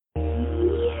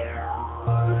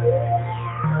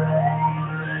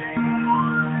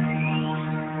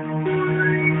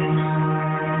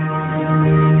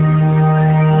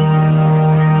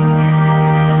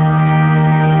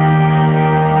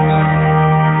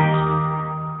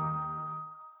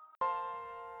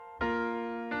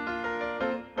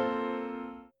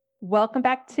Welcome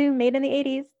back to Made in the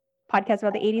 80s, podcast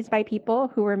about the 80s by people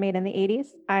who were made in the 80s.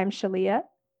 I'm Shalia.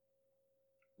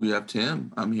 We have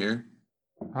Tim. I'm here.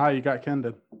 Hi, you got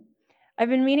Kendon. I've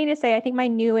been meaning to say, I think my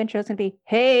new intro is going to be,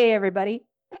 hey, everybody.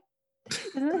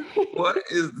 What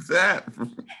is that?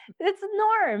 It's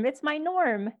Norm. It's my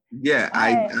norm. Yeah,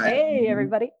 hey,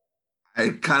 everybody.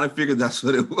 I kind of figured that's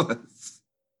what it was.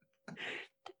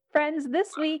 Friends,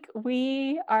 this week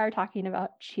we are talking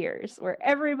about Cheers, where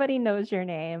everybody knows your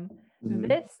name. Mm-hmm.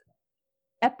 This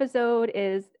episode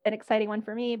is an exciting one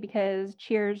for me because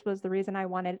Cheers was the reason I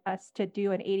wanted us to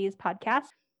do an 80s podcast.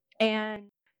 And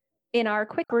in our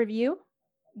quick review,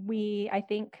 we, I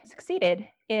think, succeeded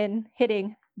in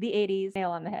hitting the 80s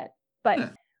nail on the head.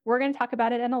 But we're going to talk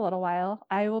about it in a little while.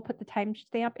 I will put the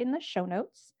timestamp in the show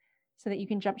notes so that you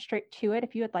can jump straight to it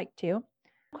if you would like to.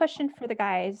 Question for the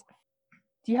guys.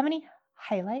 Do you have any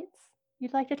highlights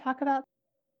you'd like to talk about?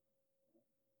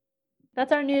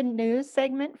 That's our new news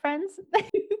segment, friends.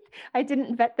 I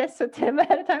didn't vet this with Tim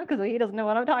ahead of time because he doesn't know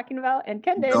what I'm talking about. And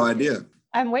Kendon, no idea.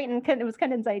 I'm waiting. It was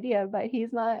Kendon's idea, but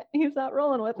he's not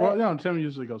rolling with it. Well, no, Tim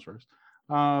usually goes first.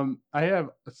 I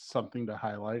have something to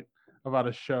highlight about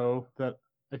a show that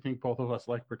I think both of us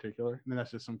like particular, and that's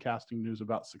just some casting news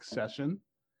about Succession.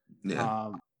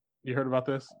 Yeah. You heard about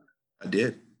this? I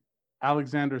did.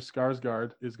 Alexander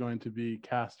Skarsgård is going to be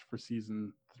cast for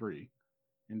season 3,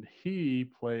 and he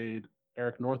played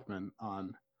Eric Northman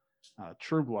on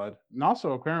True Blood, and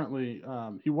also apparently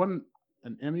he won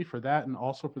an Emmy for that, and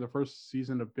also for the first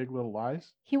season of Big Little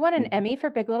Lies. He won an Emmy for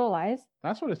Big Little Lies?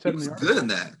 That's what it said. He was good in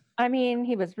that. I mean,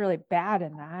 he was really bad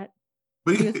in that.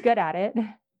 But he was good at it.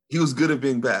 He was good at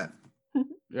being bad.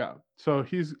 Yeah. So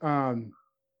he's going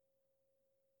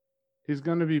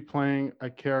to be playing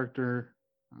a character.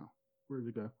 Oh, where did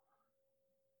it go?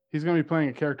 He's going to be playing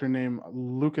a character named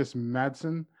Lucas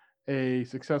Madsen, a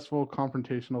successful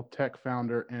confrontational tech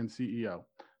founder and CEO.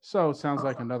 So sounds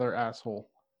like another asshole,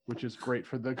 which is great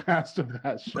for the cast of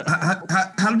that show.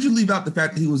 How did you leave out the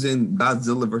fact that he was in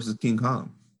Godzilla versus King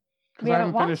Kong? We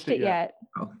haven't watched it yet.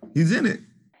 Oh, he's in it.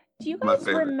 Do you guys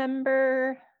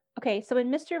remember? Okay, so in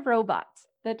Mr. Robot,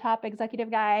 the top executive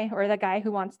guy or the guy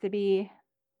who wants to be...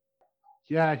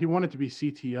 Yeah, he wanted to be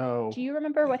CTO. Do you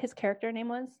remember what his character name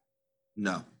was?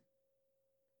 No.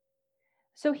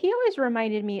 So he always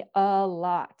reminded me a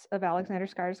lot of Alexander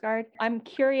Skarsgård. I'm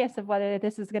curious of whether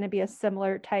this is going to be a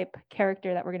similar type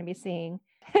character that we're going to be seeing.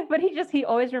 But he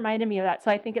always reminded me of that.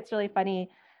 So I think it's really funny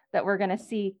that we're going to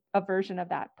see a version of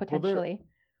that potentially.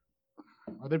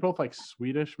 Well, are they both like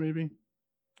Swedish maybe?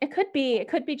 It could be. It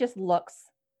could be just looks.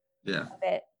 Yeah. A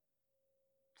bit.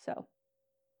 So.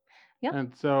 Yep.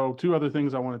 And so 2 other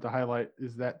things I wanted to highlight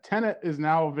is that Tenet is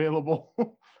now available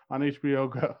on HBO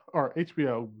Go or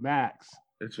HBO Max.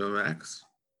 HBO Max.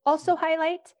 Also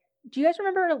highlight, do you guys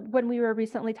remember when we were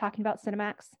recently talking about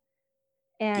Cinemax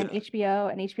and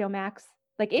HBO and HBO Max?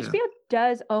 Like HBO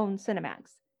does own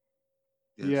Cinemax.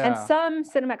 Yeah. And some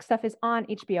Cinemax stuff is on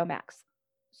HBO Max.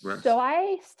 Right. So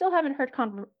I still haven't heard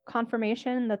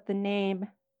confirmation that the name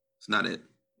it's not it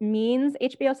means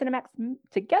HBO Cinemax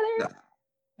together. No.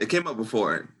 It came up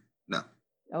before. No.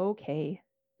 Okay.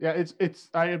 Yeah, it's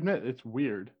I admit it's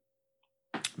weird.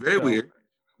 Very weird,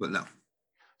 but no.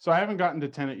 So I haven't gotten to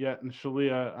Tenet yet, and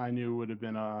Shalia I knew would have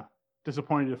been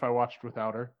disappointed if I watched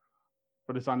without her.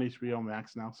 But it's on HBO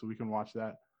Max now, so we can watch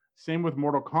that. Same with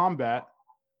Mortal Kombat,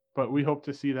 but we hope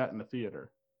to see that in the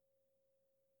theater.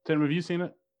 Tim, have you seen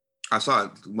it? I saw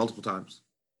it multiple times.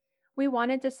 We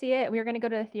wanted to see it. We were going to go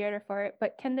to the theater for it,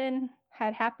 but Kendon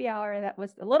had happy hour that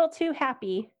was a little too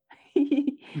happy.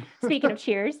 Speaking of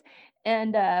Cheers,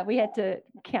 and we had to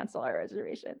cancel our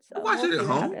reservation. So watch it at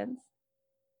home.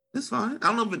 It's fine. I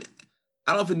don't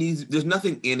know if it needs. There's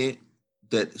nothing in it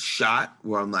that shot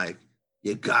where I'm like,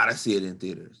 you gotta see it in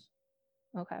theaters.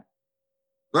 Okay.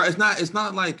 Right. It's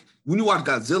not like when you watch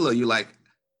Godzilla, you're like,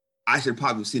 I should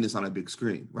probably have seen this on a big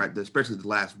screen, right? Especially the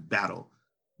last battle.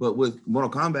 But with Mortal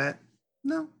Kombat,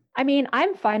 no. I mean,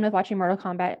 I'm fine with watching Mortal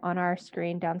Kombat on our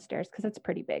screen downstairs because it's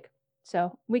pretty big.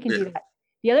 So we can do that.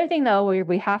 The other thing, though,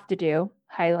 we have to do,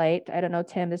 highlight, I don't know,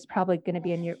 Tim, this is probably going to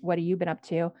be in your, what have you been up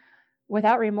to?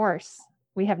 Without Remorse,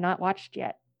 we have not watched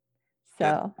yet.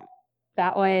 So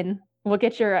that one, we'll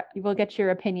get your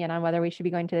opinion on whether we should be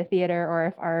going to the theater or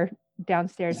if our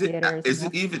downstairs theaters. Is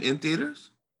it even in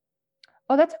theaters?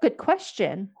 Oh, that's a good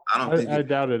question. I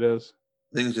doubt it is.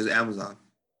 I think it's just Amazon.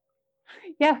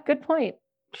 Yeah, good point.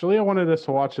 Shalia wanted us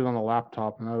to watch it on a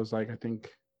laptop, and I was like,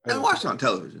 I watched it on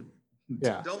television.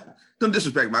 Yeah. Don't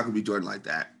disrespect Michael B. Jordan like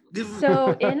that.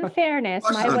 So, in fairness,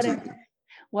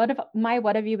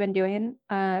 what have you been doing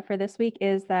for this week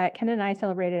is that Ken and I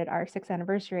celebrated our 6th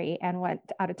anniversary and went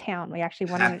out of town. We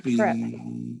actually went on a trip. Happy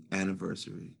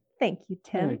anniversary. Thank you,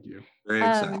 Tim. Thank you. Very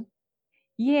excited.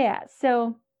 Yeah,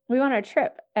 so we went on a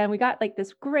trip and we got like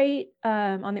this great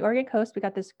on the Oregon coast. We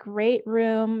got this great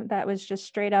room that was just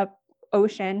straight up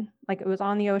ocean, like it was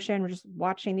on the ocean. We're just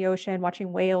watching the ocean,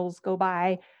 watching whales go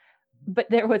by, but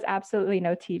there was absolutely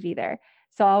no TV there.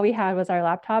 So all we had was our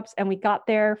laptops, and we got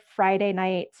there Friday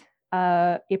night,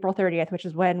 April 30th, which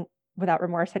is when Without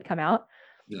Remorse had come out.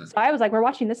 Yeah. So I was like, we're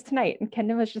watching this tonight, and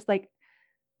Kendon was just like,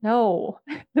 no,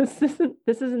 this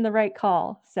isn't the right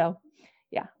call. So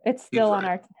yeah, it's still on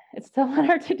our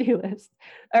to-do list.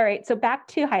 All right, so back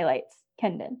to highlights,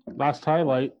 Kendon. Last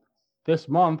highlight this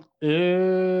month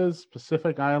is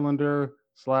Pacific Islander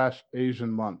 / Asian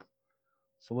month.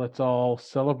 So let's all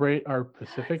celebrate our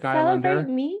Pacific Islander.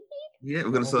 Celebrate me? Yeah,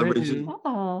 we're gonna celebrate you.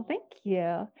 Oh, thank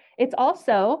you. It's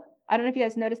also, I don't know if you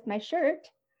guys noticed my shirt,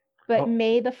 but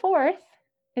May the 4th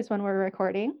is when we're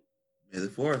recording. May the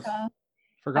 4th.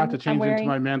 Forgot to change into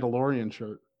my Mandalorian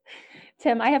shirt.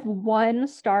 Tim, I have one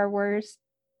Star Wars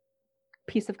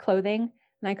piece of clothing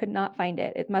and I could not find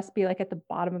it. It must be like at the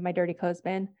bottom of my dirty clothes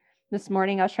bin. This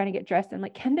morning I was trying to get dressed and I'm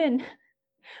like, Kendon,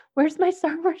 where's my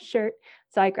Star Wars shirt?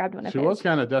 So I grabbed one of his. She was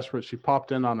kind of desperate. She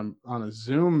popped in on a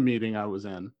Zoom meeting I was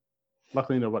in.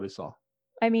 Luckily nobody saw.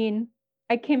 I mean,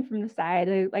 I came from the side.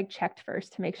 I like checked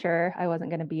first to make sure I wasn't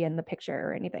going to be in the picture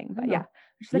or anything. But yeah,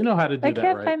 you know how to do that, right? I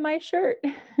can't find my shirt,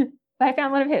 but I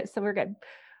found one of his, so we're good.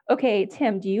 Okay,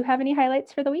 Tim, do you have any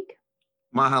highlights for the week?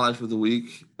 My highlights for the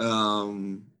week,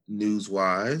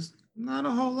 news-wise, not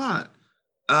a whole lot.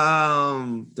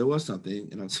 There was something,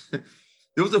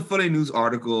 there was a funny news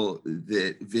article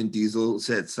that Vin Diesel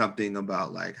said something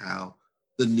about like how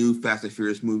the new Fast and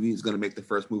Furious movie is going to make the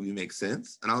first movie make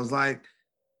sense. And I was like,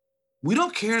 we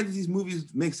don't care that these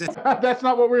movies make sense. That's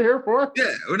not what we're here for.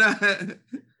 Yeah, we're not.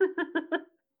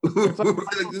 It's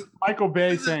like Michael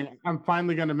Bay saying, I'm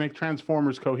finally going to make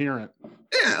Transformers coherent.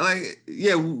 Yeah,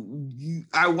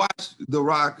 I watched The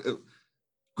Rock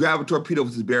grab a torpedo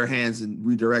with his bare hands and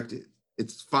redirect it.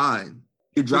 It's fine.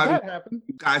 You're driving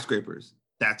skyscrapers.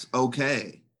 That's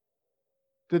okay.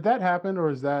 Did that happen, or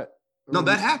is that? No,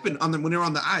 that happened when they were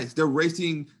on the ice. They're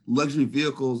racing luxury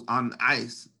vehicles on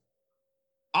ice.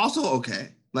 Also okay.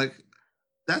 Like,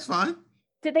 that's fine.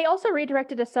 Did they also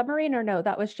redirect a submarine, or no?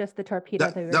 That was just the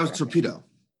torpedo. That was torpedo.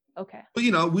 Okay. But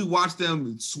we watched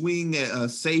them swing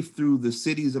safe through the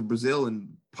cities of Brazil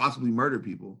and possibly murder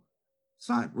people. It's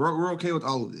fine. We're okay with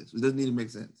all of this. It doesn't need to make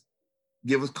sense.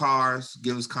 Give us cars.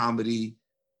 Give us comedy.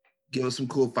 Give us some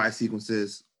cool fight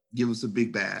sequences. Give us a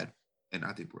big bad, and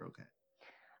I think we're okay.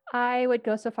 I would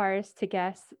go so far as to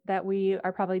guess that we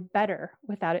are probably better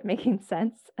without it making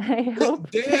sense. I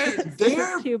hope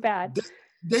they're too bad.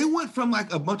 They went from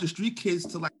like a bunch of street kids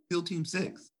to like SEAL Team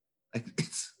 6. Like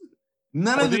it's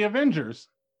none of the Avengers.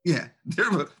 Yeah,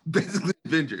 they're basically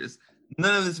Avengers.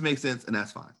 None of this makes sense, and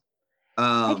that's fine.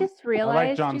 I just realized. I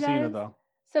like John Cena though.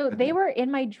 So they were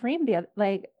in my dream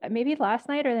maybe last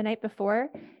night or the night before.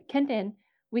 Kenton,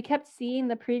 we kept seeing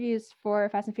the previews for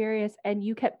Fast and Furious, and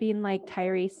you kept being like,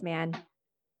 Tyrese, man,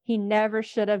 he never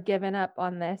should have given up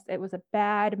on this. It was a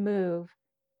bad move.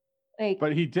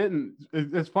 But he didn't.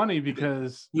 It's funny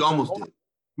because he almost did.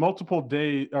 Multiple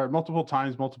days,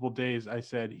 I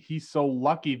said he's so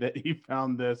lucky that he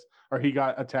found this or he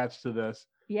got attached to this.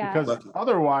 Yeah. Because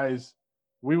otherwise,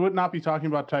 we would not be talking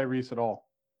about Tyrese at all.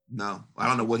 No, I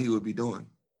don't know what he would be doing.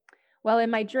 Well, in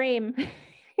my dream,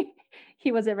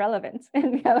 he was irrelevant,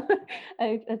 and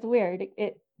it's weird.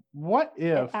 What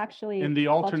if actually in the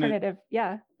alternative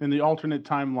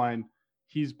timeline,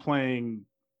 he's playing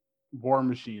War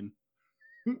Machine?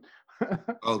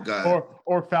 Oh God!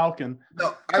 Or Falcon.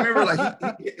 No, I remember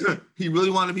like he really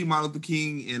wanted to be Martin Luther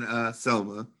King in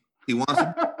Selma. He wants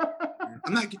to.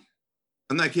 I'm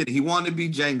not kidding. He wanted to be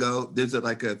Django. There's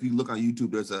if you look on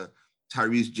YouTube, there's a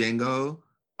Tyrese Django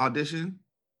audition.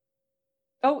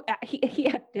 Oh, he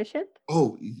auditioned?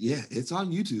 Oh yeah, it's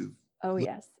on YouTube. Oh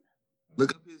yes.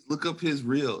 Look up his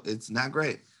reel. It's not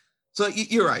great. So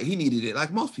you're right. He needed it,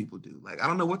 like most people do. Like I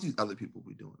don't know what these other people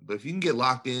be doing, but if you can get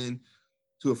locked in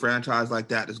to a franchise like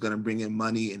that that's going to bring in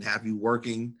money and have you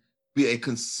working, be a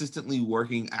consistently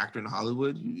working actor in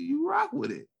Hollywood, you rock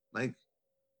with it. Like,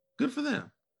 good for them.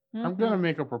 Mm-hmm. I'm going to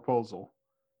make a proposal.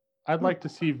 I'd like to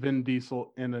see Vin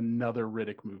Diesel in another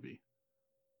Riddick movie.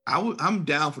 I'm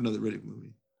down for another Riddick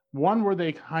movie. One where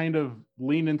they kind of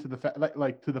lean into the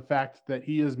fact, to the fact that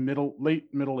he is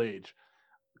late middle age,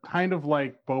 kind of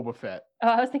like Boba Fett. Oh,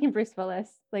 I was thinking Bruce Willis,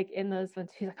 like in those ones.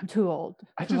 He's like, I'm too old.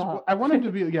 I want him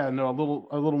to be, a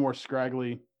little more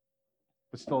scraggly.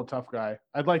 but still a tough guy.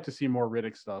 I'd like to see more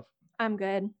Riddick stuff. I'm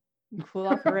good. Cool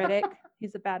off Riddick.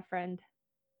 He's a bad friend.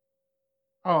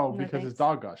 Oh, No, because his thanks.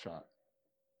 dog got shot.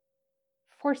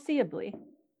 Foreseeably.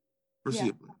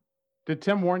 Foreseeably. Did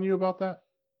Tim warn you about that?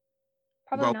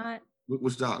 Probably Well, not.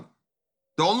 Which dog?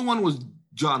 The only one was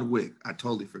John Wick. I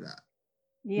totally forgot.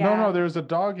 Yeah. No, there was a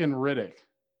dog in Riddick.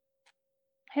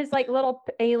 His like little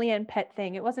alien pet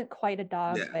thing. It wasn't quite a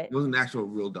dog, Yeah, but it was an actual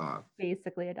real dog.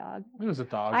 basically a dog. It was a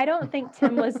dog. I don't think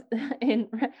Tim was in.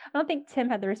 I don't think Tim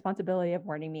had the responsibility of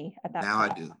warning me at that Now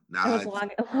point. I do. It Now was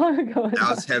long ago.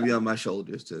 now it's heavy on my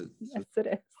shoulders to. Yes, it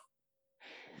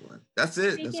is. That's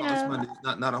it. Speaking That's all. of-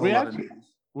 That's not a whole We lot actually- of news.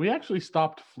 We actually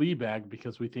stopped Fleabag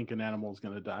because we think an animal is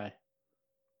going to die.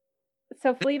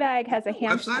 So Fleabag has a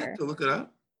hamster. Website to look it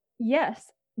up. Yes,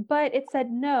 but it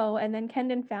said no, and then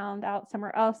Kendon found out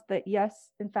somewhere else that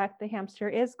yes, in fact, the hamster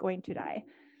is going to die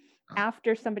Oh.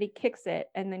 after somebody kicks it,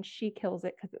 and then she kills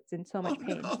it because it's in so much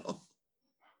pain. No.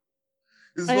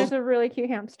 It's And it's supposed a really cute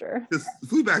hamster. because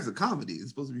Fleabag's a comedy. It's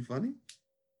supposed to be funny.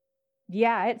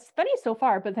 Yeah, it's funny so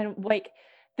far, but then like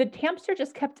the hamster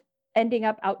just kept ending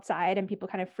up outside and people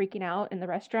kind of freaking out in the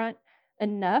restaurant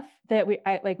enough that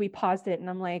we paused it and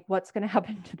I'm like, what's gonna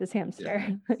happen to this hamster?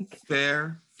 Like,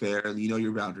 Fair. You know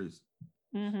your boundaries.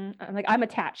 I'm like, I'm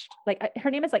attached. Like her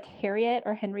name is like Harriet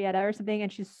or Henrietta or something,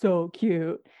 and she's so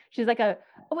cute. She's like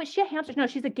is she a hamster? No,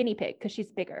 she's a guinea pig because she's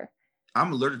bigger.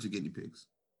 I'm allergic to guinea pigs.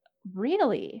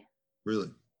 Really Really.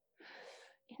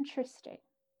 interesting.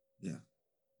 Yeah.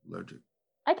 Allergic.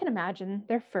 I can imagine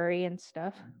they're furry and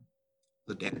stuff.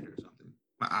 The dander or something.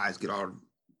 My eyes get all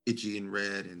itchy and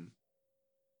red, and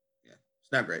yeah,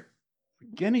 it's not great.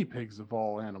 Guinea pigs of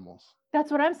all animals. That's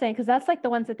what I'm saying, because that's like the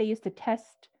ones that they used to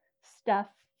test stuff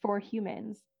for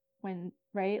humans when,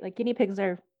 right? Like guinea pigs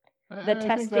are the I think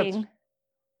that's- testing.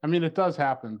 I mean, it does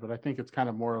happen, but I think it's kind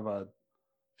of more of a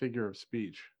figure of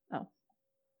speech. Oh.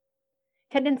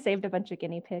 Kendon saved a bunch of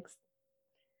guinea pigs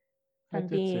I from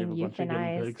did save being a bunch of guinea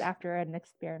euthanized pigs. after an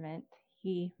experiment.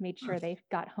 He made sure they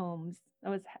got homes.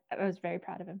 I was very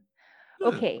proud of him.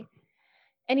 Good. Okay.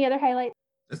 Any other highlights?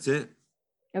 That's it.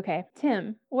 Okay.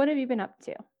 Tim, what have you been up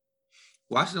to?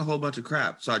 Watching a whole bunch of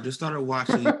crap. So I just started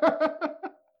watching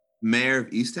Mayor of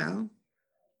Easttown.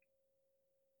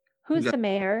 Who's got- the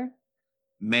mayor?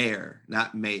 Mayor,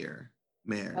 not mayor.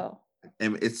 Mayor. Oh,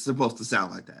 And it's supposed to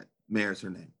sound like that. Mayor's her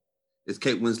name. It's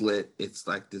Kate Winslet. It's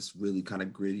like this really kind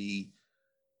of gritty.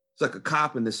 It's like a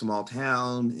cop in this small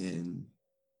town, and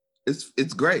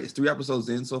it's great. It's 3 episodes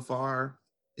in so far.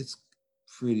 It's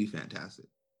pretty fantastic.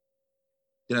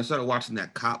 Then I started watching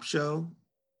that cop show,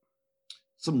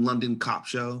 some London cop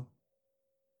show.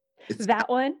 It's that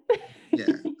one? yeah,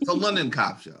 it's a London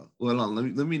cop show. Well, hold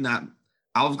on, let me not.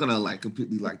 I was gonna like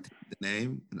completely like take the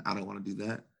name, and I don't want to do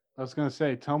that. I was going to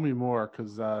say, tell me more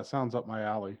because sounds up my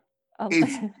alley. Oh,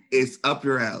 It's up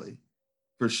your alley,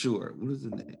 for sure. What is the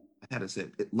name? I had to say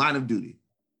it. Line of Duty.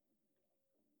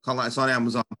 It's on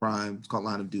Amazon Prime. It's called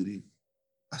Line of Duty.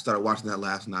 I started watching that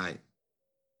last night.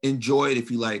 Enjoy it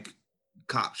if you like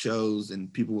cop shows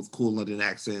and people with cool London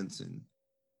accents, and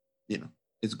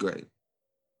it's great.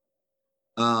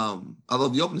 Although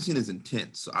the opening scene is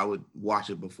intense, so I would watch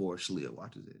it before Shalia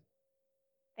watches it.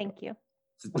 Thank you.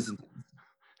 It's intense.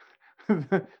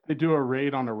 They do a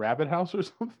raid on a rabbit house or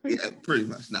something? Yeah, pretty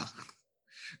much. No.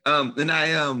 And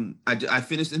I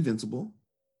finished Invincible.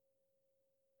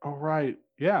 Oh, right.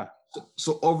 Yeah.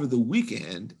 So over the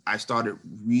weekend, I started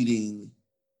reading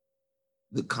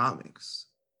the comics,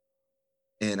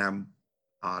 and I'm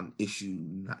on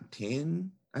issue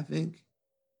 10, I think,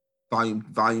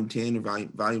 volume 10 or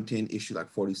volume 10, issue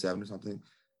like 47 or something.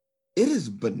 It is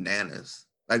bananas.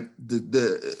 Like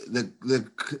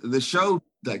the show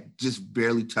like just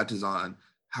barely touches on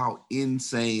how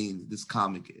insane this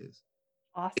comic is.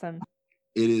 Awesome.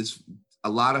 It is a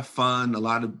lot of fun, a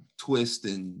lot of twists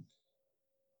and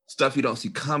stuff you don't see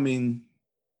coming.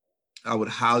 I would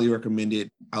highly recommend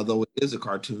it, although it is a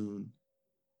cartoon.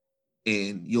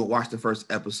 And you'll watch the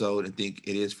first episode and think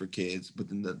it is for kids, but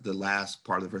then the last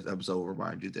part of the first episode will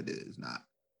remind you that it is not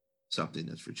something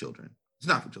that's for children. It's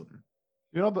not for children.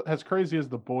 You know, as crazy as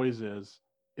The Boys is,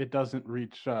 it doesn't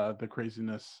reach the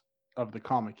craziness of the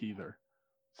comic either.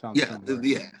 Sounds similar.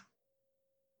 Yeah.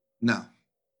 No.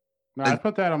 No, I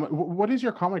put that on. What is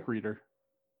your comic reader?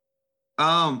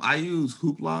 I use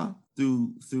Hoopla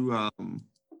through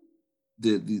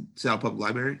the Seattle Public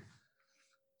Library,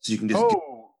 so you can just get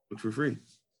it for free.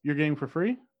 You're getting for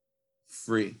free?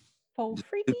 Free. For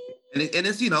free. And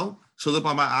it's shows up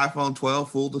on my iPhone 12,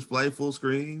 full display, full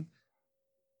screen.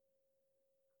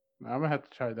 I'm gonna have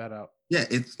to try that out. Yeah,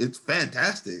 it's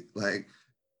fantastic. Like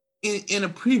in a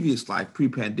previous life,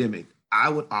 pre-pandemic, I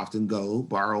would often go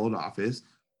borrow an office,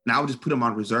 and I would just put them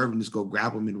on reserve and just go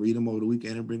grab them and read them over the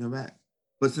weekend and bring them back.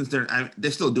 But since they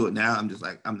still do it now, I'm just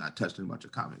like, I'm not touching a bunch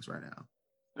of comics right now.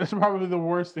 That's probably the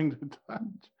worst thing to touch.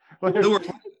 Like, The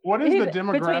worst- what is the Between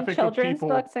demographic of children's people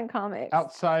books and comics.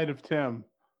 outside of Tim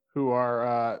who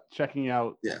are checking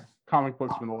out Yeah. comic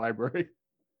books from the library?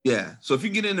 Yeah. So if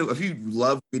you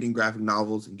love reading graphic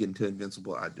novels and get into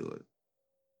Invincible, I'd do it.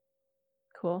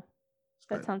 Cool. It's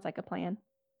That great. sounds like a plan.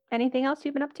 Anything else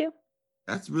you've been up to?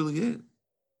 That's really it.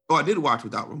 Oh, I did watch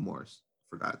Without Remorse.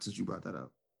 Forgot since you brought that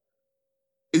up.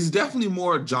 It's definitely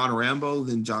more John Rambo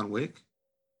than John Wick.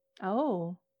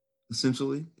 Oh,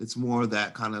 Essentially, it's more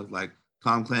that kind of like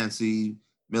Tom Clancy,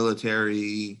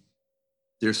 military.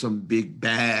 There's some big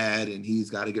bad, and he's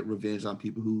got to get revenge on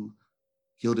people who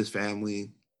killed his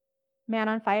family. Man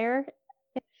on Fire.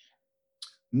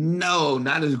 No,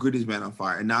 not as gritty as Man on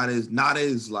Fire, and not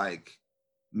as like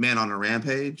Man on a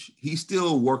Rampage. He's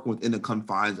still working within the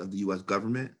confines of the U.S.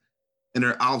 government, and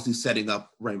they're obviously setting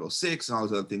up Rainbow Six and all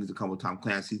those other things that come with Tom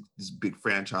Clancy, this big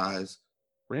franchise.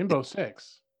 Rainbow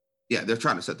Six. Yeah, they're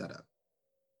trying to set that up.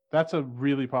 That's a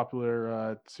really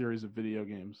popular series of video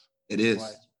games. It is.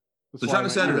 That's So why trying to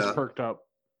my set it ears up. perked up.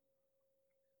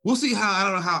 We'll see how, I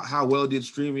don't know how well it did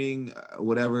streaming,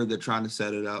 whatever. They're trying to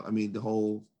set it up. I mean, the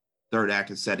whole third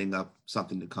act is setting up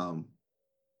something to come.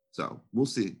 So we'll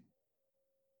see.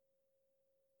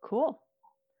 Cool.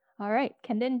 All right.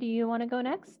 Kendon, do you want to go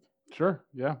next? Sure.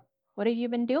 Yeah. What have you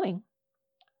been doing?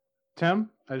 Tim,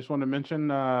 I just want to mention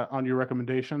on your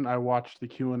recommendation, I watched the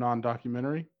QAnon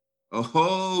documentary.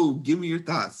 Oh, give me your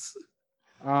thoughts.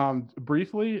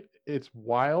 Briefly, it's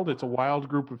wild. It's a wild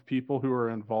group of people who are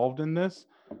involved in this.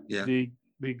 Yeah.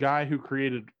 The guy who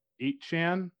created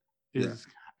 8chan is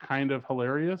kind of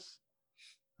hilarious.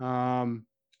 And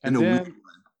In a then weird way.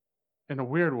 in a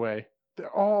weird way,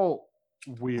 they're all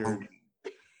weird.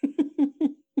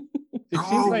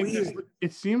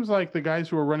 It seems like the guys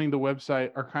who are running the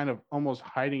website are kind of almost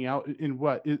hiding out in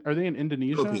what? Are they in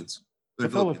Indonesia? Philippines. The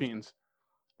Philippines.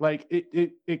 Like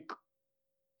it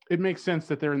makes sense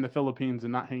that they're in the Philippines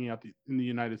and not hanging out in the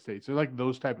United States. They're like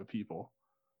those type of people.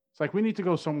 It's like we need to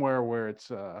go somewhere where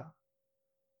it's I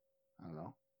don't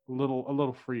know, a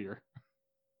little freer.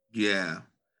 Yeah.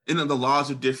 And then the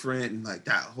laws are different, and like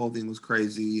that whole thing was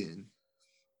crazy.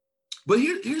 But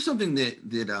here's something that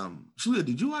Julia,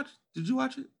 did you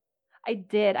watch it? I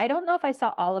did. I don't know if I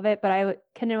saw all of it, but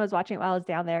Kendon was watching it while I was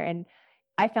down there, and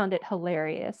I found it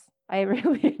hilarious. I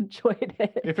really enjoyed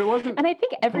it. If it wasn't, and I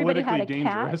think everybody had a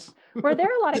dangerous. cat. Were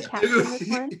there a lot of cats in this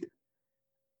one?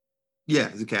 Yeah,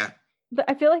 it's a cat. But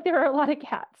I feel like there were a lot of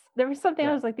cats. There was something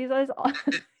I was like, these guys all.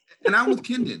 And I'm with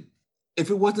Kendon. If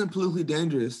it wasn't politically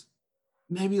dangerous,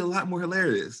 maybe a lot more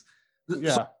hilarious.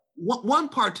 Yeah. So one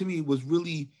part to me was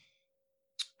really,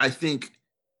 I think,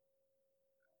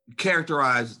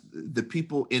 characterize the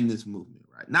people in this movement,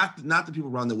 right? Not the people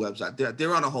who run the website.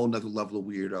 They're on a whole nother level of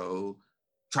weirdo,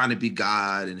 trying to be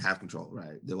God and have control,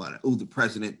 right? They want to, the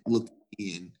president looked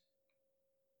in.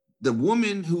 The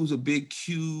woman who's a big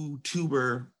Q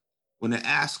tuber, when they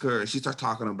ask her, she starts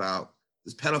talking about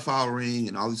this pedophile ring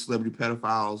and all these celebrity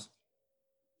pedophiles.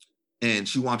 And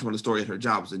she wanted to run the story at her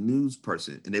job as a news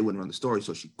person, and they wouldn't run the story,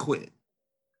 so she quit.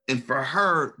 And for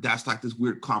her, that's like this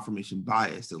weird confirmation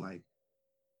bias that like,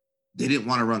 they didn't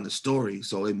want to run the story,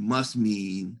 so it must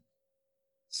mean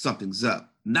something's up.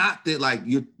 Not that like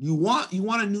you want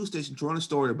a news station to run a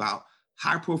story about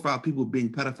high profile people being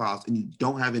pedophiles and you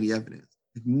don't have any evidence.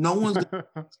 Like, no one's gonna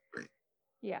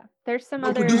Yeah, there's some no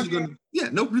other. producer's gonna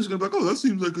be like, oh, that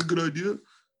seems like a good idea.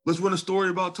 Let's run a story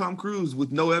about Tom Cruise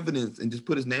with no evidence and just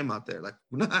put his name out there. Like,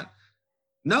 we're not.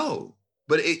 No,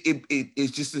 but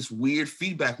it's just this weird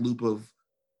feedback loop of.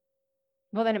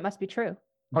 Well, then it must be true.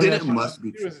 Then it must be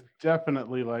It true. was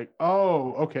definitely like,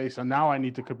 oh, okay, so now I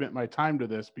need to commit my time to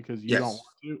this because you don't want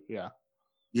to. Yeah.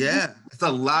 Yeah, it's a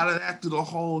lot of that to the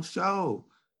whole show,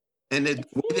 and the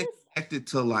way they connected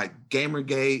to like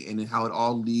Gamergate and then how it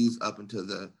all leads up into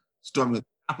the storming of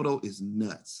the Capitol is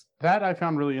nuts. That I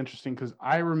found really interesting because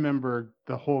I remember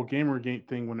the whole Gamergate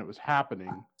thing when it was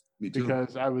happening. Me too.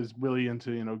 Because I was really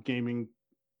into gaming,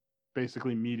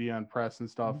 basically media and press and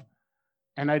stuff.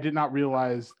 And I did not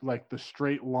realize like the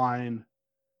straight line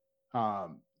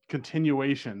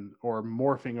continuation or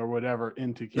morphing or whatever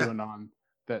into QAnon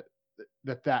that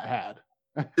had.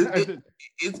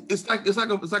 It's like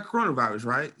coronavirus,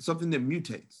 right? Something that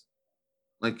mutates.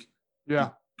 Like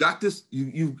got this,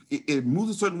 it moves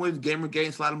a certain way to Gamergate,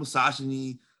 it's a lot of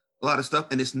misogyny, a lot of stuff,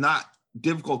 and it's not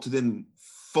difficult to then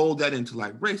fold that into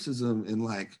like racism and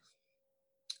like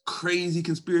crazy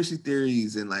conspiracy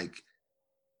theories and like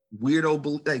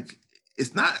weirdo, like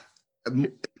it's not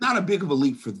It's not a big of a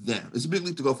leap for them. It's a big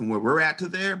leap to go from where we're at to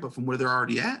there, but from where they're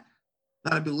already at,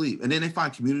 not a big leap. And then they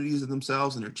find communities of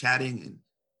themselves and they're chatting and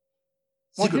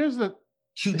Well, here's the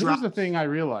drops. thing I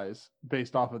realize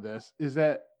based off of this is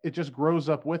that it just grows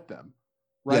up with them,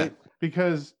 right? Yeah.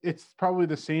 Because it's probably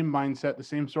the same mindset, the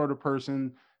same sort of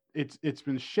person. It's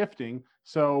been shifting.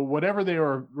 So whatever they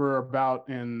were about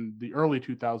in the early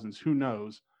 2000s, who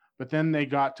knows? But then they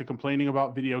got to complaining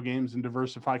about video games and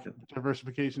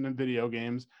diversification in video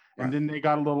games, and Right. then they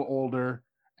got a little older,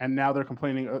 and now they're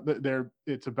complaining.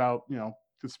 It's about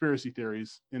conspiracy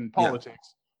theories in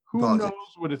politics. Who Politics.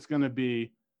 knows what it's going to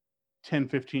be 10,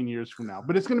 15 years from now?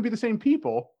 But it's going to be the same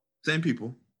people, Same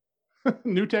people.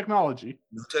 new technology.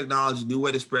 New technology, new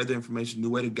way to spread the information, new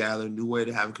way to gather, new way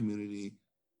to have a community.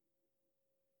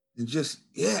 And just,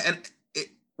 and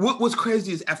what's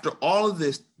crazy is after all of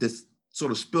this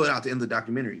sort of spilled out at the end of the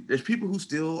documentary, there's people who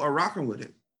still are rocking with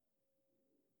it.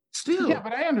 Still. Yeah,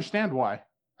 but I understand why.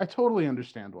 I totally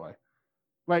understand why.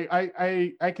 Like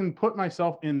I can put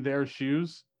myself in their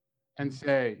shoes and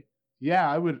say,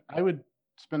 yeah, I would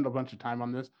spend a bunch of time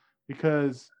on this,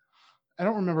 because I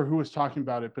don't remember who was talking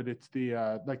about it, but it's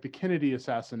the like the Kennedy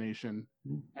assassination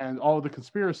and all of the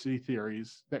conspiracy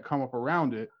theories that come up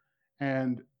around it.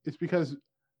 And it's because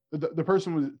the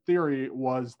person with theory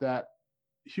was that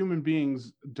human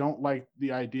beings don't like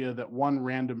the idea that one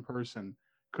random person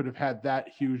could have had that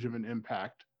huge of an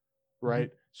impact, right?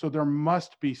 Mm-hmm. So there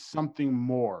must be something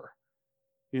more,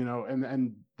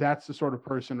 and that's the sort of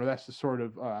person, or that's the sort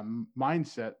of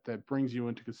mindset that brings you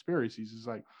into conspiracies. Is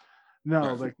like,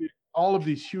 no, like all of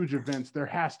these huge events, there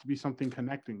has to be something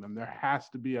connecting them. There has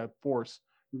to be a force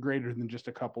greater than just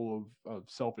a couple of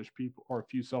selfish people, or a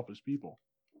few selfish people.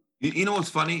 You know what's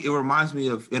funny? It reminds me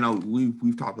of,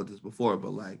 we've talked about this before,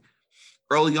 but like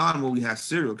early on when we had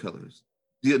serial killers,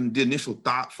 the initial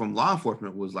thought from law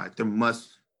enforcement was like, there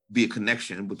must be a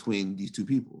connection between these two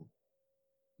people.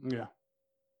 Yeah.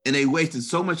 And they wasted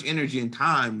so much energy and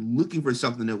time looking for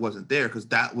something that wasn't there, because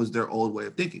that was their old way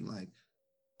of thinking. Like,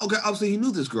 okay, obviously he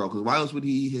knew this girl, because why else would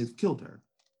he have killed her?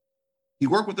 He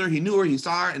worked with her, he knew her, he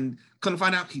saw her, and couldn't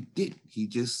find out he didn't.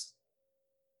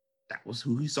 That was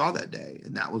who he saw that day,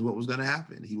 and that was what was going to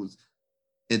happen. He was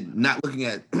not looking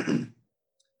at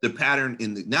the pattern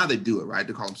now they do it, right?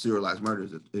 They call them serialized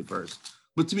murders at first.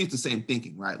 But to me, it's the same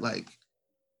thinking, right? Like,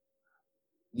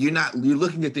 you're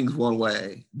looking at things one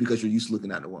way because you're used to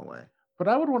looking at it one way. But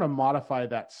I would want to modify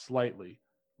that slightly,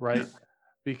 right?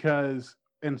 Because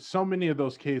in so many of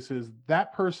those cases,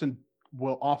 that person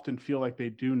will often feel like they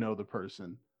do know the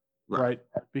person, right?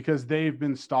 Because they've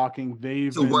been stalking.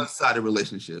 It's a one-sided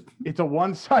relationship. It's a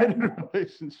one-sided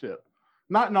relationship.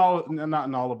 Not in all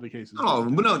of the cases. Not all of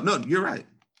them, but no, you're right.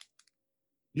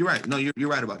 You're right. No, you're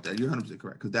right about that. You're 100%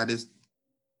 correct, because that is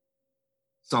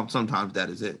sometimes that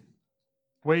is it.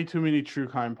 Way too many true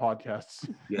crime podcasts.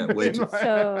 Yeah, way too.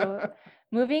 So,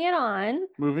 moving it on.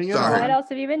 Sorry. What else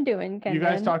have you been doing, Kendon? You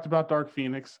guys talked about Dark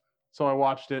Phoenix, so I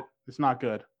watched it. It's not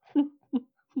good.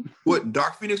 What,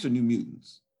 Dark Phoenix or New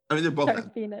Mutants? I mean, they're both.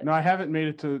 Dark Phoenix. No, I haven't made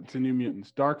it to New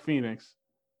Mutants. Dark Phoenix,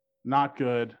 not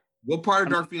good. What part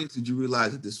of Dark Phoenix did you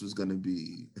realize that this was going to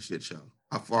be a shit show?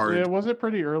 How far? Yeah, was it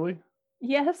pretty early?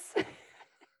 Yes.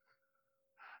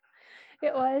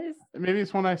 It was. Maybe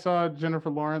it's when I saw Jennifer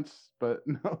Lawrence, but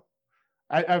no.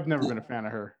 I've never been a fan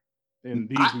of her in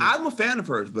these movies. I'm a fan of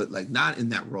hers, but like not in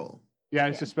that role. Yeah,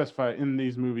 it's just specified in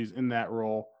these movies in that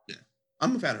role. Yeah,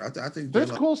 I'm a fan of her. I think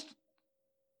there's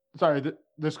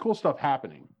there's cool stuff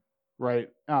happening, right?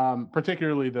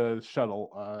 Particularly the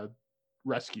shuttle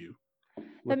rescue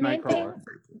with Nightcrawler.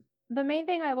 The main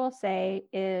thing I will say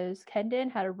is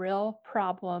Kendon had a real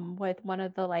problem with one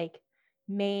of the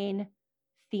main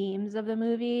themes of the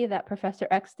movie, that Professor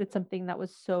X did something that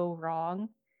was so wrong.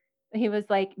 He was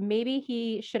like, maybe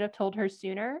he should have told her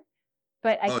sooner,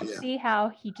 but I can see how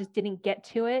he just didn't get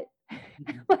to it.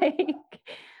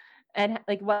 And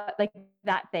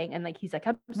that thing, and he's like,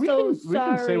 I'm so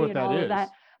sorry. We can say what that is. That.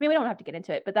 I mean, we don't have to get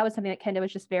into it, but that was something that Kendon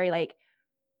was just very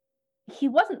he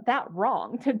wasn't that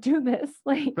wrong to do this.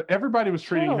 But everybody was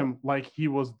treating him like he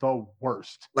was the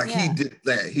worst. He did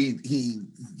that.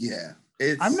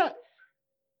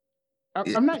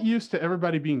 I'm not used to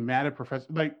everybody being mad at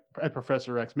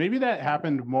Professor X. Maybe that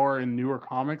happened more in newer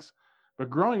comics, but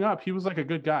growing up, he was like a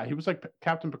good guy. He was like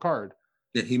Captain Picard.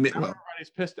 Yeah, he meant well.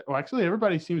 Everybody's pissed. Well, actually,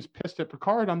 everybody seems pissed at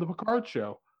Picard on the Picard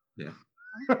show. Yeah,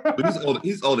 but he's old.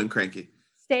 He's old and cranky.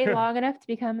 Stay long enough to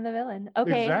become the villain.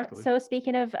 Okay, exactly. So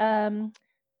speaking of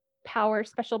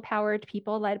special powered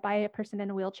people led by a person in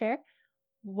a wheelchair,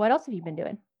 what else have you been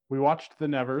doing? We watched The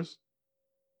Nevers.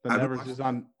 The Nevers is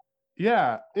on.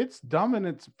 Yeah, it's dumb and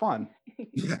it's fun.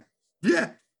 Yeah.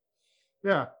 Yeah.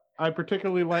 Yeah, I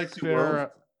particularly like Fantasy World.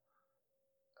 their.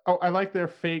 Oh, I like their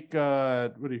fake.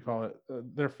 What do you call it?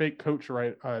 Their fake coach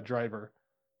driver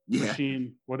Yeah.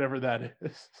 machine, whatever that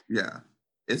is. Yeah.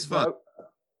 It's fun. But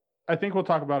I think we'll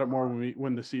talk about it more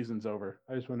when the season's over.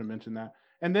 I just want to mention that.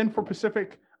 And then for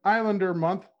Pacific Islander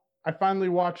month, I finally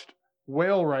watched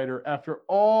Whale Rider after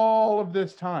all of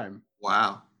this time.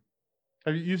 Wow.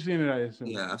 Have you seen it? I assume.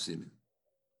 Yeah, I've seen it.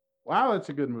 Wow, it's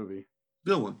a good movie.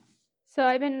 Good one. So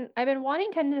I've been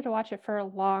wanting Kendra to watch it for a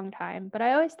long time, but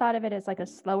I always thought of it as like a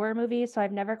slower movie, so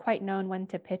I've never quite known when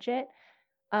to pitch it.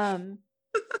 But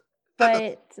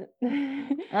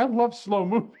I love slow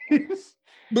movies.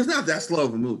 But it's not that slow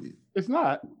of a movie. It's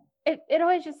not. It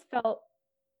always just felt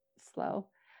slow.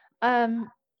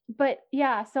 But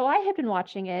yeah, so I had been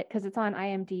watching it because it's on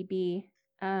IMDb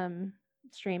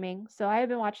streaming. So I had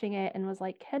been watching it and was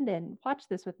like, Kendon, watch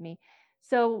this with me.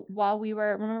 So while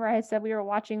remember I said we were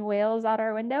watching whales out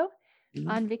our window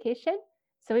on vacation?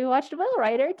 So we watched Whale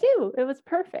Rider too. It was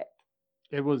perfect.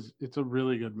 It's a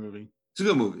really good movie. It's a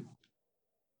good movie.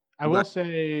 I will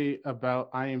say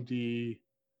about IMDb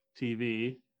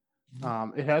TV,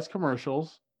 it has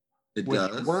commercials,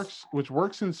 which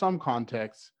works in some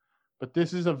contexts, but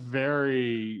this is a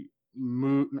very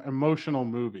emotional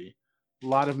movie. A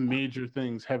lot of major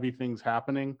things, heavy things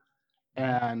happening,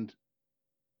 and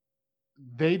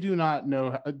they do not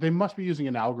know. They must be using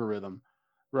an algorithm,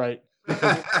 right?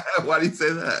 Why do you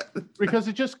say that? Because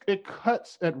it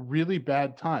cuts at really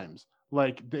bad times.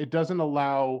 Like it doesn't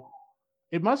allow.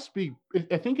 It must be.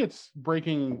 I think it's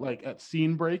breaking like at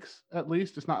scene breaks. At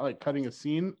least it's not like cutting a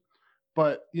scene,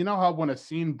 but you know how when a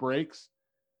scene breaks,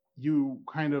 you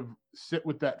kind of sit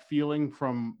with that feeling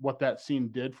from what that scene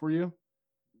did for you.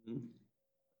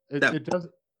 It does.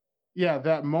 Yeah,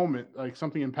 that moment, like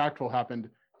something impactful happened,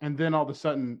 and then all of a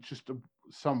sudden, just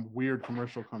some weird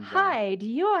commercial comes on. Hi, do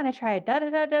you want to try da da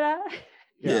da da da?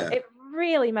 Yeah. It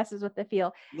really messes with the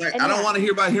feel. Like, I don't want to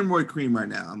hear about hemorrhoid cream right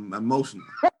now. I'm emotional.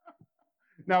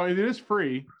 Now it is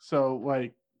free, so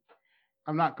like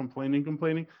I'm not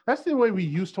complaining. That's the way we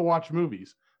used to watch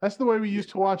movies. That's the way we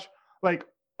used to watch like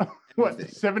what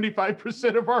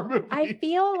 75% of our movies. I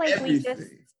feel like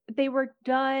they were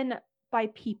done by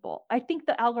people. I think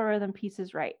the algorithm piece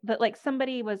is right. That like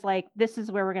somebody was like, this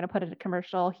is where we're gonna put a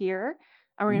commercial here,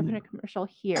 and we're gonna put a commercial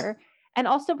here. And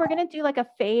also we're gonna do like a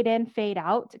fade in, fade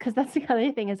out, because that's the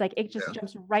other thing is like it just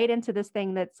jumps right into this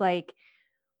thing that's like,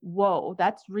 whoa,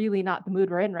 that's really not the mood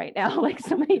we're in right now. Like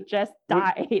somebody just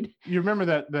died. You remember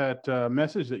that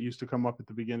message that used to come up at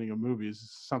the beginning of movies,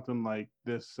 something like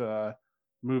this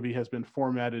movie has been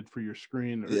formatted for your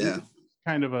screen, or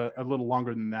kind of a little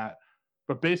longer than that.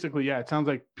 But basically, yeah, it sounds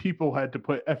like people had to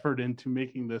put effort into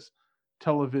making this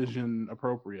television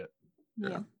appropriate.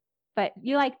 Yeah. But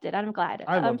you liked it. I'm glad.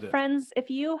 I loved it. Friends, if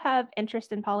you have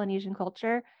interest in Polynesian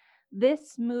culture,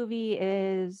 this movie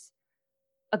is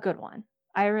a good one.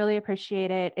 I really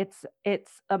appreciate it.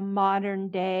 It's a modern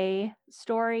day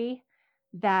story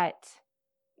that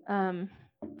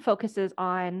focuses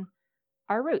on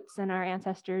our roots and our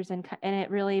ancestors, and it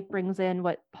really brings in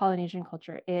what Polynesian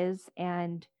culture is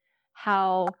and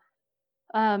how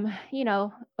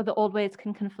the old ways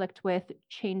can conflict with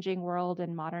changing world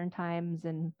and modern times.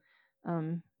 And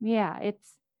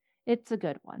it's a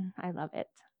good one. I love it.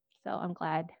 So I'm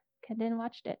glad Kendon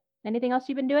watched it. Anything else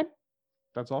you've been doing?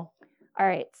 That's all. All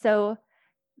right. So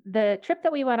the trip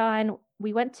that we went on,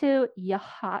 we went to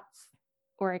Yachats,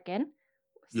 Oregon.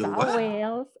 Saw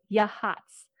whales.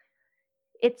 Yachats.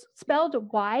 It's spelled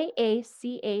Yachats.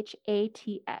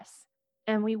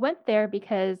 And we went there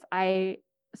because I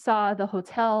saw the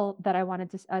hotel that I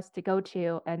wanted us to go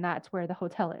to, and that's where the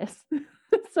hotel is.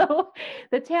 So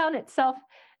the town itself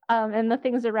and the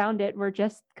things around it were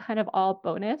just kind of all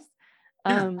bonus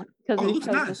because we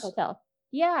chose this hotel.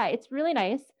 Yeah, it's really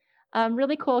nice.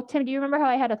 Really cool. Tim, do you remember how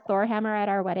I had a Thor hammer at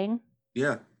our wedding?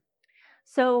 Yeah.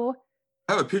 So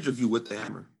I have a picture of you with the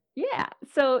hammer. Yeah.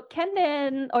 So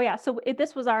Kendon,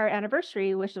 this was our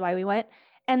anniversary, which is why we went.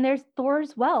 And there's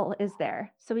Thor's Well is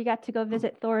there. So we got to go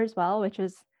visit Thor's Well, which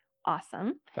was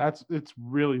awesome. It's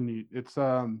really neat. It's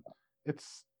how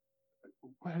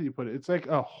do you put it? It's like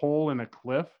a hole in a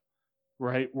cliff,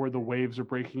 right? Where the waves are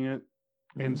breaking it.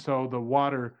 Mm-hmm. And so the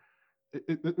water,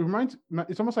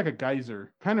 it's almost like a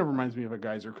geyser. Kind of reminds me of a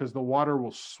geyser because the water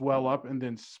will swell up and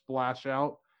then splash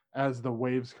out as the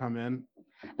waves come in.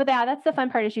 But yeah, that's the fun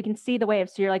part is you can see the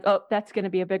waves. So you're like, oh, that's going to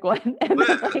be a big one. And I'm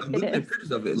looking at pictures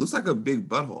of it. It looks like a big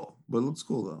butthole, but it looks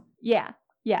cool though. Yeah.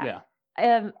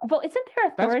 Well, isn't there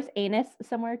a Thor's anus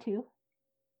somewhere too?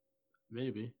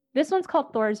 Maybe. This one's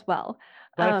called Thor's Well.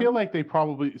 But I feel like they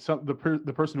probably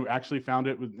the person who actually found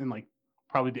it was in like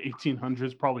probably the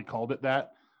 1800s probably called it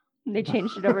that. They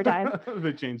changed it over time.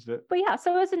 They changed it. But yeah,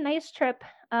 so it was a nice trip.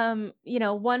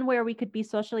 One where we could be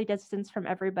socially distanced from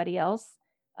everybody else,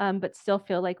 but still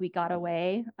feel like we got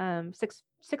away. 6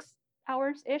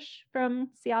 hours ish from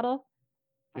Seattle.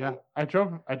 Yeah, I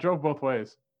drove both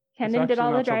ways. Kendon did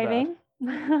all the driving,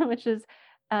 which is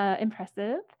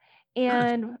impressive,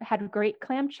 and had great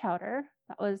clam chowder.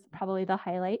 That was probably the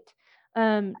highlight.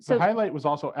 So the highlight was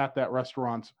also at that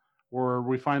restaurant where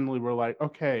we finally were like,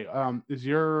 okay, is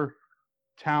your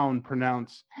town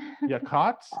pronounced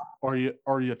Yakots or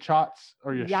Yachots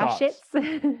or Yashits?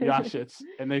 Yashits.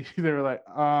 And they were like,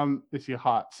 it's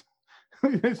Yahots.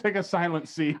 It's like a silent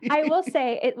C. I will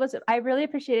say I really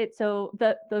appreciate it. So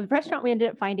the restaurant we ended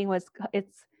up finding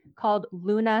it's called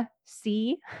Luna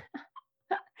Sea.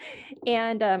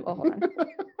 And hold on.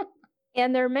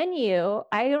 And their menu,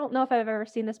 I don't know if I've ever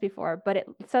seen this before, but it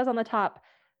says on the top,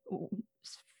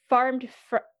 farmed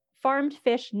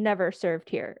fish never served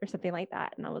here, or something like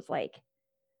that. And I was like,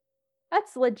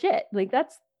 that's legit. Like,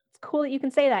 it's cool that you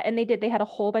can say that. And they had a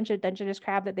whole bunch of Dungeness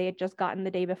crab that they had just gotten the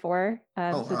day before.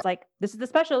 So it's like, this is the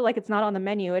special, like, it's not on the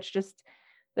menu. It's just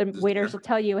the waiters will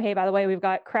tell you, hey, by the way, we've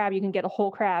got crab. You can get a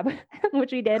whole crab,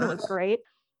 which we did. It was great.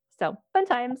 So fun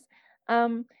times.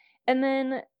 And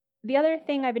then the other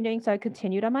thing I've been doing, so I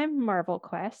continued on my Marvel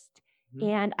quest,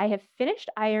 and I have finished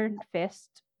Iron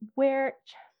Fist, where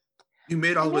you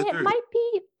made all the way through. It might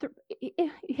be,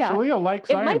 yeah. Shalia likes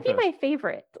it Iron might Fist. be my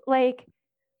favorite. Like,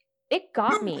 it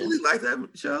got me. You really like that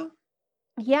show?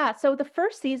 Yeah. So the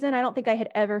first season, I don't think I had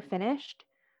ever finished,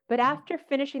 but after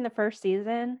finishing the first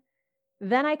season,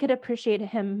 then I could appreciate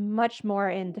him much more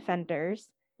in Defenders.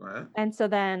 Right. And so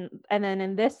then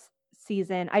in this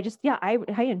season, I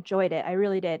enjoyed it. I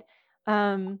really did.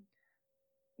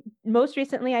 Most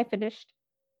recently I finished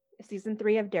season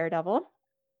 3 of Daredevil.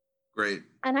 Great.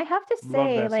 And I have to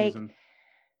say, like, season.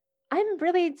 I'm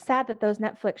really sad that those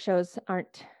Netflix shows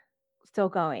aren't still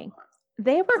going.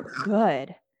 They were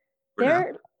good.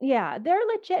 They're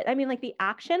legit. I mean, like, the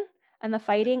action and the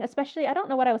fighting, especially, I don't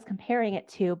know what I was comparing it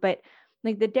to, but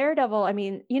like the Daredevil, I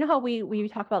mean, you know how we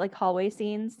talk about like hallway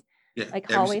scenes? Yeah, like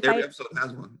every episode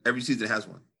has one. Every season has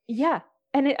one. Yeah,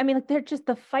 and they're just,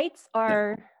 the fights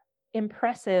are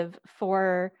impressive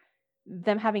for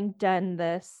them having done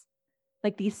this,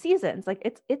 like, these seasons. Like,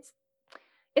 it's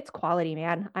quality,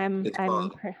 man. I'm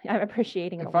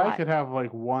appreciating it a lot. If I could have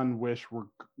like one wish,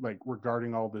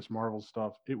 regarding all this Marvel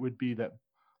stuff, it would be that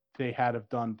they had have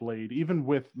done Blade, even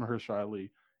with Mahershala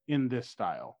Ali, in this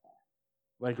style,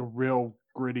 like a real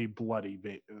gritty, bloody.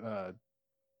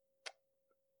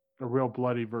 A real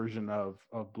bloody version of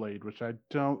Blade, which I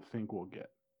don't think we'll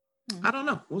get. I don't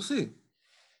know. We'll see.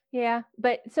 Yeah,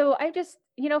 but so I just,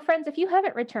 friends, if you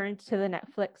haven't returned to the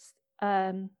Netflix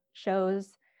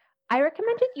shows, I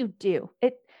recommend that you do.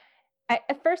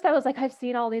 At first I was like, I've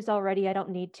seen all these already, I don't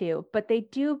need to, but they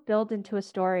do build into a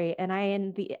story, and I,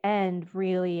 in the end,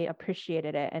 really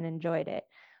appreciated it and enjoyed it.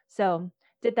 So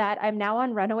did that. I'm now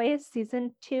on Runaways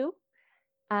season 2,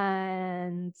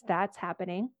 and that's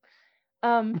happening.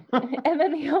 And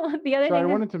then the other thing. I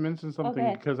wanted to mention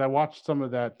something because I watched some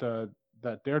of that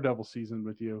Daredevil season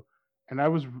with you, and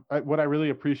what I really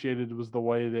appreciated was the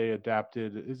way they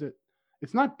adapted.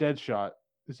 It's not Deadshot.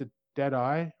 Is it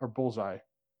Deadeye or Bullseye?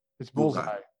 It's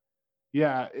Bullseye.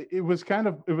 Yeah, it was kind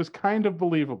of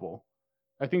believable.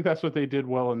 I think that's what they did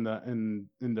well in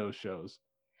those shows.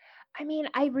 I mean,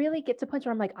 I really get to points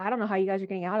where I'm like, I don't know how you guys are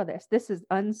getting out of this. This is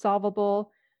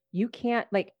unsolvable. You can't,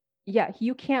 like,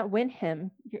 you can't win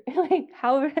him. You're like,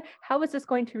 how is this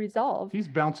going to resolve? He's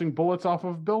bouncing bullets off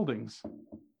of buildings.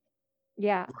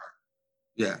 Yeah.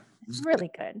 Yeah. It's really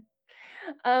good.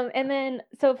 And then,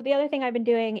 so the other thing I've been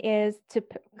doing is to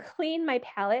clean my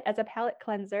palate as a palate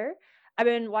cleanser. I've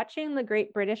been watching the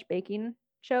Great British Baking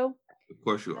Show. Of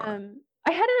course you are.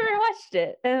 I hadn't ever watched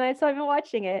it, and so I've been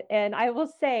watching it. And I will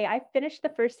say, I finished the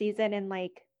first season in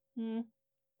like 2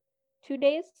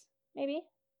 days, maybe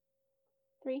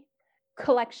 3.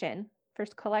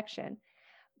 First collection.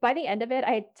 By the end of it,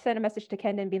 I sent a message to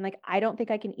Kendon being like, I don't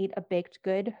think I can eat a baked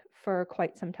good for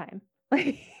quite some time.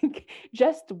 Like,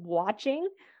 just watching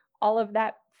all of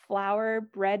that flour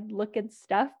bread looking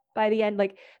stuff by the end,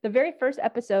 like the very first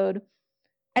episode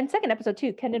and second episode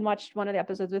too, Kendon watched one of the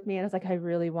episodes with me and I was like, I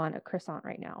really want a croissant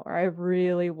right now, or I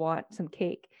really want some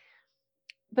cake.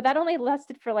 But that only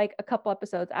lasted for like a couple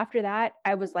episodes. After that,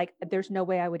 I was like, there's no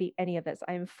way I would eat any of this.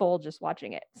 I am full just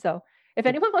watching it. So if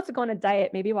anyone wants to go on a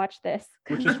diet, maybe watch this.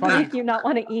 Which is funny. Make you not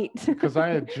want to eat. Because I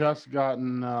had just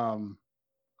gotten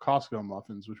Costco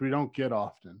muffins, which we don't get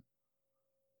often.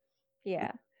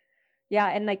 Yeah. Yeah.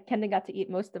 And like Kendon got to eat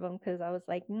most of them because I was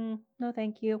like, no,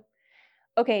 thank you.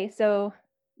 Okay. So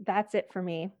that's it for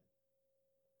me.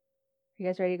 You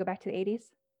guys ready to go back to the 80s?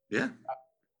 Yeah.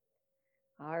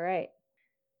 All right.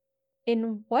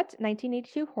 In what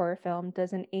 1982 horror film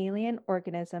does an alien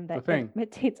organism The that Thing.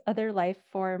 imitates other life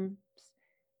forms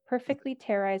perfectly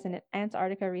terrorize an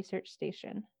Antarctica research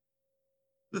station?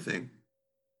 The Thing.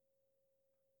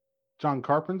 John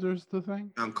Carpenter's The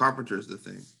Thing? Carpenter's The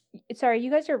Thing. Sorry,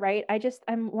 you guys are right.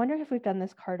 I'm wondering if we've done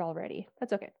this card already.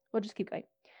 That's okay. We'll just keep going.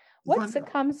 We'll What find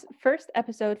out. sitcom's first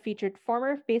episode featured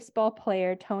former baseball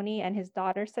player Tony and his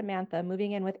daughter Samantha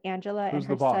moving in with Angela Who's and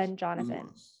her the boss? son Who's the Jonathan?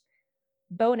 boss?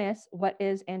 Bonus, what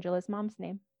is Angela's mom's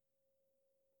name?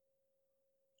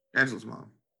 Angela's mom.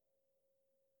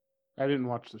 I didn't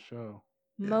watch the show.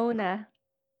 Yeah. Mona.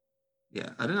 Yeah,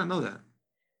 I did not know that.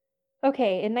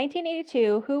 Okay, in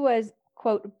 1982, who was,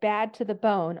 quote, bad to the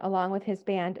bone along with his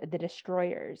band, The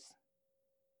Destroyers?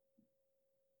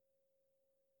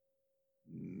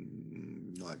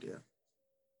 No idea.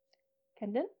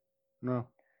 Kendon? No.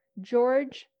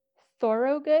 George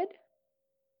Thorogood?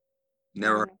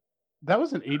 Never. That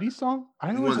was an 80s song?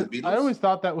 Is it one of the Beatles? I always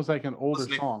thought that was like an older What's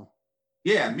the name? song.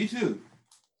 Yeah, me too.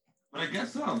 But I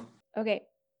guess so. Okay,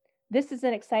 this is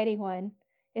an exciting one.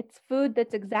 It's food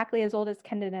that's exactly as old as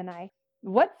Kendon and I.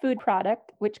 What food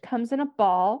product, which comes in a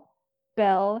ball,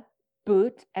 bell,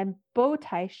 boot, and bow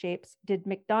tie shapes, did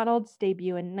McDonald's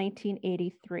debut in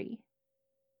 1983?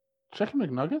 Chicken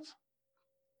McNuggets?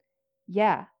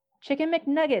 Yeah, Chicken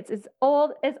McNuggets is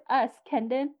old as us,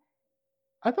 Kendon.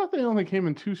 I thought they only came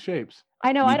in 2 shapes.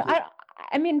 I know. Me too.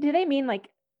 I mean, do they mean like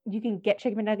you can get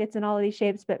Chicken McNuggets in all of these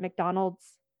shapes, but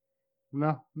McDonald's?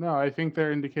 No, I think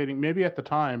they're indicating maybe at the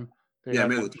time. They Yeah, had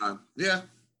maybe one. the time. Yeah.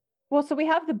 Well, so we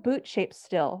have the boot shape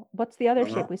still. What's the other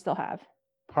Uh-huh. shape we still have?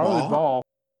 Probably Ball? ball.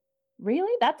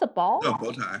 Really? That's a ball? No,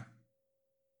 bow tie.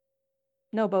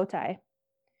 No bow tie.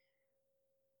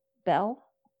 Bell?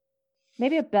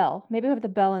 Maybe a bell. Maybe we have the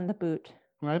bell in the boot.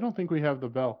 I don't think we have the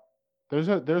bell. There's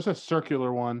a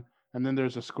circular one, and then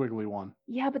there's a squiggly one.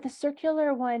 Yeah, but the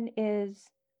circular one is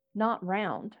not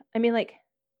round. I mean, like,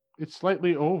 It's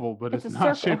slightly oval, but It's it's a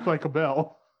not circle. shaped like a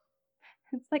bell.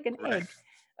 it's like an egg. Correct.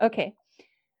 Okay.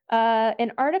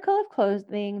 An article of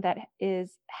clothing that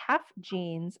is half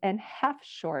jeans and half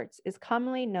shorts is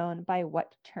commonly known by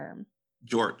what term?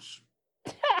 George.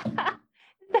 Is that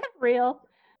real?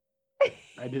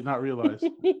 I did not realize.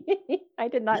 I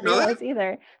did not You know that? realize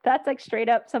either. That's like straight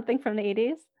up something from the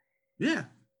 80s. Yeah.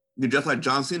 You're just like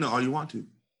John Cena all you want to.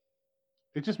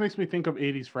 It just makes me think of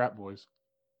 80s frat boys.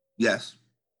 Yes.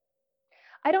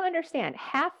 I don't understand.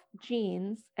 Half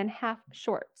jeans and half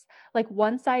shorts. Like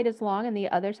one side is long and the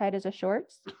other side is a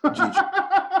shorts.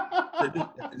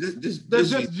 They're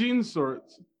just jean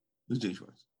shorts. Just jean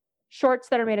shorts. Shorts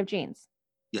that are made of jeans.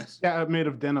 Yes. Yeah, made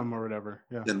of denim or whatever.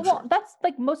 Yeah. Denim Well, shorts. that's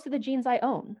like most of the jeans I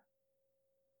own.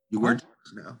 You wear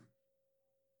shorts now.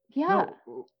 Yeah.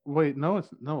 No, wait, no, it's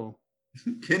no.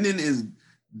 Kenan is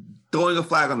throwing a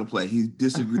flag on the play. He's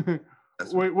disagreeing.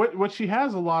 Wait, what she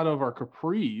has a lot of are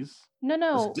capris.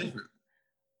 No. It's different.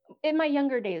 In my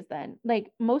younger days then,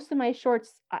 like most of my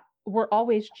shorts were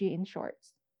always jean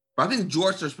shorts. But I think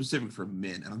jorts are specific for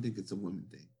men. I don't think it's a women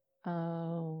thing.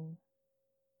 Oh.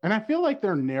 And I feel like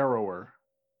they're narrower.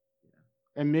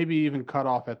 And maybe even cut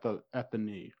off at the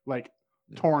knee. Like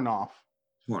torn off.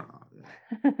 Torn off.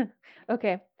 Yeah.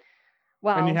 Okay.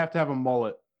 Wow. And you have to have a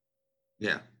mullet.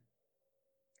 Yeah.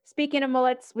 Speaking of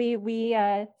mullets, we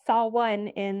saw one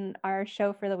in our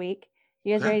show for the week.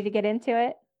 You guys Okay. ready to get into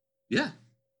it? Yeah.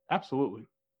 Absolutely.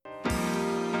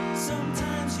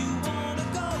 Sometimes you wanna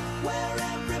go where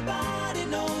everybody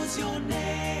knows your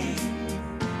name.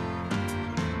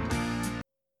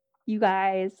 You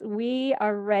guys, we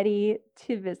are ready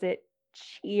to visit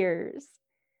Cheers,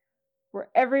 where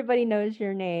everybody knows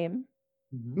your name.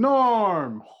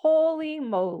 Norm. Holy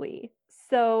moly.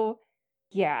 So,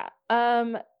 yeah.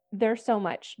 There's so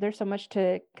much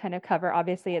to kind of cover.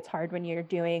 Obviously, it's hard when you're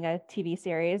doing a TV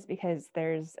series because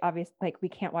there's obviously like we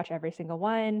can't watch every single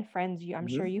one. Friends, I'm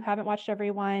sure you haven't watched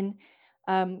every one.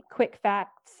 Quick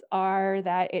facts are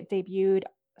that it debuted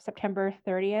September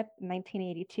 30th,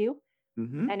 1982,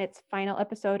 and its final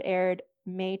episode aired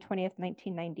May 20th,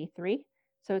 1993.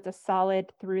 So it's a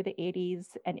solid through the 80s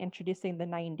and introducing the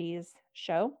 90s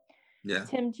show. Yeah.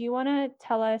 Tim, do you want to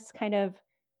tell us kind of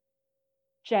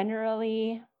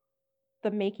generally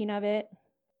the making of it?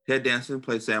 Ted Danson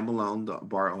played Sam Malone, the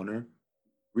bar owner.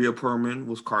 Rhea Perlman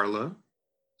was Carla.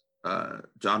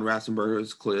 John Ratzenberger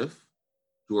is Cliff.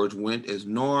 George Wendt is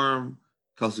Norm.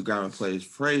 Kelsey Grammer plays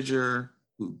Frazier,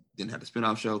 who then had a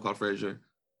spinoff show called Frasier.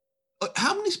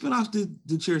 How many spinoffs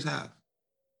did Cheers have?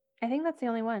 I think that's the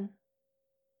only one.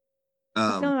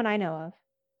 That's the only one I know of.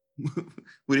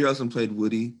 Woody Harrelson played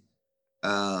Woody.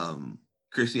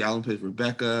 Kirstie Alley plays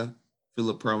Rebecca.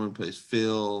 Philip Perlman plays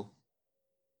Phil.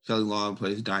 Shelley Long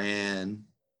plays Diane.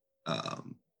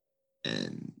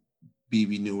 And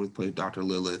Bebe Neuwirth plays Dr.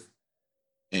 Lilith.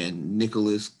 And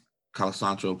Nicholas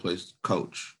Colasanto plays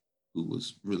Coach, who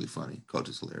was really funny. Coach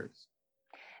is hilarious.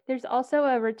 There's also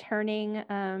a returning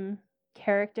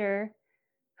character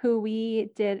who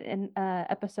we did an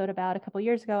episode about a couple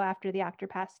years ago after the actor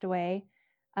passed away.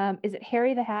 Is it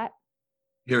Harry the Hat?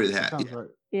 Harry the Hat. Sounds Yeah. right.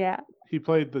 Yeah. He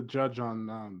played the judge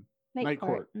on Night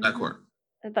Court. Night Court.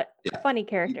 But Yeah. funny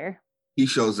character. He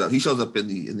shows up. He shows up in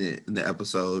the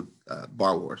episode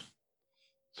Bar Wars.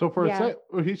 So for Yeah. a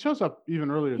sec, he shows up even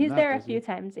earlier. He's than there that, a doesn't he? few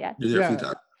times, yeah. He's there a few Yeah.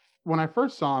 times. When I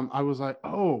first saw him, I was like,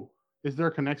 "Oh, is there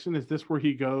a connection? Is this where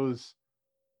he goes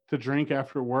to drink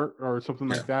after work or something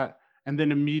Yeah. like that?" And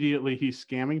then immediately he's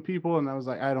scamming people, and I was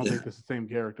like, "I don't Yeah. think this is the same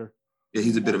character." Yeah,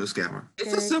 he's a bit of a scammer. It's a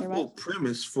Character simple what?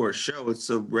 premise for a show. It's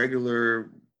a regular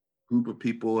group of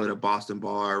people at a Boston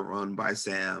bar run by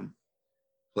Sam,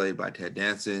 played by Ted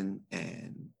Danson,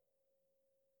 and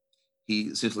he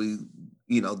essentially,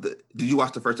 did you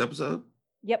watch the first episode?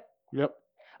 Yep. Yep.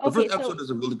 The Okay, first episode does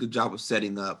a really good job of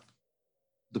setting up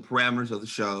the parameters of the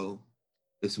show.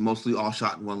 It's mostly all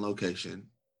shot in one location.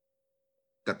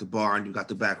 Got the bar and you got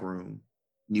the back room.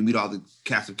 And you meet all the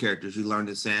cast of characters. You learn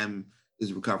that Sam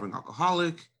is a recovering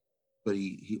alcoholic, but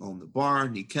he owned the bar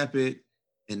and he kept it.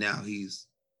 And now he's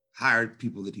hired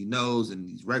people that he knows and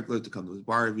he's regular to come to his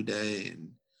bar every day.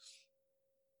 And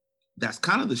that's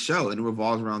kind of the show. And it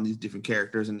revolves around these different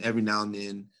characters. And every now and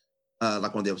then,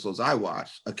 like one of the episodes I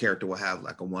watched, a character will have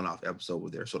like a one-off episode where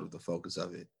they're sort of the focus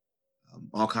of it.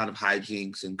 All kind of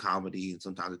hijinks and comedy, and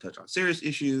sometimes they touch on serious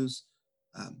issues.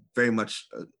 Very much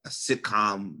a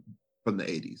sitcom from the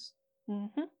 80s.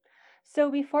 Mm-hmm.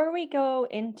 So before we go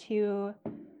too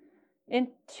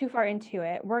far into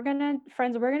it, we're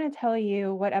gonna tell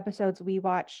you what episodes we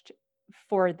watched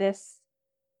for this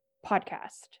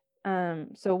podcast.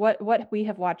 So what we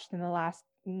have watched in the last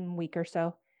week or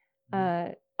so.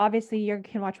 Obviously, you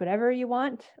can watch whatever you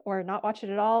want or not watch it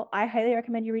at all. I highly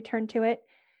recommend you return to it.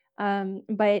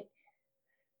 We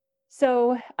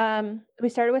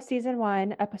started with season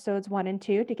 1, episodes 1 and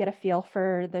 2 to get a feel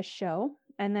for the show.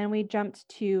 And then we jumped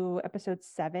to episode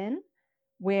 7,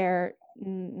 where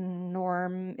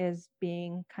Norm is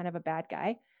being kind of a bad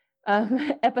guy.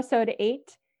 Episode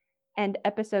 8 and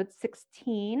episode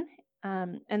 16.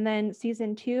 And then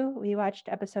season 2, we watched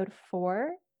episode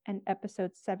 4 and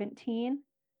episode 17.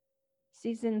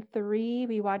 Season 3,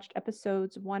 we watched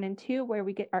episodes 1 and 2, where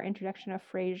we get our introduction of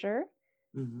Frasier.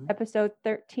 Episode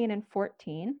 13 and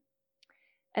 14.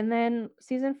 And then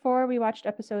season 4, we watched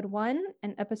episode 1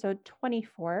 and episode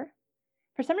 24.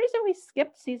 For some reason, we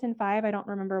skipped season 5. I don't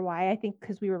remember why. I think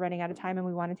because we were running out of time and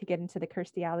we wanted to get into the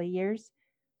Kirstie Alley years.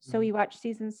 So we watched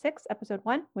season 6, episode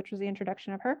 1, which was the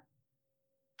introduction of her,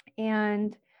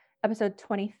 and episode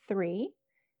 23.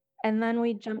 And then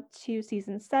we jumped to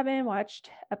season 7, watched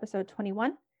episode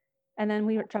 21. And then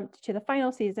we jumped to the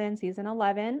final season, season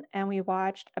 11, and we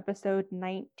watched episode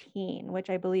 19, which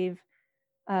I believe,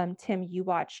 Tim, you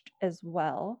watched as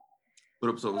well. What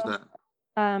episode was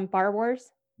that? Bar Wars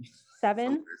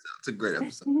 7. It's a great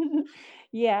episode.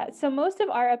 Yeah. So most of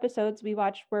our episodes we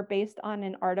watched were based on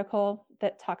an article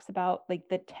that talks about like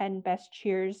the 10 best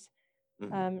Cheers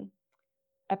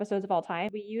episodes of all time.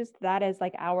 We used that as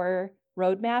like our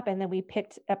roadmap, and then we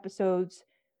picked episodes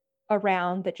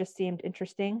around that just seemed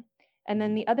interesting. And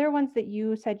then the other ones that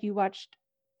you said you watched,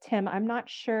 Tim, I'm not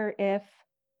sure if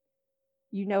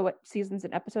you know what seasons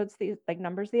and episodes these like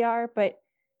numbers they are, but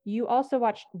you also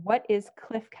watched What is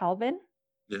Cliff Calvin?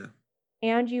 Yeah.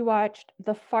 And you watched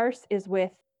The Farce is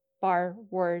with Bar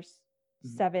Wars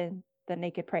 7, The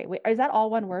Naked Prey. Wait, is that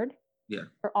all one word? Yeah.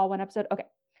 Or all one episode? Okay.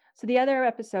 So the other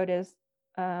episode is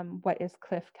What is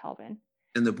Cliff Calvin?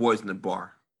 And the boys in the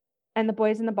bar. And the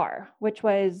Boys in the Bar, which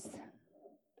was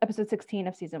episode 16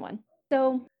 of season 1.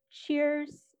 So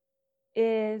Cheers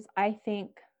is, I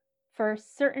think, for a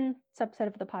certain subset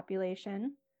of the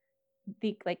population,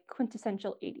 the like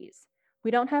quintessential 80s.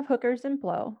 We don't have hookers and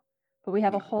blow, but we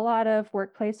have a whole lot of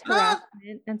workplace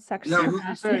harassment and sexual Hey, are you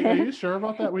harassment. sure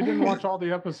about that? We didn't watch all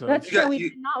the episodes. That's You got- true. We you-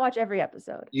 did not watch every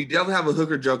episode. You definitely have a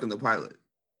hooker joke in the pilot.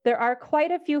 There are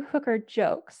quite a few hooker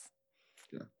jokes.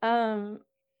 Yeah.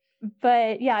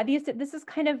 But yeah, this is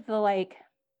kind of the like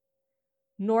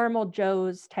normal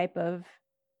Joe's type of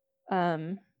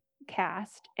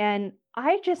cast, and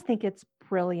I just think it's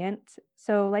brilliant.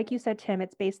 So like you said, Tim,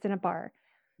 it's based in a bar.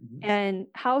 Mhm. And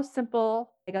how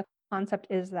simple like a concept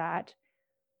is that,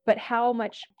 but how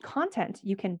much content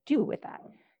you can do with that,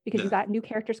 because you Yeah. got new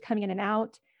characters coming in and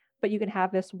out, but you can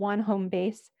have this one home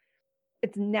base.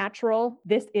 It's natural.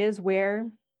 This is where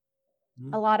a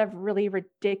Mhm. lot of really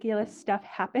ridiculous stuff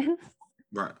happens,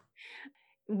 Right.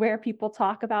 where people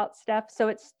talk about stuff. So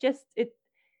it's just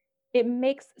it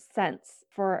makes sense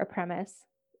for a premise.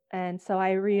 And so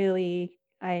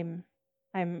I'm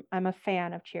a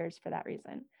fan of Cheers for that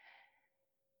reason.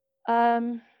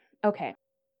 Okay.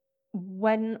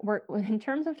 When we're in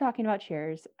terms of talking about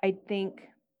Cheers, I think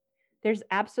there's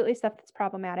absolutely stuff that's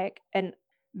problematic, and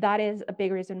that is a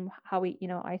big reason how we,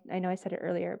 I know I said it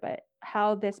earlier, but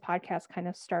how this podcast kind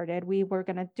of started. We were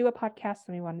going to do a podcast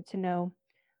and we wanted to know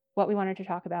what we wanted to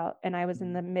talk about, and I was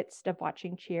in the midst of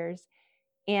watching Cheers,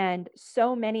 and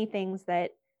so many things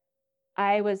that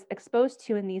I was exposed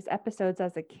to in these episodes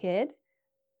as a kid,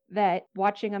 that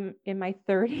watching them in my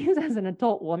 30s as an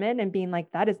adult woman and being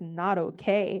like, that is not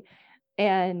okay.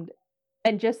 And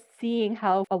just seeing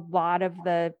how a lot of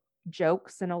the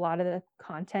jokes and a lot of the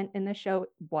content in the show it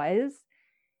was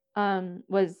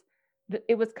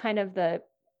kind of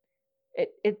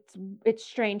it's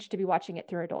strange to be watching it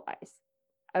through adult eyes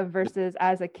versus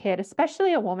as a kid,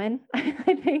 especially a woman,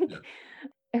 I think,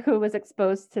 who was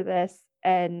exposed to this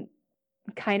and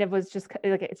kind of was just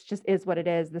like, it's just is what it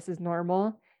is. This is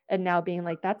normal. And now being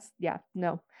like,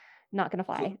 no, not gonna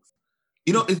fly.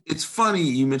 It's funny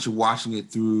you mentioned watching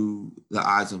it through the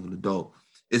eyes of an adult.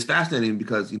 It's fascinating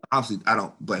because obviously I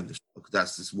don't blame the show, because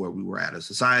that's just where we were at as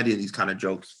society, and these kind of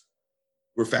jokes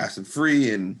were fast and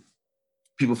free, and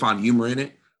people found humor in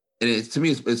it. And to me,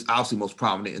 it's obviously most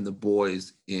prominent in the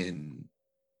boys in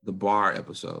the bar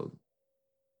episode,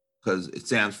 because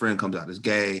Sam's friend comes out as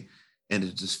gay, and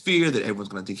there's this fear that everyone's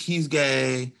going to think he's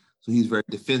gay, so he's very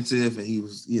defensive, and he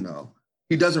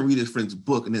doesn't read his friend's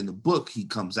book, and in the book he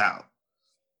comes out.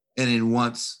 And then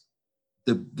once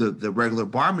the regular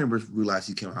bar members realize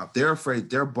he came out, they're afraid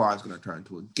their bar is going to turn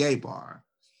into a gay bar.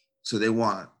 So they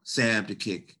want Sam to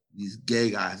kick these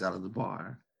gay guys out of the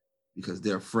bar because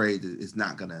they're afraid that it's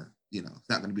not going to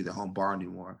be their home bar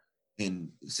anymore.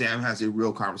 And Sam has a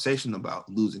real conversation about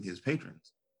losing his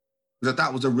patrons, which I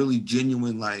thought was a really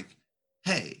genuine, like,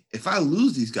 hey, if I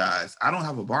lose these guys, I don't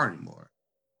have a bar anymore.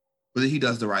 But then he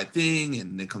does the right thing,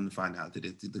 and they come to find out that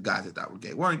the guys that thought were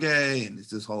gay weren't gay, and it's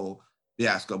this whole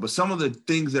fiasco. But some of the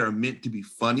things that are meant to be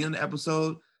funny in the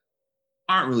episode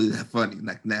aren't really that funny,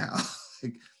 like now.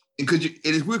 Like, and it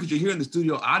is weird because you're hearing the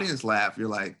studio audience laugh. You're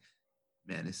like,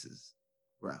 man, this is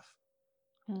rough.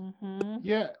 Mm-hmm.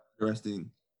 Yeah. Interesting.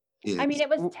 I mean, it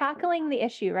was tackling the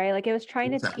issue, right? Like it was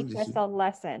trying to teach us a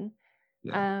lesson.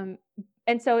 Yeah.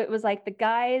 And so it was like the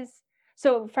guys.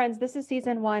 So friends, this is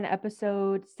season 1,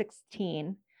 episode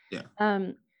 16. Yeah.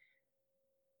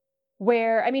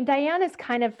 Where, I mean, Diane is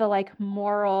kind of the like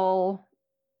moral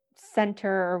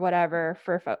center or whatever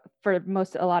for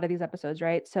a lot of these episodes,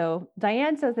 right? So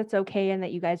Diane says it's okay and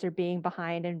that you guys are being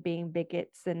behind and being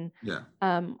bigots and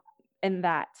in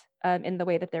the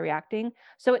way that they're reacting.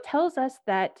 So it tells us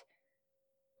that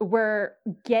we're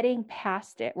getting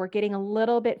past it. We're getting a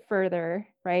little bit further,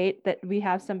 right? That we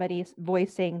have somebody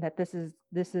voicing that this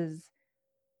is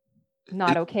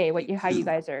not okay. How you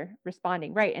guys are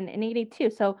responding, right? And in 82,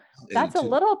 so that's a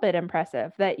little bit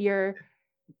impressive that you're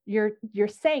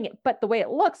saying it, but the way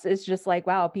it looks is just like,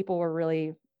 wow, people were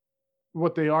really.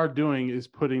 What they are doing is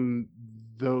putting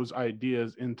those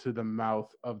ideas into the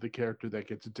mouth of the character that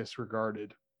gets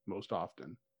disregarded most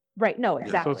often. Right. No,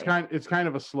 exactly. So it's kind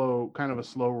of a slow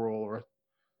roll or a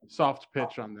soft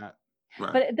pitch on that.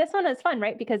 Right. But this one is fun,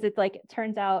 right? Because it's like, it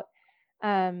turns out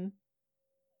that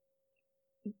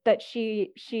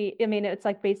she, I mean, it's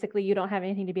like basically you don't have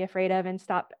anything to be afraid of, and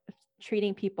stop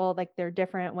treating people like they're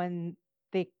different when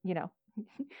they,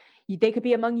 they could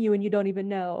be among you and you don't even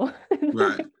know.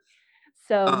 Right.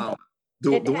 So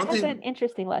the it one has thing, an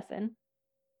interesting lesson.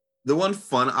 The one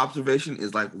fun observation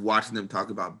is like watching them talk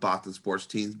about Boston sports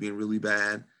teams being really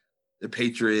bad, the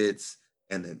Patriots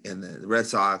and the Red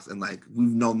Sox, and like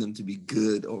we've known them to be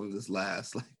good over this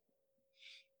last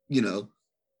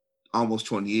almost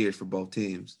 20 years for both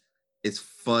teams. It's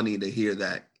funny to hear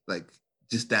that, like,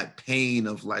 just that pain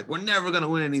of like, we're never gonna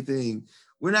win anything,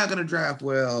 we're not gonna draft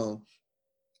well.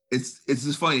 It's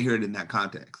just funny to hear it in that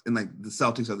context, and like the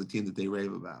Celtics are the team that they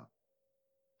rave about,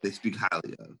 they speak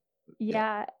highly of.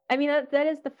 Yeah. I mean, that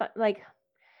is the fun, like,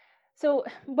 so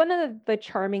one of the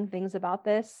charming things about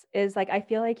this is like, I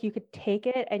feel like you could take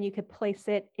it and you could place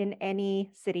it in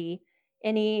any city,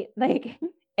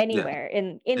 anywhere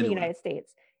in the United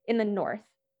States, in the North.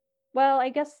 Well, I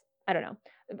guess, I don't know.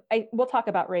 We'll talk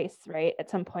about race, right,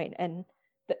 at some point, and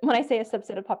when I say a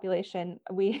subset of population,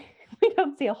 we we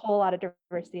don't see a whole lot of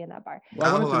diversity in that bar. Well,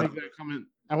 I Not a wanted to lot make of- that comment.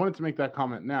 I wanted to make that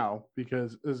comment now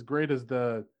because as great as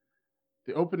the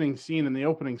opening scene and the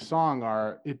opening song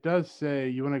are, it does say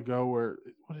you want to go where.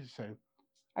 What does it say?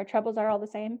 Our troubles are all the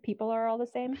same. People are all the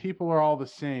same. People are all the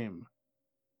same,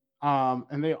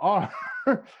 and they are.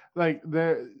 Like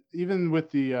they're even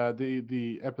with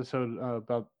the episode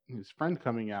about his friend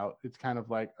coming out. It's kind of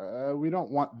like we don't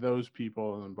want those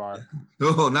people in the bar.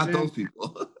 No, not And- those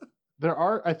people. There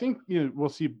are, I think,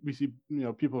 we see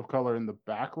people of color in the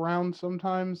background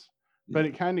sometimes, but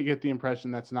it kind of get the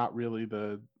impression that's not really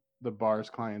the bar's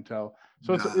clientele.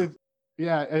 So Nah. it's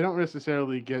yeah, I don't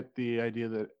necessarily get the idea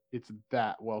that it's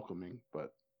that welcoming,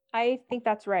 but I think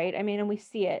that's right. I mean, and we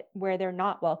see it where they're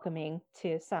not welcoming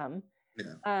to some.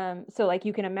 Yeah. So like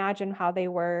you can imagine how they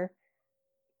were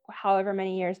however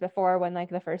many years before when like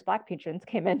the first Black patrons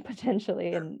came in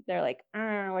potentially, and they're like, what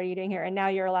are you doing here? And now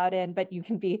you're allowed in, but you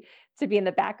can be in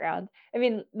the background. I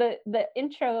mean, the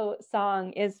intro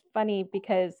song is funny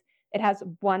because it has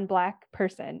one Black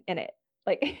person in it,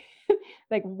 like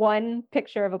like one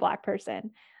picture of a Black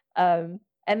person.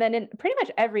 And then in pretty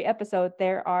much every episode,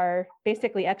 there are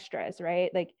basically extras, right?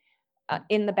 Like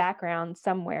in the background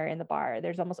somewhere in the bar,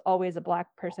 there's almost always a Black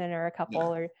person or a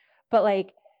couple, but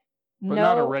like. but No,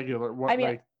 not a regular I mean-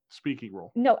 like speaking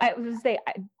role. no, I was gonna say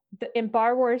in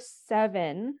Bar Wars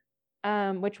 7,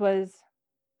 which was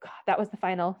God, that was the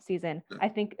final season. Yeah. I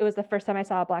think it was the first time I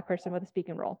saw a Black person with a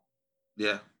speaking role.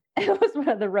 Yeah. It was one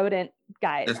of the rodent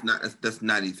guys. That's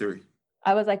 93.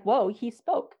 I was like, whoa, he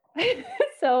spoke.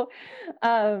 so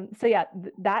yeah,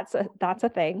 that's a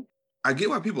thing. I get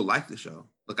why people like the show.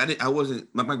 Look, I wasn't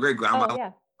my great grandma. Oh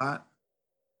yeah.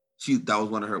 That was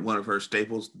one of her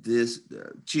staples. This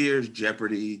Cheers,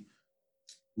 Jeopardy,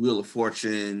 Wheel of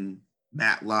Fortune,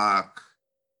 Matlock,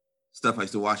 stuff I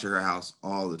used to watch at her house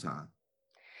all the time.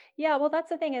 Yeah, well, that's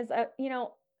the thing is, I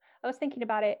was thinking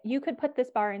about it. You could put this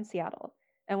bar in Seattle,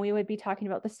 and we would be talking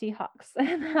about the Seahawks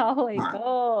and how like, Right.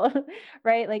 oh,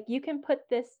 right, like you can put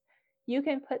this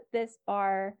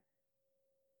bar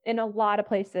in a lot of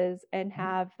places and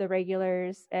have the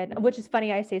regulars, and which is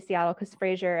funny. I say Seattle because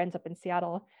Frasier ends up in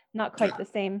Seattle. Not quite the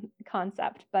same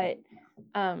concept, but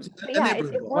yeah,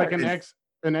 it Like works.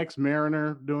 an ex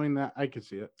Mariner doing that, I could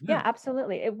see it. Yeah,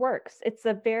 absolutely. It works. It's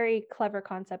a very clever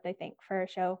concept, I think, for a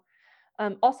show.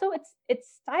 Also, its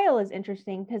style is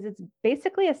interesting because it's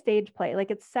basically a stage play. Like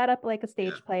it's set up like a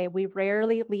stage play. We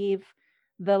rarely leave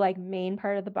the like main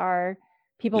part of the bar.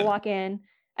 People walk in,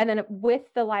 and then with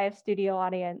the live studio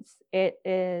audience, it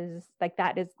is like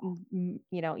that is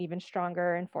even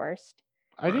stronger enforced.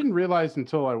 I didn't realize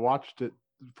until I watched it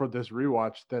for this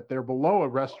rewatch that they're below a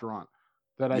restaurant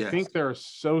that I Yes. think they're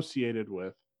associated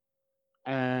with.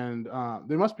 And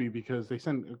they must be because they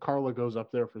send Carla goes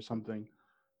up there for something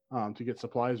to get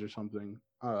supplies or something.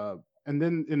 And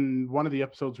then in one of the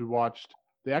episodes we watched,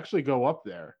 they actually go up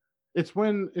there. It's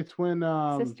when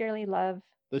Sisterly love.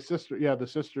 the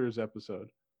sisters episode.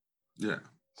 Yeah.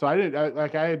 So I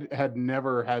had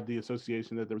never had the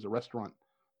association that there was a restaurant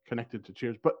connected to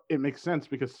Cheers, but it makes sense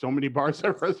because so many bars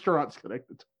have restaurants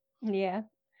connected to. Yeah.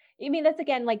 I mean, that's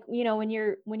again, like, when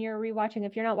you're rewatching,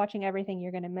 if you're not watching everything,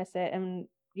 you're going to miss it. And,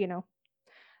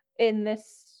 in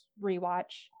this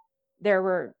rewatch,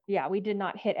 we did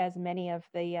not hit as many of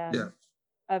the,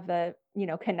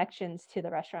 connections to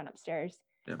the restaurant upstairs.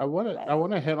 Yeah. I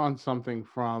want to hit on something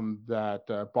from that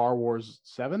Bar Wars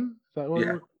 7. Is that what?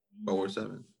 Yeah. Bar Wars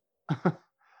 7.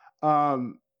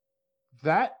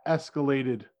 That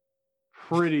escalated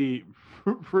pretty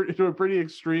to a pretty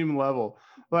extreme level.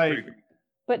 Like,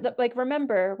 but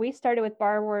remember, we started with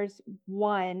Bar Wars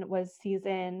 1 was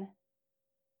season.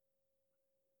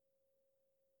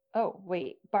 Oh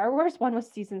wait, Bar Wars 1 was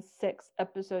season 6,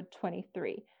 episode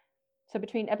 23. So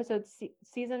between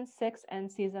season 6 and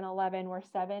season 11, where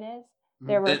 7 is,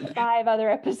 there were And- 5 other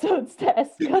episodes to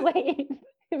escalate.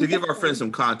 To give our friends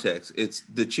some context, it's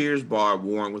the Cheers bar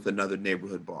warring with another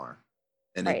neighborhood bar.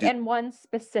 And they right, do and one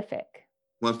specific.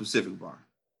 one specific bar.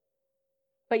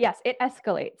 But yes, it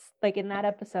escalates. Like in that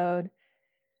episode.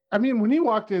 I mean, when he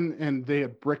walked in and they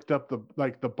had bricked up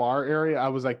the bar area, I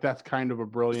was like, that's kind of a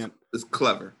brilliant. It's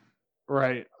clever.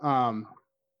 Right. I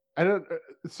don't.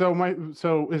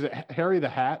 So is it Harry the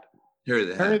Hat? Harry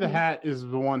the Harry Hat. the Hat is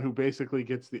the one who basically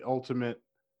gets the ultimate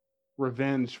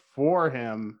revenge for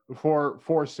him,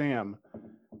 for Sam,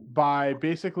 by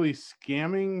basically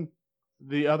scamming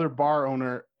the other bar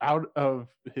owner out of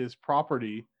his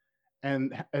property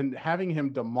and having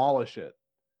him demolish it.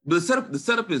 But the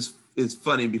setup is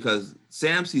funny because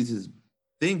Sam sees his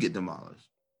thing get demolished.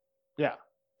 Yeah.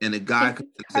 And the guy Thank comes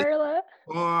you, and says, Carla.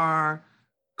 bar,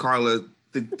 Carla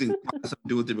think something to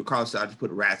do with it, but Carla said I just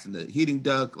put rats in the heating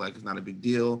duct, like it's not a big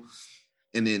deal.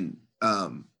 And then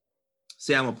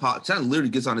Sam literally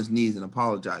gets on his knees and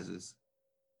apologizes.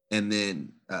 And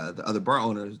then the other bar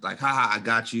owner is like, haha, I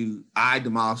got you. I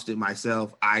demolished it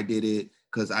myself. I did it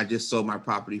because I just sold my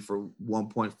property for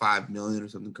 $1.5 million or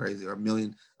something crazy, or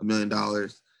 $1 million.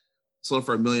 Sold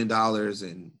for $1 million,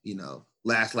 and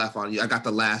last laugh on you. I got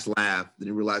the last laugh. Then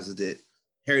he realizes that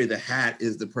Harry the Hat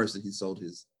is the person he sold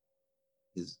his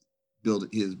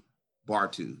bar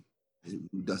to,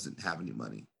 who doesn't have any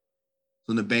money.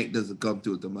 So the bank doesn't come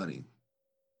through with the money.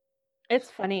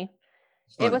 It's funny.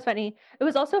 It was funny. It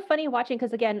was also funny watching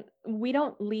because, again, we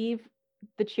don't leave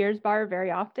the Cheers bar very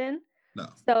often. No.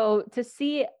 So to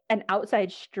see an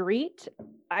outside street,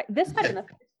 this might have been the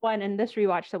first one in this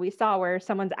rewatch that we saw where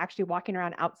someone's actually walking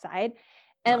around outside.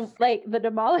 And like the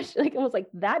demolished, like it was like,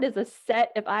 that is a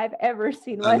set if I've ever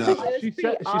seen one. She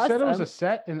said it was a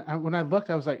set, and when I looked,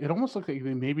 I was like, it almost looked like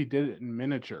they maybe did it in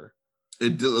miniature.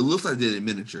 It looks like they did it in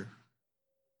miniature.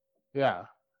 Yeah.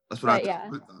 That's what I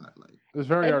thought. Like, it was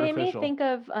very artificial. It made me think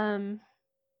of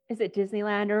is it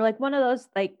Disneyland or like one of those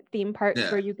like theme parks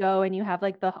where you go and you have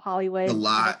like the Hollywood. The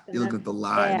lot. You look at the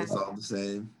lot and it's all the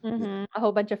same. Mm-hmm. Yeah. A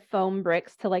whole bunch of foam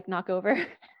bricks to like knock over.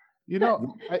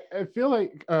 I feel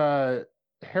like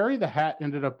Harry the Hat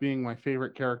ended up being my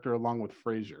favorite character along with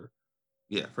Frasier.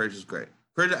 Yeah, Frasier's great.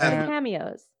 Frasier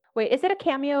cameos. Wait, is it a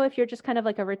cameo if you're just kind of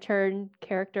like a return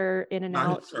character in and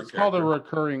out? It's called a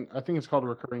recurring. I think it's called a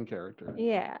recurring character.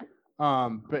 Yeah.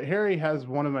 But Harry has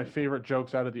one of my favorite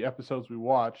jokes out of the episodes we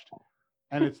watched,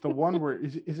 and it's the one where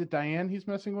is it Diane he's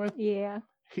messing with? Yeah.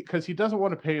 Because he doesn't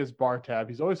want to pay his bar tab.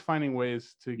 He's always finding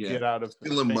ways to get out of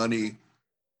stealing money.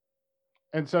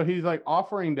 And so he's like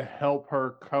offering to help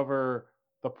her cover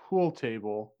the pool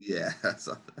table. Yeah, that's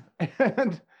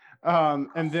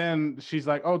and then she's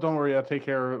like, "Oh, don't worry, I'll take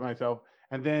care of it myself."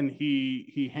 And then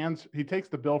he takes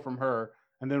the bill from her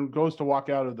and then goes to walk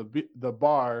out of the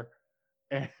bar,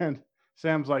 and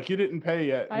Sam's like, "You didn't pay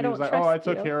yet." And he's like, "Oh, I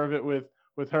took care of it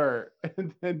with her."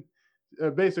 And then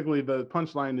basically the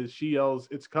punchline is she yells,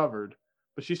 "It's covered,"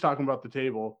 but she's talking about the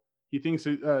table. He thinks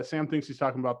Sam thinks he's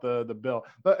talking about the bill.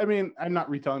 But I mean, I'm not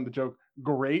retelling the joke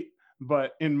great,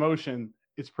 but in motion,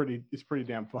 it's pretty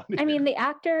damn funny. I mean, the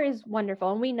actor is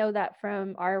wonderful, and we know that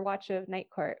from our watch of Night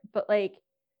Court. But like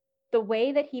the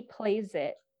way that he plays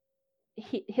it,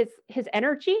 his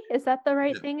energy, is that the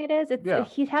right thing? It is.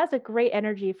 He has a great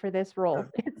energy for this role.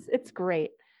 It's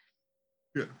great.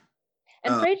 Yeah.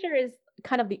 And Frasier is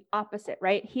kind of the opposite,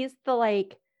 right? He's the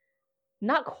like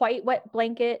not quite wet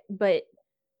blanket, but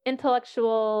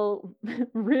intellectual,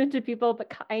 rude to people,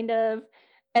 but kind of.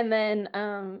 And then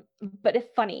but it's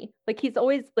funny. Like he's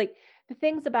always like the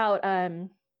things about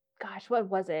gosh, what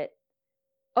was it?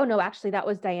 Oh no, actually that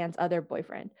was Diane's other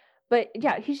boyfriend. But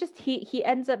yeah, he's just he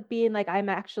ends up being like, I'm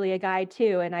actually a guy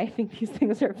too, and I think these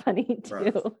things are funny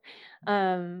too.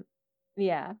 Right.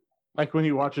 Yeah. Like when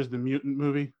he watches the Mutant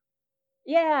movie.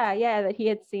 Yeah, that he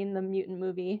had seen the Mutant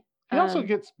movie. He also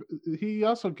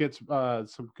gets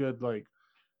some good like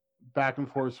back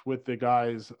and forth with the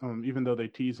guys, even though they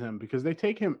tease him, because they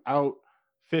take him out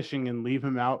fishing and leave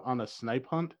him out on a snipe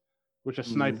hunt, which a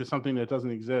snipe is something that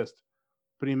doesn't exist.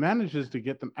 But he manages to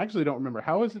get them. Actually, don't remember.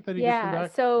 How is it that he gets them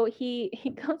back? So he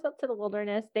goes up to the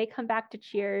wilderness. They come back to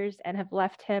Cheers and have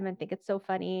left him and think it's so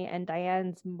funny. And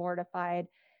Diane's mortified.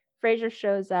 Frasier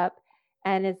shows up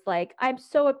and is like, I'm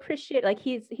so appreciative. Like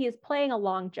he is playing a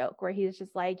long joke where he's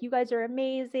just like, you guys are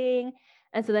amazing.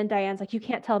 And so then Diane's like, you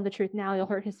can't tell him the truth now. You'll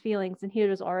hurt his feelings. And he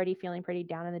was already feeling pretty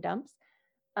down in the dumps.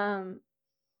 And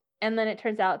then it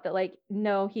turns out that like,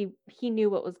 no, he knew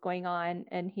what was going on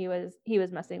and he was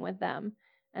messing with them.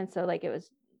 And so like, it was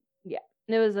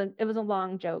a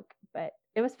long joke, but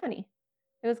it was funny.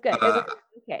 It was good. It was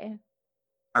okay.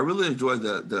 I really enjoyed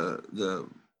the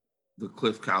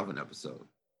Cliff Calvin episode.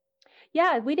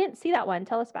 Yeah, we didn't see that one.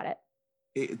 Tell us about it.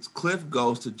 It's Cliff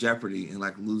goes to Jeopardy and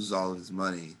like loses all of his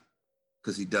money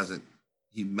because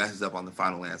he messes up on the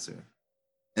final answer.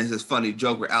 And it's this funny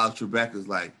joke where Alex Trebek is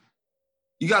like,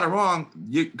 you got it wrong.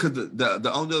 Because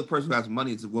the only other person who has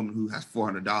money is a woman who has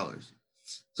 $400.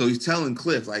 So he's telling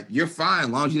Cliff, like, you're fine as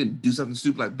long as you didn't do something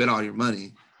stupid like bet all your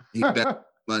money. He bet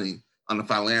money on the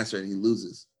final answer and he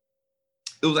loses.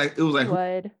 It was like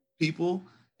people,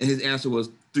 and his answer was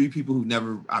 3 people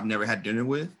I've never had dinner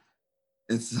with.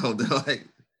 And so they're like,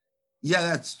 yeah,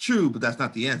 that's true, but that's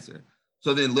not the answer.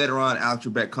 So then later on, Alex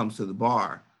Trebek comes to the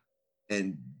bar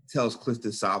and tells Cliff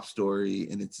this sob story,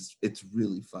 and it's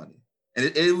really funny. And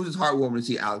it was just heartwarming to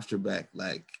see Alex Trebek.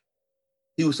 Like,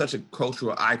 he was such a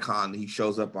cultural icon that he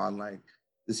shows up on like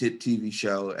this hit TV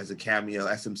show as a cameo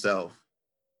as himself.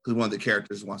 because one of the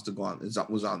characters wants to go on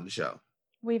was on the show.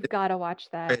 We've got to watch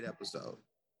that. Great episode.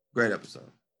 Great episode.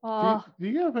 Oh, Do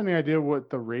you have any idea what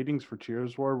the ratings for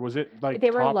Cheers were? Was it like they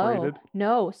were top low. rated?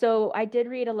 No. So I did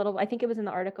read a little, I think it was in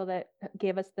the article that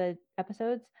gave us the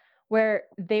episodes where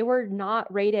they were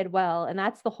not rated well. And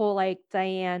that's the whole like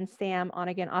Diane, Sam, on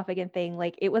again, off again thing.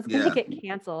 Like it was going to Yeah. get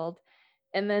canceled.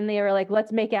 And then they were like,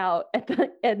 let's make out at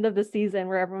the end of the season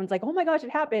where everyone's like, oh my gosh,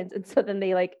 it happens. And so then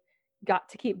they like got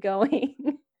to keep going.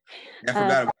 I forgot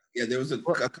about it. Yeah, there was a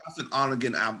constant on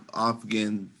again, off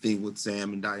again thing with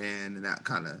Sam and Diane and that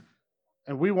kind of.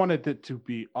 And we wanted it to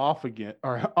be off again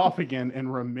or off again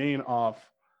and remain off.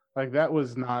 Like that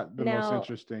was not the most Now,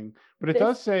 interesting. But it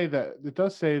does say that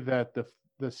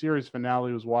the series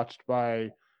finale was watched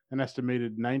by an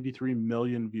estimated 93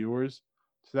 million viewers.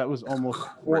 So that was almost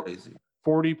crazy.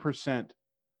 40%,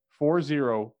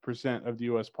 40% of the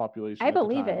US population. I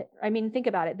believe it. I mean, think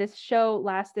about it. This show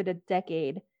lasted a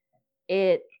decade.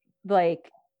 It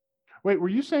like Wait, were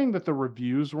you saying that the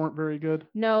reviews weren't very good?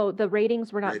 no, the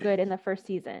ratings were not good in the first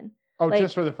season. Oh, Like,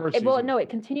 just for the first season. Well, no, it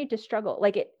continued to struggle.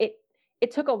 Like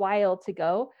it took a while to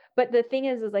go. But the thing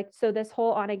is like, so this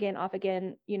whole on again, off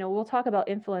again, you know, we'll talk about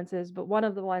influences, but one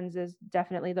of the ones is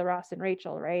definitely the Ross and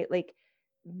Rachel, right? Like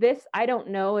this, I don't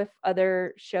know if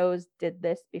other shows did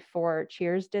this before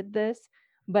Cheers did this,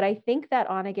 but I think that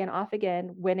on again, off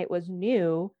again, when it was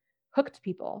new, hooked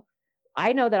people.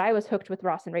 I know that I was hooked with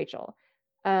Ross and Rachel.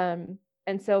 And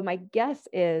so my guess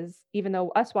is, even though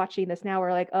us watching this now,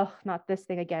 we're like, oh, not this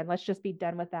thing again. Let's just be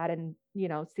done with that and, you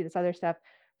know, see this other stuff.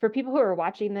 For people who are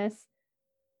watching this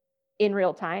in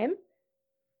real time,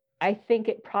 I think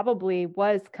it probably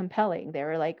was compelling. They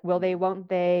were like, will they, won't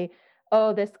they?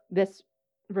 Oh, this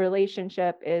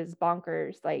relationship is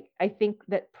bonkers. Like, I think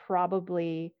that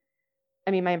probably,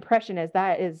 I mean, my impression is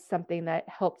that is something that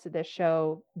helped this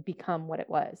show become what it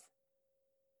was.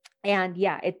 And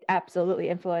yeah, it absolutely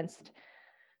influenced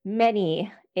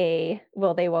many a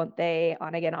will they, won't they,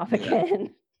 on again, off again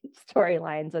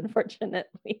storylines,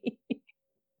 unfortunately.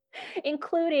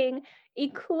 including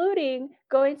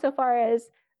going so far as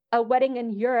a wedding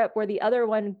in Europe where the other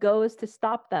one goes to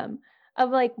stop them.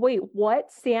 I'm like, wait,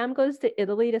 what? Sam goes to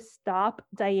Italy to stop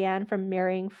Diane from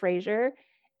marrying Frasier.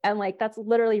 And like, that's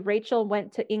literally Rachel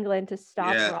went to England to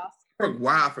stop Ross from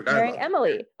I forgot marrying about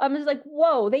Emily. that. I was like,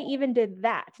 whoa, they even did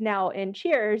that. Now in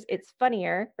Cheers, it's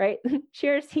funnier, right?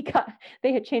 Cheers,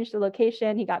 they had changed the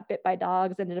location. He got bit by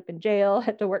dogs, ended up in jail,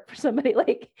 had to work for somebody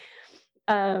like,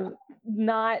 it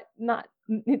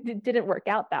didn't work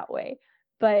out that way.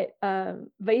 But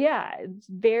yeah, it's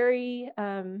very,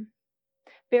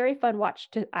 very fun watch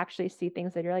to actually see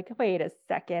things that you're like, wait a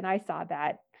second, I saw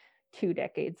that 2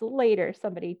 decades later.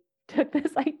 Somebody took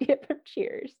this idea from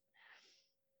Cheers.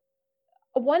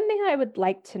 One thing I would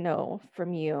like to know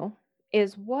from you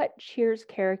is what Cheers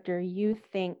character you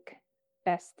think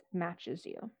best matches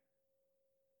you,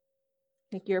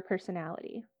 like your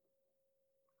personality.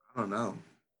 I don't know.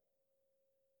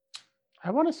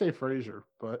 I want to say Frasier,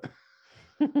 but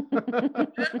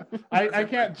I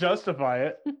can't justify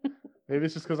it. Maybe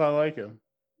it's just because I like him.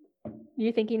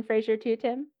 You thinking Frasier too,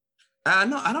 Tim? I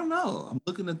don't know. I'm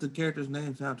looking at the characters'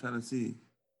 names now, trying to see.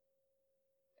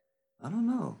 I don't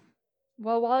know.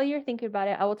 Well, while you're thinking about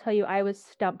it, I will tell you I was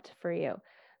stumped for you.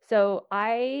 So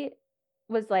I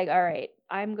was like, all right,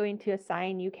 I'm going to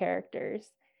assign you characters.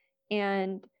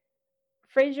 And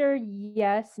Frasier,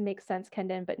 yes, makes sense,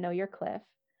 Kendon, but no, you're Cliff.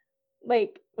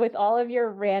 Like, with all of your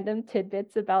random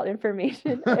tidbits about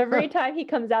information, every time he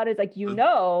comes out, it's like, you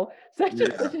know, such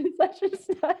and such and such and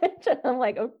such. And I'm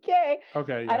like, okay.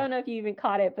 Okay. I don't know if you even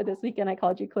caught it, but this weekend I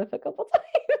called you Cliff a couple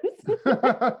times.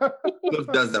 Cliff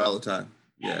does that all the time.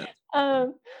 Yeah.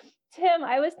 Tim,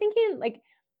 I was thinking, like,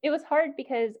 it was hard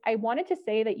because I wanted to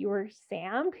say that you were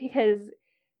Sam because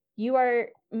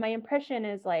my impression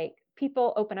is like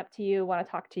people open up to you, want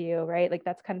to talk to you, right? Like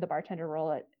that's kind of the bartender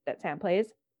role that Sam plays.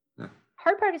 Yeah.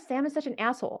 Hard part is Sam is such an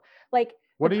asshole. Like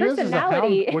what the he is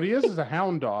personality. What he is a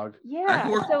hound dog. Yeah. I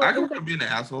can work like, on being an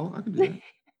asshole. I can do that.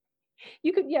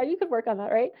 you could work on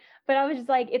that, right? But I was just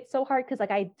like, it's so hard because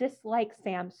like I dislike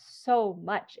Sam so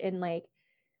much, and like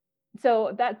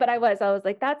so that, but I was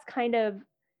like, that's kind of,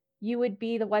 you would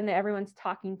be the one that everyone's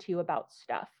talking to about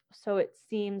stuff. So it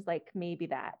seems like maybe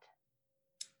that.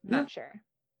 I'm not sure.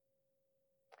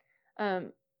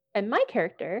 And my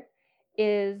character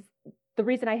is the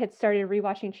reason I had started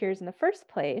rewatching Cheers in the first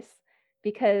place,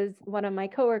 because one of my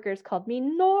coworkers called me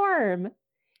Norm.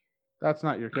 That's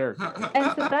not your character.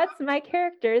 And so that's my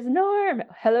character is Norm.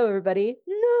 Hello, everybody.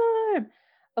 Norm.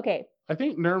 Okay. I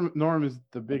think Norm is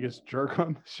the biggest jerk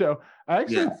on the show.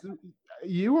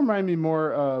 You remind me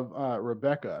more of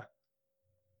Rebecca.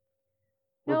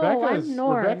 No, I'm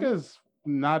Norm. Rebecca's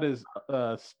not as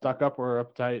stuck up or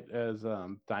uptight as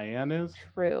Diane is.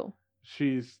 True.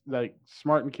 She's like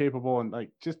smart and capable, and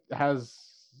like just has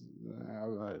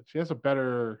she has a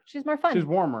better. She's more fun. She's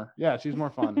warmer. Yeah, she's more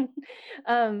fun.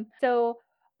 So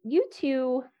you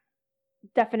two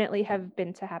definitely have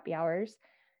been to happy hours.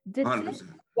 Did 100%. Once or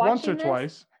watching this-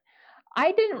 twice.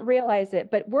 I didn't realize it,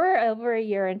 but we're over a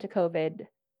year into COVID,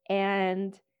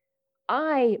 and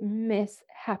I miss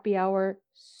happy hour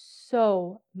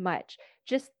so much.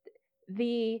 Just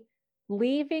the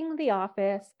leaving the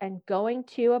office and going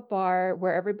to a bar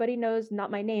where everybody knows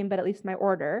not my name, but at least my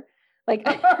order. Like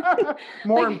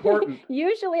More like, important.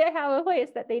 Usually I have a place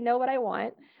that they know what I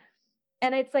want.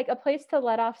 And it's like a place to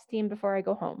let off steam before I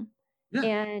go home. Yeah.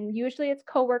 And usually it's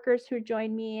coworkers who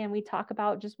join me and we talk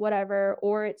about just whatever,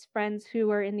 or it's friends who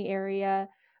are in the area.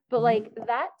 But Mhm. like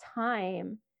that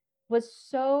time was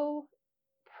so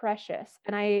precious.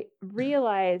 And I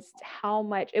realized how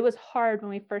much it was hard when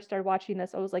we first started watching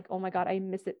this. I was like, oh my God, I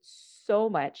miss it so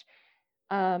much.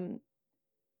 And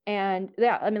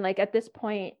yeah, I mean, like at this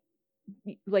point,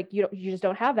 like you just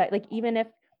don't have that. Like even if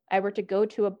I were to go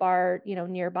to a bar,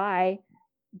 nearby,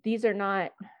 these are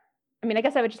not. I mean, I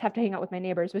guess I would just have to hang out with my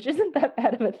neighbors, which isn't that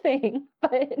bad of a thing.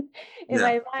 But in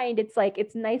my mind, it's like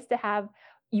it's nice to have.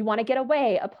 You want to get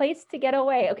away, a place to get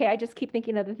away. Okay, I just keep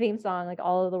thinking of the theme song, like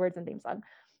all of the words in theme song.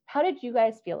 How did you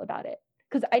guys feel about it?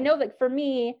 Because I know, like for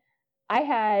me,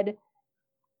 at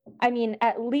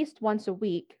least once a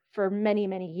week for many,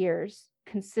 many years,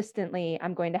 consistently,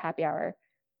 I'm going to happy hour,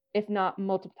 if not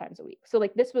multiple times a week. So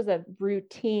like this was a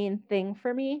routine thing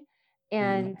for me,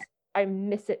 and I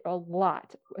miss it a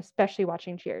lot, especially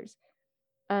watching Cheers.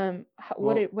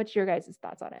 What's your guys'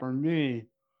 thoughts on it? For me,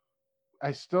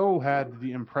 I still had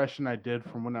the impression I did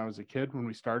from when I was a kid when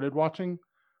we started watching,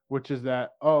 which is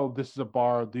that, oh, this is a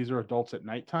bar, these are adults at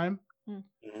nighttime. Mhm.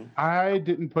 I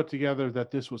didn't put together that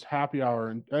this was happy hour,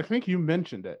 and I think you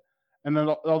mentioned it. And then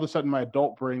all of a sudden my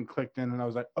adult brain clicked in and I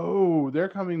was like, oh, they're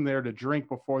coming there to drink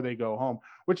before they go home,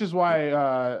 which is why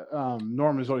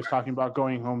Norm is always talking about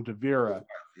going home to Vera.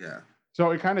 Yeah.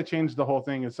 So it kind of changed the whole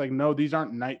thing. It's like, no, these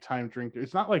aren't nighttime drinkers.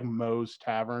 It's not like Moe's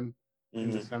Tavern in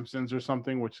The Mhm. Simpsons or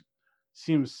something, which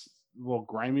seems a little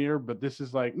grimier, but this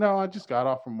is like, no, I just got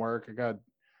off from work.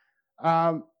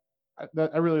 I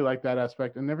really like that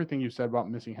aspect, and everything you said about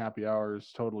missing happy hour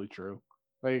is totally true.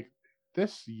 Like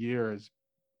this year has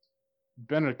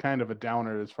been a kind of a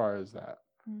downer as far as that,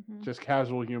 just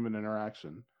casual human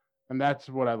interaction, and that's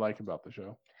what I like about the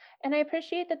show. And I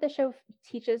appreciate that the show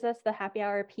teaches us the happy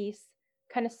hour piece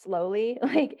kind of slowly.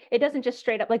 Like it doesn't just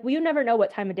straight up, like we never know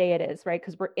what time of day it is, right?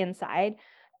 Because we're inside.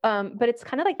 But it's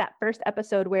kind of like that first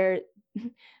episode where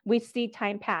we see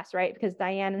time pass, right? Because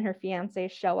Diane and her fiance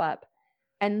show up.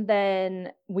 And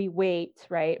then we wait,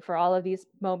 right, for all of these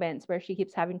moments where she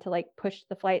keeps having to like push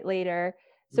the flight later.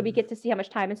 So we get to see how much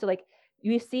time. And so like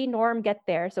you see Norm get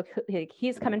there. So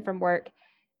he's coming from work.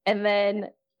 And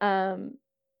then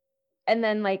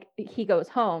like he goes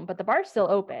home, but the bar's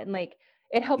still open. Like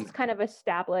it helps kind of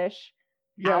establish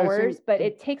hours, but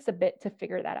it takes a bit to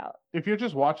figure that out. If you're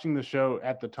just watching the show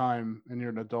at the time and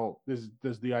you're an adult, is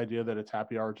the idea that it's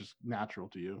happy hour just natural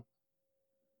to you?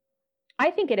 I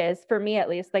think it is, for me at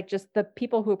least, like just the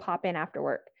people who pop in after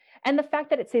work. And the fact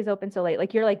that it stays open so late,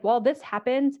 like you're like, well, this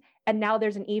happened and now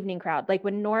there's an evening crowd. Like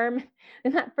when Norm,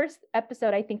 in that first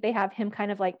episode, I think they have him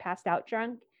kind of like passed out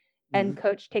drunk and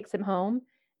Coach takes him home.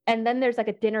 And then there's like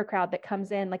a dinner crowd that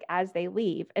comes in like as they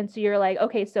leave. And so you're like,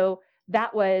 okay, so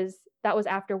that was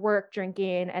after work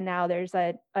drinking, and now there's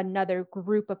another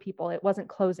group of people. It wasn't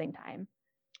closing time.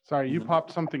 Sorry, you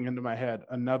popped something into my head.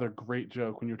 Another great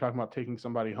joke when you're talking about taking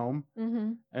somebody home.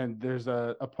 And there's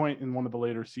a point in one of the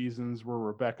later seasons where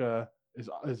Rebecca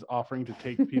is offering to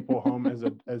take people home as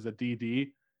a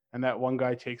DD, and that one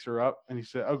guy takes her up, and he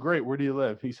said, "Oh, great, where do you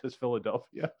live?" He says,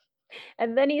 "Philadelphia."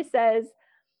 And then he says,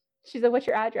 she said, "What's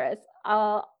your address?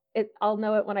 I'll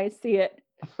know it when I see it."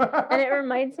 And it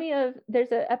reminds me of,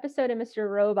 there's an episode in Mr.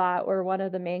 Robot where one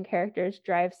of the main characters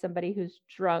drives somebody who's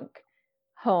drunk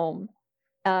home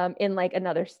in like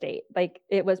another state. Like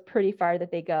it was pretty far that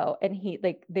they go, and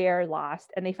they're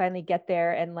lost, and they finally get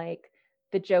there, and like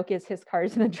the joke is his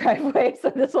car's in the driveway, so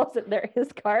this wasn't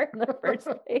his car in the first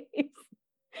place.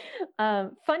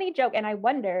 Funny joke, and I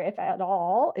wonder if at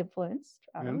all influenced.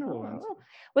 I don't know.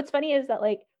 What's funny is that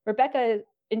like Rebecca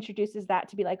introduces that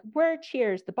to be like, we're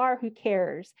Cheers, the bar who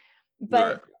cares.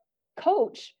 But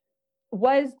Coach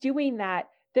was doing that.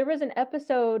 There was an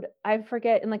episode, I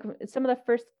forget, in like some of the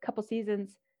first couple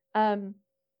seasons,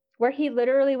 where he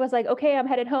literally was like, okay, I'm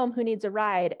headed home, who needs a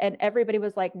ride? And everybody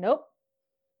was like, nope,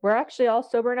 we're actually all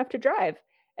sober enough to drive.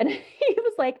 And he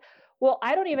was like, well,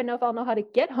 I don't even know if I'll know how to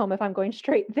get home if I'm going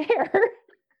straight there.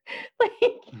 Like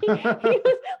he was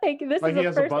like, this Like is he the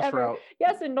has a first bus ever. route.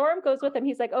 Yes, and Norm goes with him.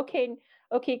 He's like, okay,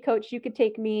 coach, you could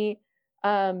take me.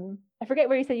 I forget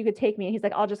where he said you could take me. And he's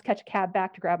like, I'll just catch a cab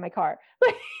back to grab my car.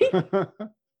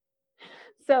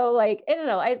 So like, I don't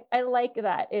know. I like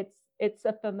that. It's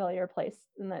a familiar place,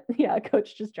 and that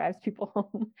coach just drives people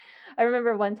home. I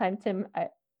remember one time Tim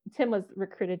was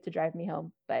recruited to drive me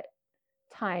home, but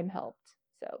time helped,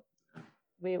 so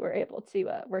we were able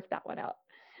to work that one out.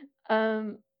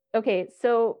 Okay,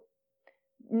 so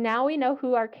now we know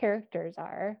who our characters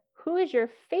are. Who is your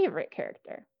favorite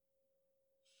character?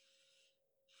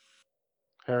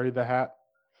 Harry the Hat,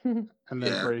 and then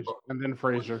Yeah.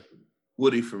 Frasier.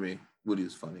 Woody for me. Woody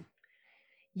is funny.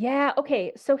 Yeah,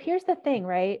 okay. So here's the thing,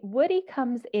 right? Woody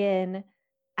comes in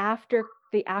after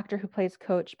the actor who plays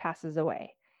Coach passes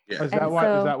away. Yeah. Is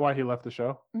that why he left the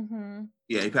show? Mm-hmm.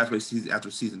 Yeah, he passed away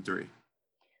after season 3.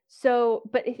 So,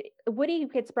 but Woody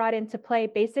gets brought in to play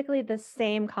basically the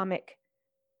same comic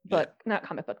book, not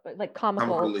comic book, but like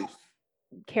comical relief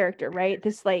character, right?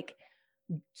 This like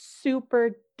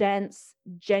super dense,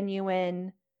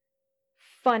 genuine,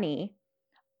 funny.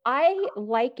 I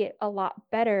like it a lot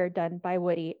better done by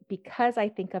Woody because I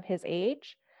think of his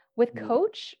age. With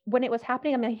Coach, when it was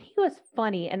happening, I mean, he was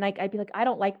funny, and like I'd be like, I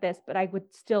don't like this, but I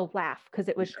would still laugh because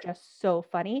it was just so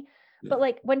funny. Yeah. But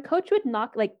like when Coach would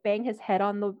bang his head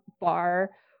on the bar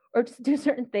or just do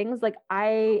certain things, like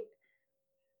I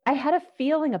had a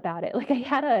feeling about it. Like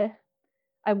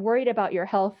I'm worried about your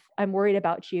health, I'm worried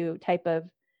about you type of.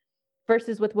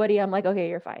 Versus with Woody, I'm like, okay,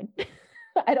 you're fine.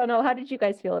 I don't know. How did you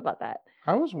guys feel about that?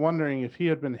 I was wondering if he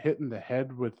had been hit in the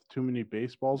head with too many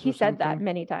baseballs. He said that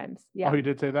many times. Yeah. Oh, he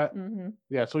did say that? Mm-hmm.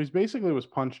 Yeah, so he's basically was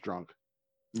punch drunk.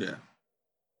 Yeah.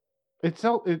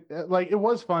 It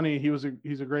was funny. He's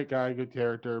a great guy, good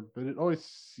character, but it always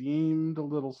seemed a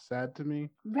little sad to me.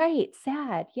 Right.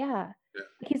 Sad. Yeah.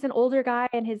 He's an older guy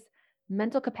and his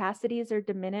mental capacities are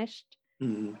diminished.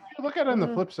 Mm-hmm. You look at it on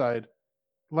the flip side,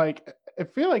 like I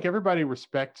feel like everybody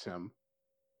respects him,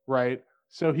 right?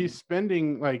 So he's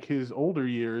spending like his older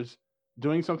years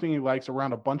doing something he likes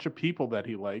around a bunch of people that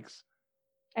he likes.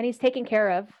 And he's taken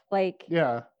care of. Like,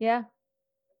 yeah. Yeah,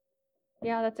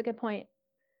 that's a good point.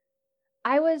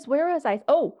 Where was I?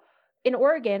 Oh, in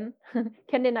Oregon.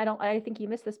 Kendon, I think you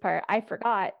missed this part. I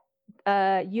forgot.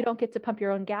 You don't get to pump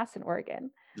your own gas in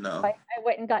Oregon. No. So I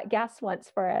went and got gas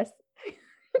once for us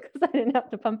because I didn't have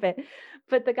to pump it.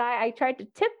 But I tried to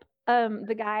tip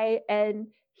the guy, and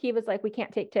he was like, we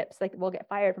can't take tips. Like, we'll get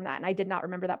fired from that. And I did not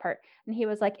remember that part. And he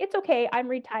was like, it's okay. I'm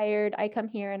retired. I come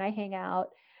here and I hang out.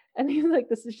 And he's like,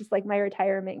 this is just like my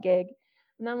retirement gig.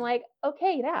 And I'm like,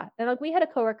 okay, yeah. And like, we had a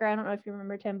coworker, I don't know if you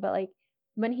remember Tim, but like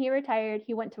when he retired,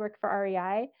 he went to work for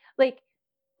REI. Like,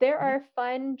 there are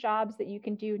fun jobs that you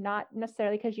can do, not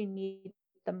necessarily because you need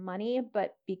the money,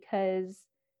 but because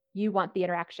you want the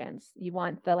interactions. You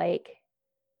want the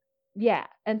yeah.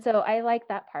 And so I like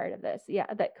that part of this.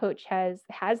 Yeah, that Coach has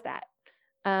that.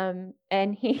 And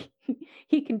he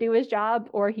can do his job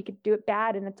or he could do it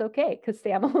bad, and it's okay because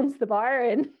Sam owns the bar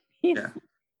and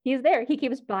he's there. He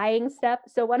keeps buying stuff.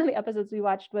 So one of the episodes we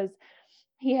watched was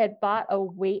he had bought a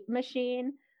weight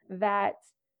machine that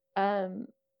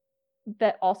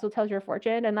also tells your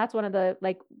fortune. And that's one of the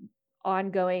like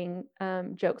ongoing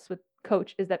jokes with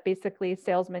Coach, is that basically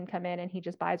salesmen come in and he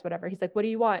just buys whatever. He's like, what do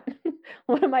you want?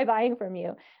 What am I buying from you?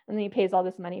 And then he pays all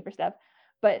this money for stuff.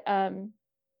 But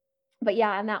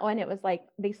yeah, on that one, it was like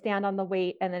they stand on the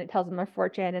weight and then it tells them their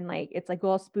fortune, and like it's like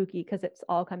all spooky because it's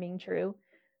all coming true.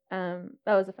 That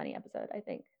was a funny episode. I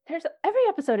think every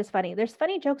episode is funny. There's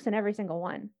funny jokes in every single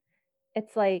one.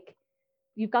 It's like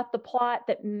you've got the plot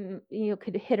that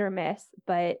could hit or miss,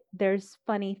 but there's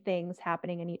funny things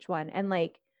happening in each one, and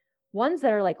like ones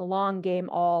that are like long game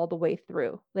all the way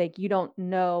through. Like you don't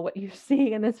know what you're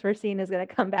seeing in this first scene is going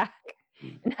to come back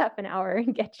in half an hour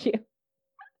and get you.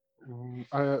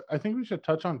 I think we should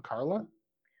touch on Carla.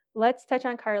 Let's touch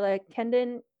on Carla.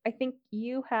 Kendon, I think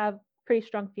you have pretty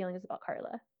strong feelings about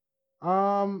Carla.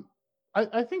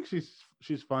 I think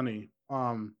she's funny.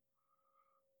 I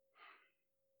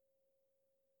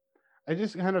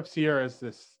just kind of see her as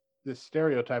this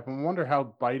stereotype, and wonder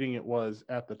how biting it was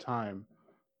at the time,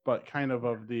 but kind of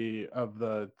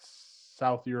the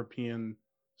South European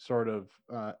sort of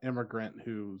immigrant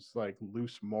who's like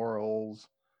loose morals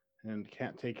and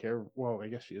can't take care. Well, I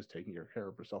guess she is taking care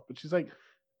of herself, but she's like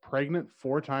pregnant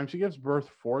 4 times. She gives birth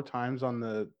 4 times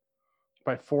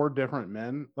by 4 different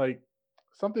men. Like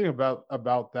something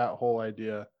about that whole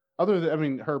idea. Other than, I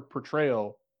mean, her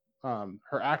portrayal,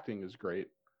 her acting is great.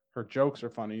 Her jokes are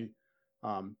funny.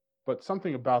 but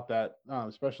something about that,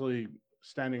 especially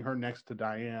standing her next to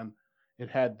Diane, it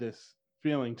had this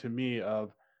feeling to me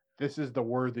of this is the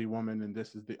worthy woman and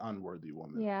this is the unworthy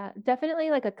woman. Yeah,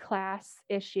 definitely like a class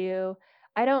issue.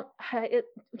 I don't it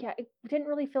yeah, it didn't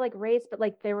really feel like race, but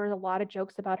like there were a lot of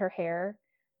jokes about her hair.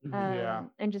 Yeah.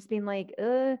 And just being like,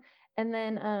 ugh. And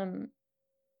then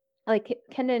like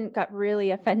Kendon got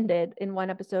really offended in one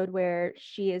episode where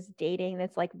she is dating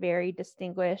this like very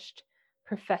distinguished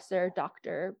professor,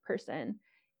 doctor person,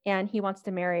 and he wants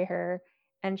to marry her,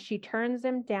 and she turns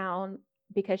him down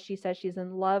because she says she's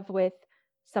in love with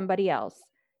somebody else.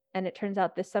 And it turns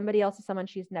out this somebody else is someone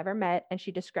she's never met, and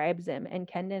she describes him, and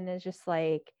Kendon is just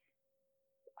like,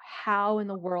 how in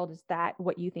the world is that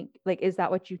what you think? Like, is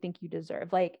that what you think you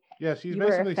deserve? Like, Yeah, she's you were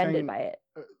basically offended saying by it.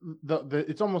 the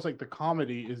it's almost like the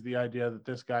comedy is the idea that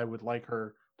this guy would like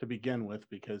her to begin with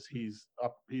because he's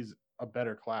a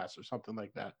better class or something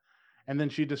like that. And then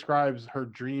she describes her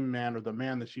dream man or the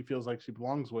man that she feels like she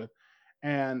belongs with.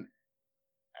 And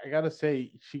I gotta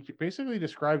say, she basically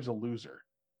describes a loser.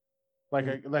 Like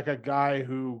a guy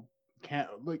who can't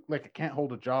can't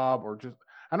hold a job or just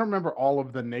I don't remember all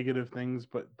of the negative things,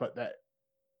 but that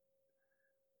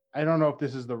I don't know if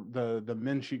this is the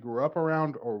men she grew up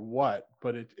around or what,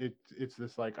 but it's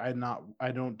this like I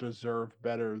don't deserve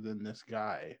better than this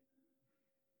guy,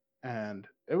 and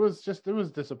it was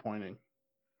disappointing.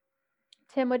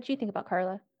 Tim, what did you think about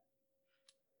Carla?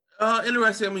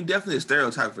 Interesting. I mean, definitely a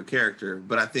stereotype for character,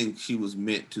 but I think she was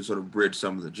meant to sort of bridge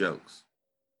some of the jokes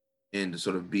and to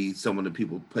sort of be someone that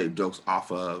people play jokes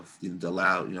off of, to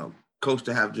allow, Coach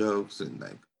to have jokes and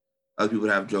like other people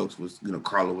to have jokes was,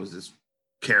 Carla was this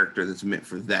character that's meant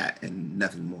for that and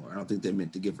nothing more. I don't think they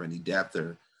meant to give her any depth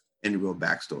or any real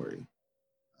backstory.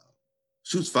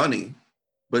 She was funny,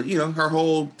 but her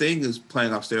whole thing is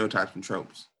playing off stereotypes and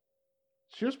tropes.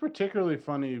 She was particularly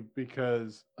funny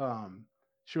because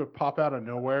she would pop out of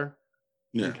nowhere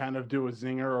and kind of do a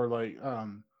zinger or like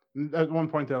at one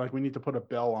point they're like, we need to put a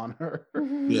bell on her.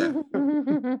 Yeah.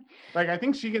 Like I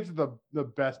think she gets the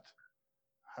best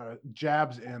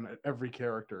jabs in at every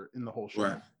character in the whole show.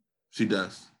 Right. She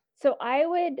does. So I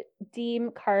would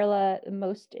deem Carla the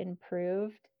most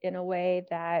improved in a way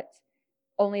that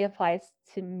only applies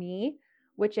to me,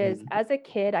 which is as a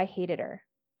kid, I hated her.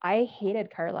 I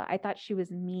hated Carla. I thought she was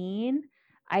mean.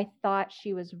 I thought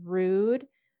she was rude.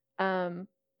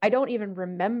 I don't even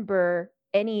remember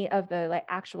any of the like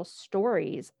actual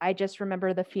stories. I just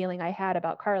remember the feeling I had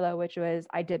about Carla, which was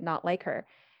I did not like her.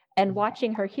 And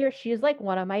watching her here, she's like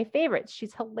one of my favorites.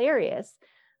 She's hilarious.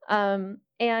 And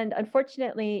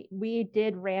unfortunately, we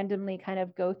did randomly kind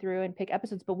of go through and pick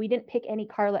episodes, but we didn't pick any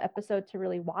Carla episode to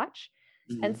really watch.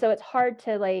 And so it's hard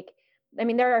to like, I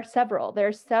mean, there's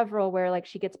several where like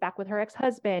she gets back with her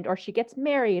ex-husband or she gets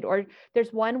married, or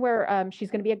there's one where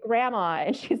she's going to be a grandma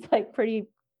and she's like pretty,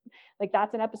 like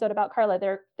that's an episode about Carla.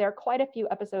 There are quite a few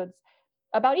episodes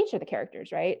about each of the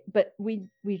characters, right? But we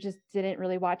just didn't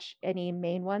really watch any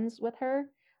main ones with her.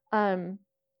 I'm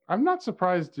not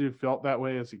surprised you felt that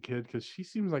way as a kid because she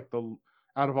seems like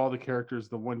out of all the characters,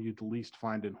 the one you'd least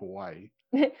find in Hawaii.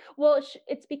 Well,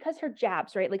 it's because her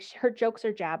jabs, right? Like her jokes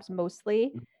are jabs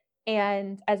mostly.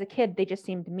 And as a kid, they just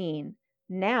seemed mean.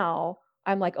 Now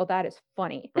I'm like, oh, that is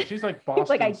funny. But she's like Boston.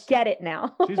 Like I get it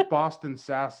now. She's Boston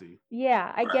sassy.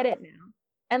 Yeah, I get it now.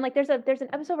 And like there's an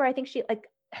episode where I think she like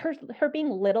her being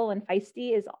little and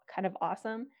feisty is kind of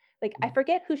awesome. Like I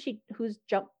forget whose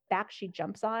back she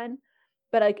jumps on,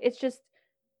 but like it's just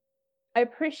I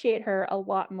appreciate her a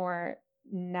lot more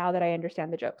now that I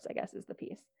understand the jokes, I guess is the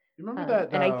piece. You remember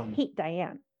that? And I hate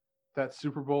Diane. That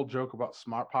Super Bowl joke about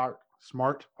Smart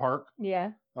Park.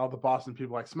 Yeah. All the Boston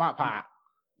people like Smart Park.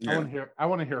 Yeah. I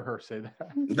want to hear her say that.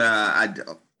 I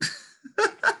don't.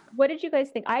 What did you guys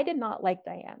think? I did not like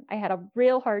Diane. I had a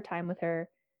real hard time with her.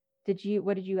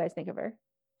 What did you guys think of her?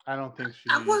 I don't think she.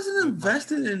 I wasn't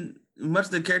invested in much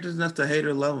of the characters enough to hate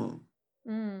or love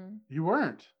them. You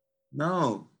weren't.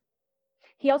 No.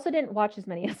 He also didn't watch as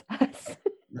many as us.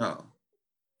 No.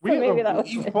 Maybe that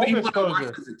was full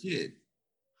disclosure. As a kid.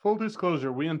 Full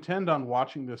disclosure, we intend on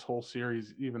watching this whole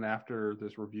series even after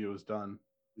this review is done.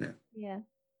 Yeah.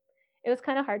 It was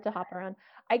kind of hard to hop around.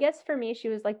 I guess for me, she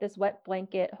was like this wet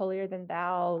blanket, holier than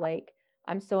thou, like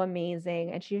I'm so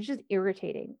amazing. And she was just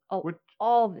irritating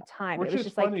all the time. Which it was is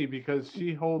just funny like because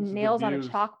she holds nails on a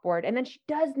chalkboard. And then she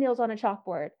does nails on a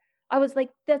chalkboard. I was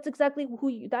like, that's exactly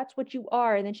that's what you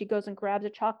are. And then she goes and grabs a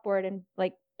chalkboard and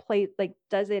like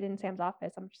does it in Sam's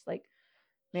office. I'm just like,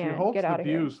 man, she holds get out the of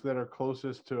here. views that are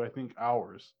closest to, I think,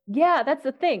 ours. Yeah, that's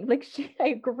the thing. Like I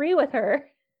agree with her,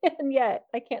 and yet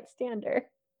I can't stand her.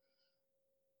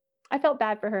 I felt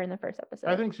bad for her in the first episode.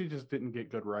 I think she just didn't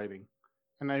get good writing,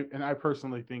 and I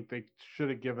personally think they should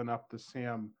have given up to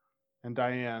Sam and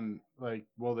Diane like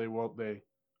they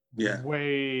Yeah.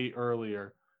 way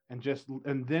earlier, and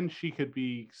then she could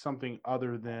be something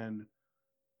other than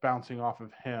bouncing off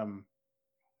of him.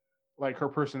 Like her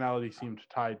personality seemed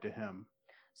tied to him.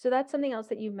 So that's something else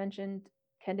that you mentioned,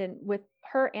 Kendon, with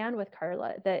her and with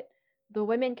Carla, that the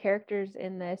women characters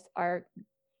in this are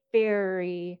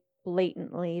very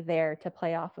blatantly there to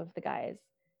play off of the guys.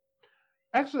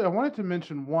 Actually, I wanted to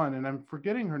mention one, and I'm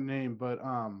forgetting her name, but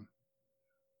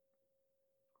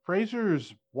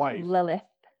Fraser's wife,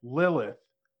 Lilith.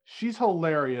 She's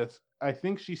hilarious. I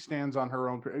think she stands on her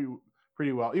own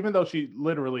pretty well, even though she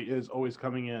literally is always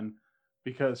coming in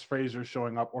because Fraser's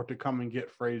showing up or to come and get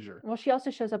Fraser. Well, she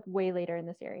also shows up way later in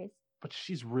the series. But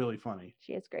she's really funny.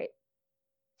 She is great.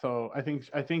 So I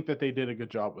think that they did a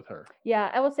good job with her. Yeah,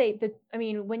 I will say that, I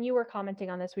mean, when you were commenting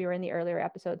on this, we were in the earlier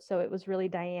episodes, so it was really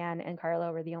Diane and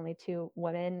Carla were the only two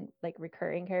women, like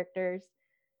recurring characters.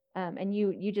 And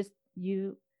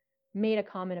you made a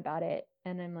comment about it,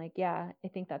 and I'm like, yeah, I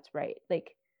think that's right.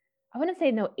 Like, I wouldn't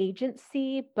say no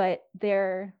agency, but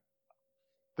they're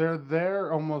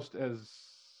there almost as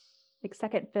like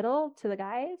second fiddle to the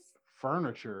guys.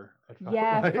 Furniture.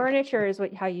 Yeah, like. furniture is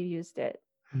how you used it.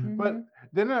 But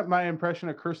then my impression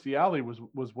of Kirstie Alley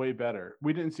was way better.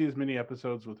 We didn't see as many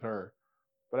episodes with her,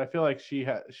 but I feel like she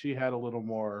had a little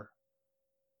more.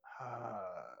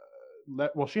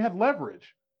 She had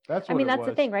leverage. That's what that's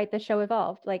the thing, right? The show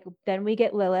evolved. Like then we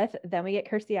get Lilith, then we get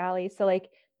Kirstie Alley. So like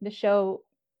the show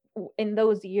in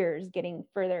those years getting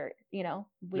further,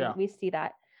 we see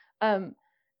that.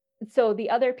 So the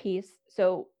other piece.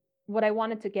 So what I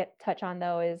wanted to touch on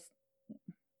though is,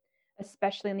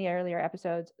 especially in the earlier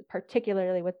episodes,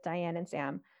 particularly with Diane and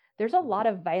Sam, there's a lot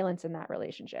of violence in that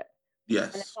relationship.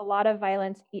 Yes. And it's a lot of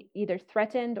violence either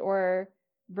threatened or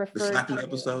referred the slapping to.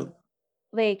 episode.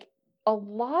 Like a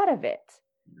lot of it.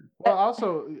 Well,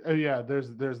 also,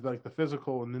 there's like the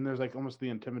physical, and then there's like almost the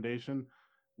intimidation.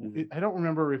 Mhm. I don't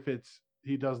remember if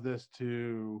he does this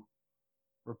to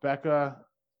Rebecca.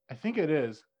 I think it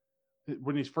is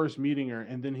when he's first meeting her,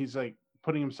 and then he's like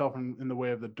putting himself in the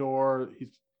way of the door.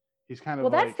 He's kind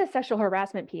of that's the sexual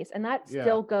harassment piece, and that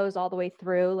still goes all the way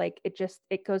through. Like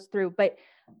it goes through. But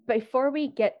before we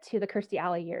get to the Kirstie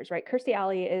Alley years, right? Kirstie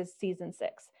Alley is season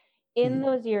 6. In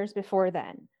those years before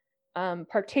then,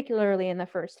 particularly in the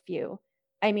first few,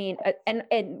 I mean,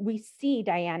 and we see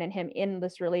Diane and him in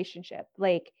this relationship.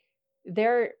 Like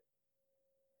there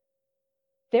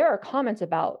are comments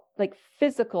about like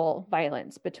physical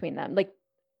violence between them. Like,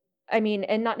 I mean,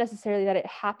 and not necessarily that it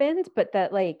happened, but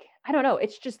that like, I don't know,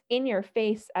 it's just in your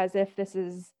face as if this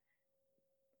is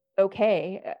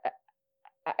okay.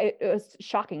 It was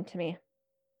shocking to me.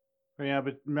 Yeah,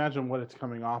 but imagine what it's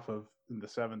coming off of in the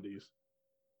 70s.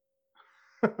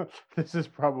 This is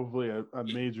probably a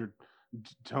major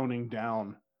toning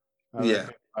down. Yeah.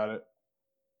 Think about it.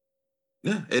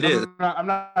 Yeah, it is. I'm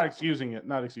not excusing it.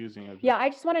 Not excusing it. Yeah, I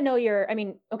just want to know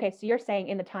okay, so you're saying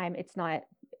in the time it's not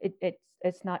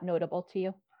notable to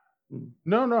you.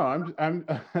 No,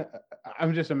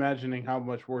 I'm just imagining how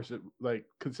much worse it, like,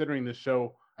 considering this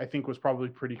show I think was probably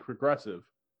pretty progressive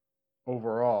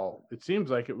overall. It seems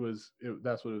like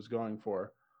that's what it was going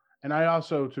for. And I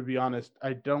also, to be honest,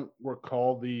 I don't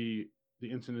recall the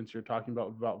incidents you're talking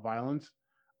about violence.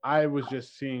 I was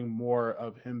just seeing more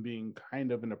of him being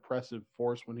kind of an oppressive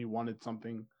force when he wanted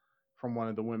something from one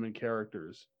of the women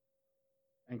characters,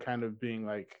 and kind of being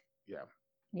like, yeah.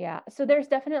 Yeah. So there's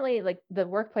definitely like the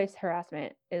workplace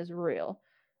harassment is real.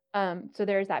 So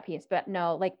there's that piece, but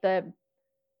no, like there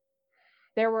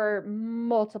were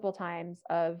multiple times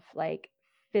of like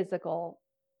physical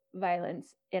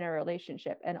violence in a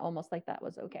relationship, and almost like that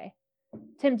was okay.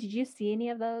 Tim, did you see any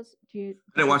of those? I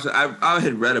didn't watch it. I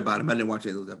had read about them. I didn't watch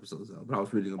any of those episodes though, but I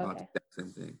was reading about the exact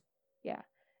same thing. Yeah.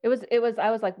 It was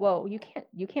I was like, whoa, you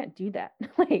can't do that.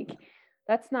 Like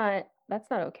that's not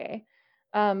okay.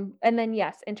 And then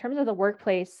yes, in terms of the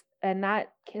workplace, and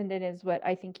that, Kendon, is what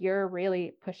I think you're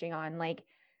really pushing on. Like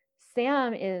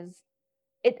Sam is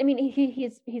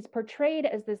he's portrayed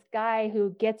as this guy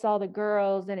who gets all the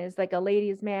girls and is like a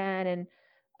ladies' man,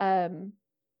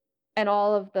 and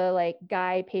all of the like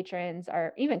guy patrons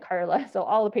are, even Carla, so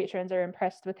all the patrons are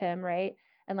impressed with him, right?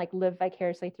 And like live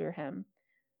vicariously through him.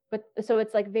 But so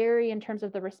it's like very, in terms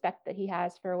of the respect that he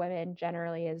has for women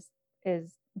generally is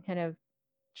kind of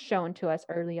shown to us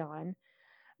early on.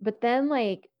 But then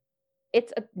like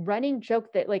it's a running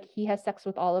joke that like he has sex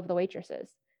with all of the waitresses.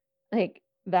 Like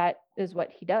that is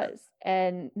what he does.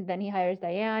 And then he hires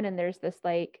Diane, and there's this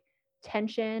like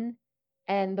tension,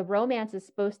 and the romance is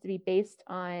supposed to be based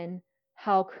on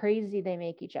how crazy they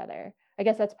make each other. I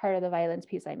guess that's part of the violence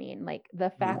piece. I mean, like the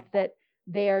fact that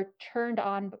they're turned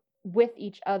on with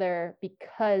each other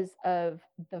because of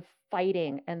the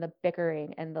fighting and the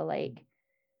bickering and the like,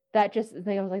 that just,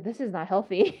 I was like, this is not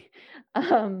healthy.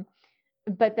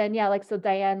 But then yeah, like, so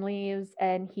Diane leaves,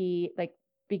 and he, like,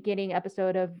 beginning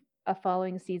episode of a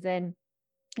following season,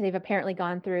 they've apparently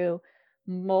gone through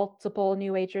multiple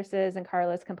new waitresses, and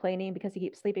Carla's complaining because he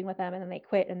keeps sleeping with them, and then they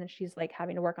quit, and then she's like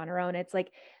having to work on her own. It's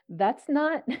like, that's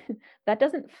not that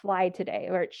doesn't fly today,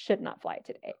 or it should not fly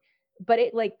today. But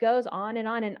it like goes on,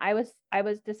 and I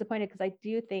was disappointed because I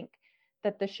do think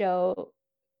that the show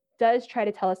does try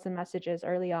to tell us some messages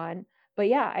early on. But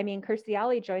yeah, I mean, Kirstie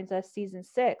Alley joins us season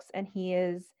 6, and he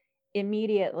is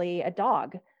immediately a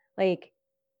dog. Like,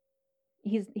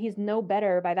 he's no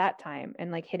better by that time,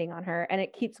 and like hitting on her, and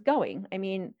it keeps going. I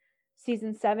mean,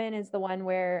 season 7 is the one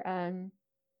where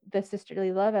the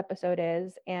sisterly love episode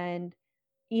is, and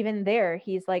even there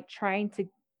he's like trying to,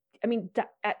 I mean,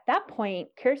 at that point,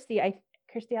 Kirstie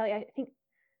Alley, I think,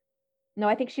 no,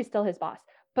 I think she's still his boss,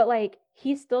 but like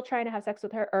he's still trying to have sex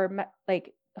with her, or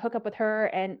like hook up with her,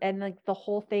 and like the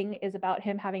whole thing is about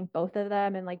him having both of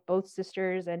them, and like both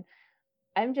sisters, and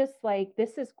I'm just like,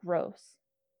 this is gross.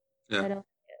 Yeah. I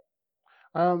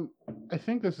don't. I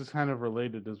think this is kind of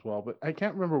related as well, but I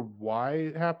can't remember why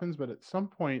it happens. But at some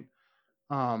point,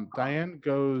 Diane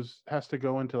has to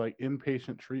go into like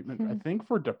inpatient treatment, I think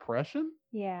for depression.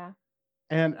 Yeah.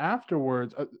 And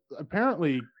afterwards,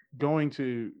 apparently going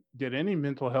to get any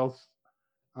mental health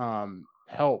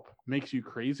help makes you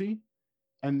crazy.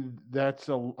 And that's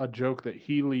a joke that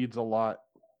he leads a lot,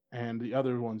 and the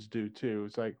other ones do too.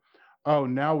 It's like, oh,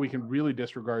 now we can really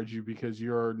disregard you because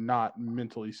you're not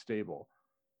mentally stable.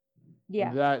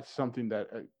 Yeah. That's something that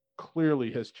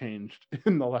clearly has changed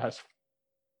in the last,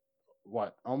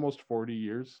 almost 40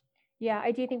 years. Yeah,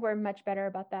 I do think we're much better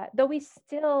about that. Though we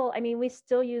still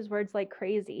use words like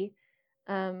crazy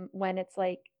when it's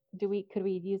like, could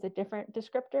we use a different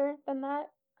descriptor than that?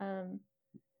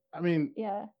 I mean,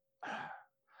 yeah.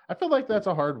 I feel like that's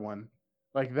a hard one.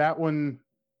 Like that one,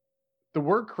 the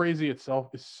word crazy itself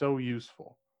is so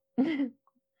useful.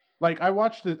 Like I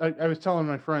watched it. I was telling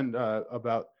my friend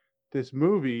about this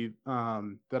movie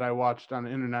that I watched on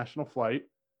an international flight,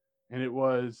 and it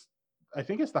was, I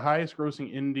think it's the highest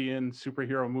grossing Indian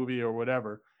superhero movie or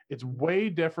whatever. It's way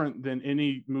different than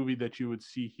any movie that you would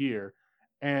see here,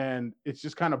 and it's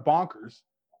just kind of bonkers.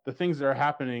 The things that are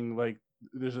happening, like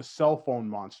there's a cell phone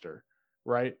monster,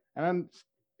 right? And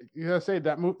you gotta say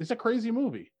that movie, it's a crazy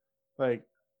movie. Like,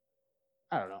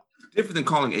 I don't know. Different than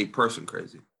calling a person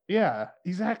crazy. Yeah,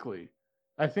 exactly.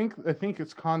 I think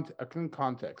it's I think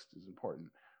context is important,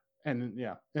 and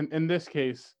yeah, in this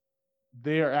case,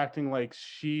 they are acting like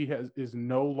she is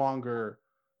no longer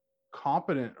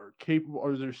competent or capable,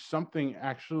 or there's something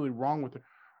actually wrong with her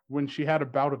when she had a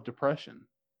bout of depression.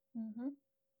 Mm-hmm.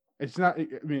 It's not. I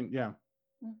mean, yeah.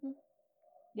 Mm-hmm.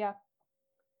 Yeah.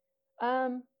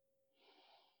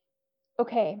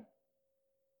 Okay.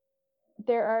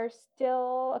 There are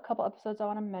still a couple episodes I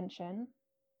want to mention.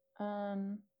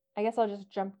 I guess I'll just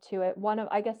jump to it.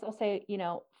 I guess I'll say,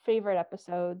 favorite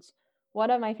episodes.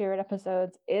 One of my favorite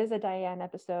episodes is a Diane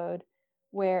episode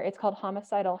where it's called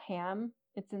Homicidal Ham.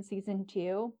 It's in season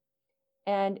 2.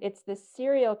 And it's this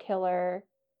serial killer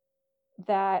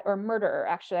or murderer,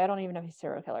 actually. I don't even know if he's a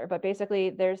serial killer, but basically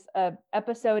there's a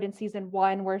episode in season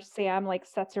 1 where Sam like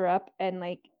sets her up, and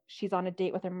like she's on a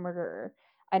date with a murderer.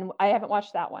 And I haven't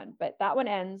watched that one, but that one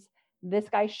ends. This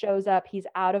guy shows up, he's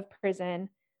out of prison,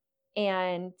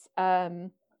 and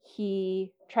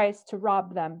he tries to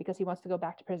rob them because he wants to go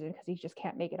back to prison because he just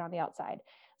can't make it on the outside.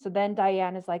 So then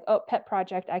Diane is like, oh, pet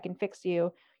project, I can fix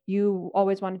you. You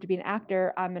always wanted to be an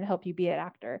actor. I'm going to help you be an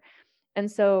actor. And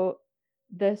so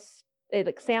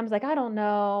Sam's like, I don't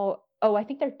know. Oh, I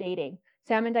think they're dating.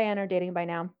 Sam and Diane are dating by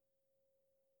now.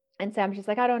 And Sam's just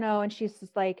like, I don't know. And she's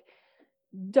just like,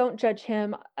 don't judge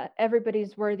him.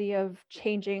 Everybody's worthy of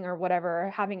changing or whatever, or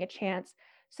having a chance.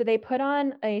 So they put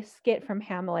on a skit from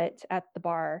Hamlet at the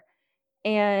bar.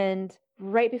 And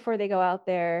right before they go out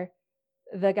there,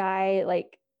 the guy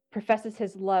like professes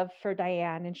his love for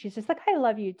Diane. And she's just like, I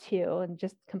love you too. And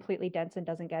just completely dense and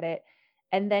doesn't get it.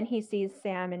 And then he sees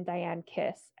Sam and Diane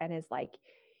kiss and is like,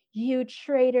 you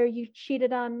traitor, you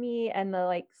cheated on me. And the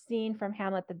like scene from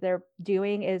Hamlet that they're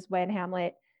doing is when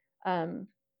Hamlet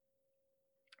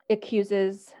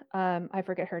accuses, I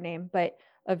forget her name, but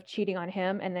of cheating on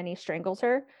him, and then he strangles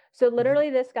her. So literally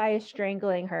this guy is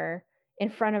strangling her in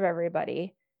front of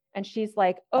everybody. And she's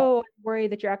like, oh, I'm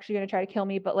worried that you're actually going to try to kill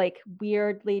me, but like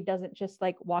weirdly doesn't just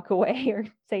like walk away or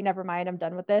say, never mind, I'm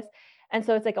done with this. And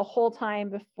so it's like a whole time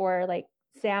before like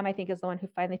Sam, I think, is the one who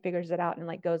finally figures it out and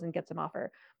like goes and gets him off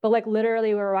her. But like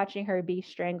literally we're watching her be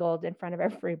strangled in front of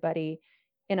everybody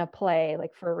in a play,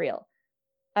 like for real.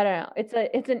 I don't know.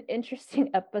 It's an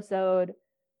interesting episode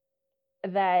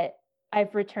that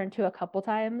I've returned to a couple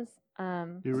times.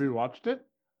 You rewatched it?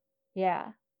 Yeah.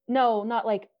 No, not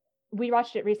like we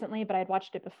watched it recently, but I'd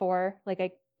watched it before. Like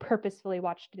I purposefully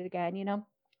watched it again, you know?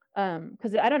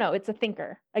 Because I don't know, it's a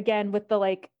thinker. Again, with the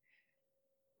like,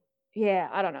 yeah,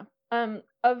 I don't know.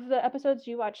 Of the episodes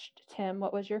you watched, Tim,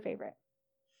 what was your favorite?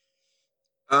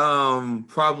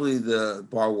 Probably the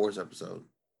Bar Wars episode.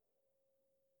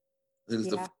 I think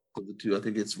it's the Yeah. first of the two. I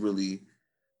think it's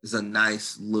a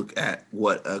nice look at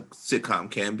what a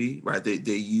sitcom can be, right?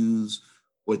 They use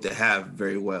what they have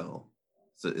very well.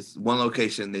 So it's one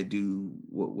location. They do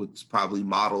what's probably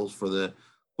models for the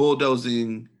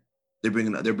bulldozing. They're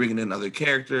bringing in other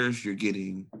characters. You're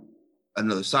getting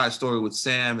another side story with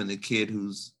Sam and the kid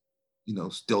who's,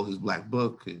 stole his black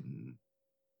book, and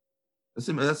that's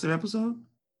an episode.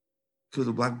 Because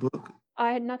the black book.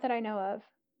 Not that I know of.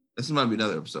 This might be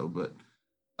another episode, but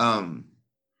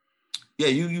yeah,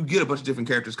 you get a bunch of different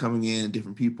characters coming in,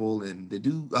 different people, and they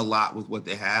do a lot with what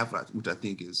they have, which I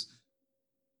think is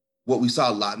what we saw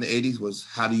a lot in the 80s was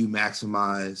how do you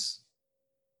maximize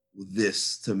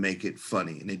this to make it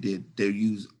funny? And they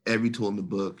use every tool in the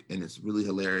book, and it's really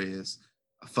hilarious,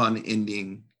 a fun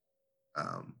ending,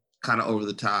 kind of over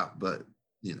the top, but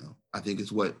I think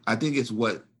it's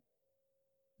what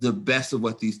the best of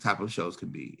what these type of shows can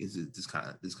be is this kind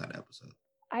of episode.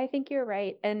 I think you're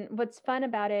right. And what's fun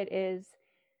about it is,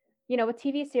 with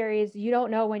TV series, you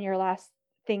don't know when your last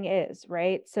thing is,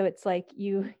 right? So it's like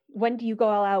when do you go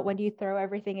all out? When do you throw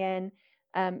everything in?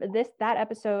 That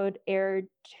episode aired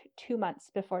 2 months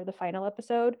before the final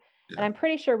episode. Yeah. And I'm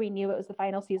pretty sure we knew it was the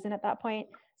final season at that point.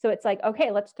 So it's like,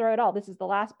 okay, let's throw it all. This is the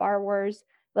last Bar Wars.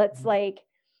 Let's I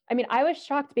was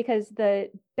shocked because the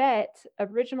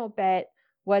original bet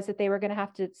was that they were going to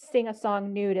have to sing a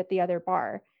song nude at the other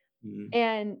bar. Mm-hmm.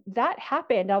 And that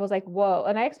happened. I was like, whoa.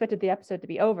 And I expected the episode to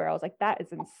be over. I was like, that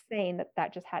is insane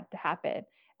that just had to happen.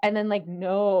 And then like,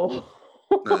 no.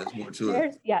 There's more to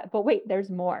it. Yeah, but wait, there's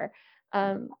more.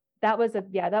 That was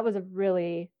a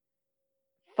really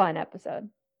fun episode.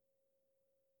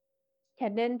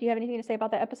 Kendon, do you have anything to say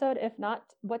about that episode? If not,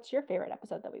 what's your favorite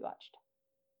episode that we watched?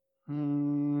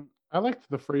 I liked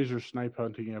the Fraser snipe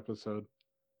hunting episode.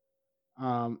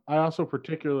 I also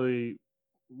particularly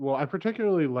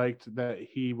liked that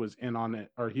he was in on it,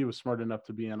 or he was smart enough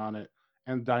to be in on it,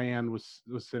 and Diane was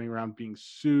sitting around being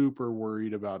super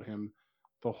worried about him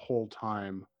the whole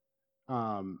time.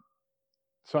 So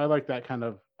I like that kind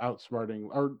of outsmarting,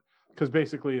 or because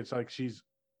basically it's like she's,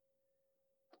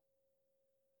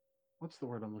 what's the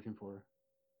word I'm looking for?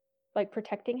 Like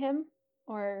protecting him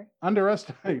or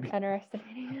underestimating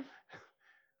him.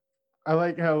 I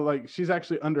like how she's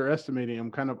actually underestimating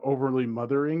him, kind of overly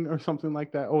mothering or something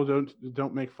like that. Oh,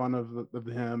 don't make fun of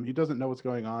him. He doesn't know what's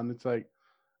going on. It's like,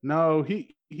 no,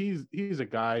 he's a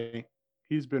guy.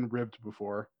 He's been ribbed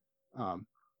before.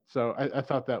 So I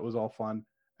thought that was all fun.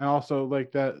 And also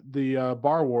like that the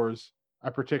Bar Wars,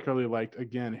 I particularly liked,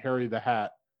 again, Harry the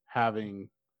Hat having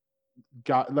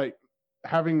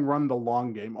run the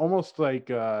long game, almost like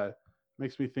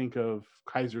makes me think of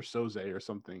Kaiser Soze or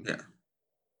something.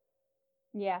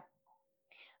 Yeah.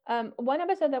 One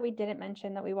episode that we didn't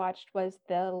mention that we watched was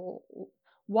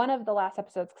one of the last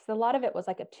episodes, because a lot of it was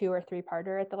like a 2 or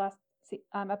 3-parter at the last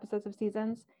episodes of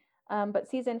seasons. But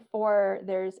season 4,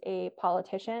 there's a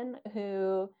politician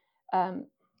who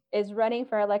is running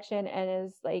for election and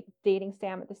is like dating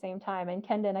Sam at the same time. And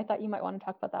Kendon, I thought you might want to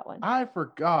talk about that one. I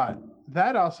forgot.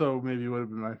 That also maybe would have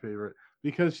been my favorite,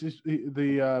 because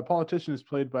the politician is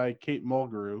played by Kate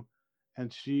Mulgrew.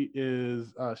 And she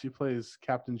plays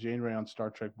Captain Janeway on Star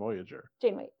Trek Voyager.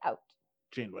 Janeway out.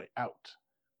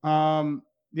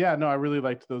 Yeah, no, I really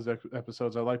liked those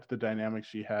episodes. I liked the dynamic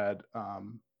she had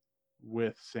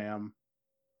with Sam.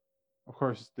 Of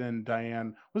course, then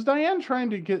Diane. Was Diane trying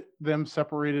to get them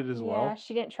separated as well? Yeah,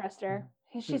 she didn't trust her.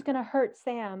 She's going to hurt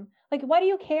Sam. Like, why do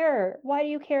you care? Why do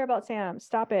you care about Sam?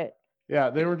 Stop it. Yeah,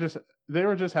 they were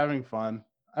just having fun.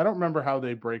 I don't remember how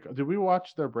they break up. Did we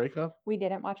watch their breakup? We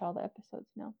didn't watch all the episodes,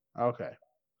 no. Okay.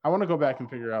 I want to go back and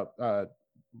figure out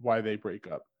why they break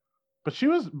up. But she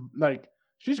was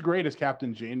she's great as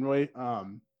Captain Janeway.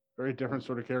 Very different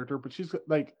sort of character, but she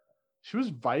was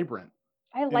vibrant.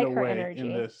 I like her energy in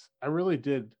this. I really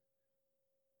did.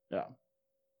 Yeah.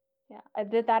 Yeah,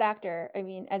 that actor, I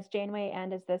mean, as Janeway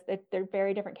and as this, they're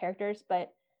very different characters,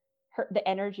 but the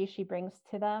energy she brings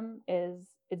to them is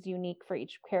unique for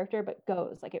each character, but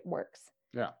goes like it works.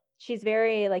 Yeah. She's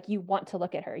very like you want to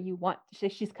look at her.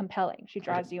 She's compelling. She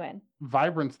draws you in.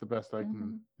 Vibrant's the best I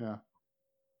can.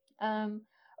 Yeah.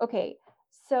 Okay,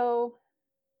 so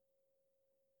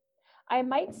I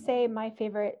might say my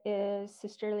favorite is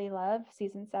Sisterly Love,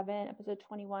 season 7, episode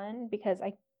 21, because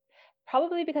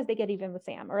they get even with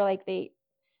Sam, or like they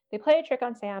play a trick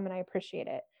on Sam, and I appreciate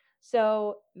it.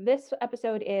 So this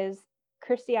episode is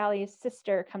Kirstie Alley's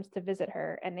sister comes to visit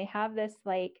her, and they have this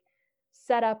like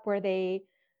setup where they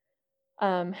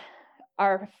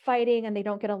are fighting and they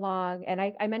don't get along. And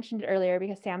I mentioned it earlier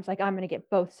because Sam's like, I'm going to get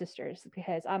both sisters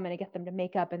because I'm going to get them to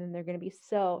make up, and then they're going to be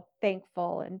so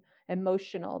thankful and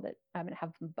emotional that I'm going to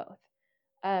have them both.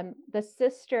 The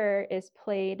sister is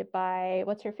played by,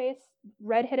 what's her face?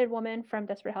 Redheaded woman from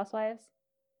Desperate Housewives.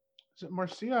 Is it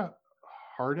Marcia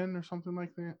Harden or something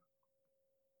like that?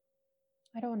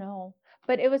 I don't know,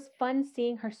 but it was fun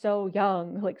seeing her so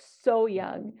young, like so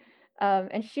young.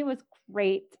 And she was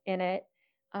great in it.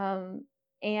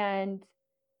 And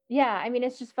yeah, I mean,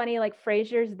 it's just funny, like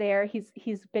Frasier's there.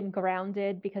 He's been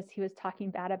grounded because he was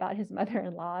talking bad about his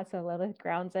mother-in-law. So Lilith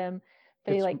grounds him.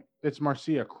 But it's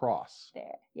Marcia Cross.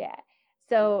 There. Yeah.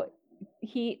 So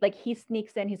he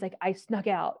sneaks in, he's like, I snuck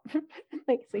out.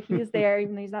 Like, so he's there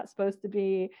even though he's not supposed to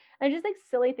be. And just like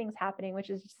silly things happening, which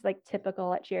is just like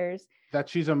typical at Cheers. That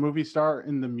she's a movie star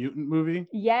in the Mutant movie?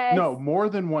 Yes. No, more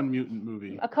than one Mutant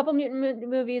movie. A couple Mutant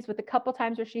movies with a couple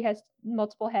times where she has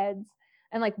multiple heads.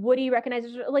 And like Woody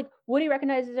recognizes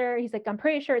her. He's like, I'm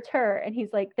pretty sure it's her. And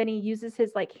he's like, then he uses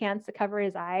his like hands to cover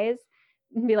his eyes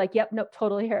and be like, yep, nope,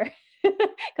 totally her.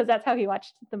 Because that's how he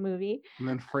watched the movie. And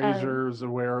then Frasier's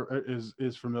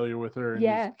is familiar with her and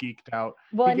is geeked out.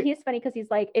 Well, and he's funny because he's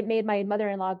like, it made my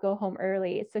mother-in-law go home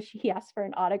early. So he asked for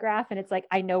an autograph, and it's like,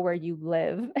 I know where you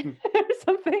live or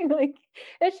something. Like,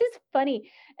 it's just funny.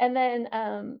 And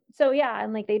then so yeah,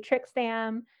 and like they trick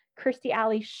Sam. Kirstie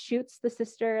Alley shoots the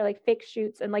sister, like fake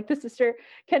shoots, and like the sister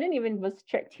Kenan even was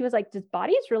tricked. He was like, does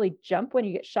bodies really jump when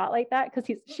you get shot like that?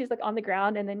 Because she's like on the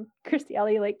ground, and then Kirstie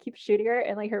Alley like keeps shooting her,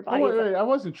 and like her body. Wait, I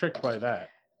wasn't tricked by that.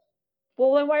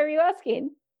 Well, then why were you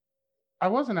asking? I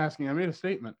wasn't asking. I made a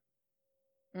statement.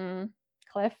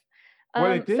 Cliff.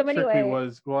 What it did trick me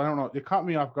was, well, I don't know. It caught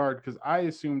me off guard because I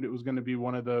assumed it was going to be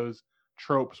one of those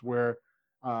tropes where,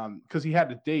 because he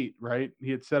had a date, right?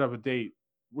 He had set up a date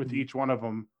with each one of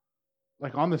them,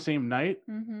 like on the same night.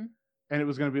 And it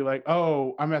was going to be like,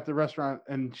 oh, I'm at the restaurant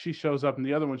and she shows up and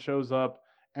the other one shows up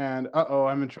and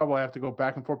I'm in trouble. I have to go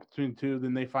back and forth between two.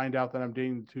 Then they find out that I'm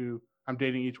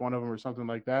dating each one of them or something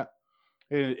like that.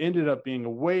 And it ended up being a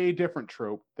way different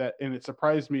trope and it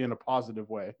surprised me in a positive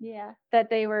way. Yeah, that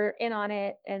they were in on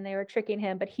it and they were tricking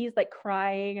him, but he's like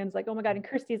crying and it's like, oh my God. And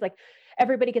Kirstie's like,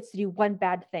 everybody gets to do one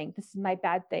bad thing. This is my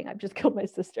bad thing. I've just killed my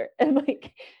sister. And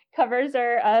like covers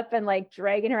her up and like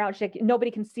dragging her out. She's like, nobody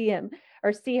can see him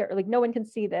or see her. Like no one can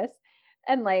see this.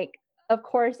 And like, of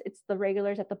course, it's the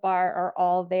regulars at the bar are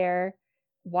all there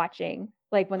watching,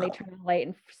 like when they turn the light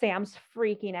and Sam's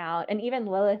freaking out. And even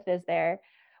Lilith is there.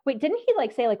 Wait, didn't he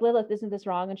like say like, Lilith, isn't this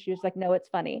wrong? And she was like, no, it's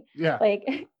funny. Yeah.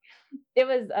 Like it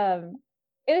was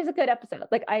a good episode.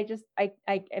 Like I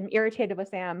am irritated with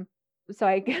Sam. So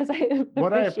I guess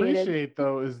what I appreciate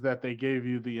though is that they gave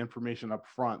you the information up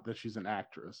front that she's an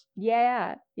actress.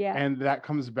 Yeah. Yeah. And that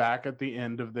comes back at the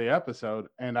end of the episode.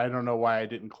 And I don't know why I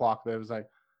didn't clock that. It was like,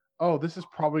 oh, this is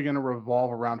probably going to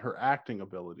revolve around her acting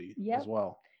ability as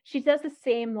well. She does the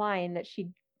same line that she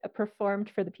performed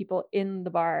for the people in the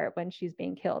bar when she's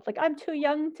being killed. Like, I'm too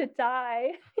young to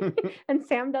die. And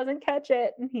Sam doesn't catch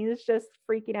it. And he's just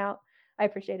freaking out. I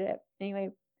appreciated it.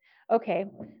 Anyway. Okay.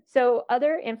 So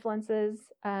other influences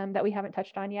that we haven't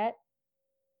touched on yet.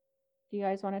 Do you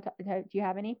guys want to, do you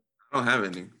have any? I don't have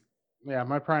any. Yeah.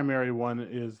 My primary one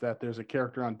is that there's a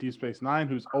character on Deep Space Nine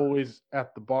who's always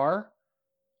at the bar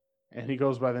and he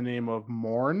goes by the name of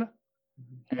Morn.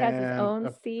 He has his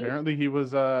own seat. Apparently he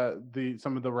was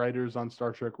some of the writers on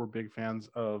Star Trek were big fans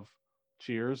of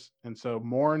Cheers. And so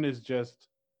Morn is just,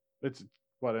 it's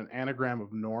what, an anagram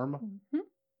of Norm?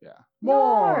 Yeah.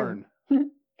 Morn.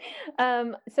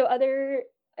 So other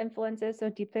influences, so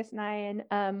Deep Space Nine,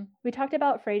 we talked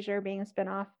about Frasier being a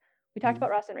spinoff. We talked about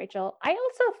Ross and Rachel. I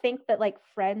also think that like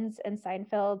Friends and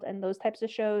Seinfeld and those types of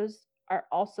shows are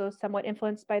also somewhat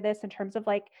influenced by this in terms of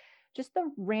like just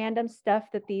the random stuff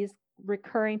that these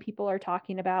recurring people are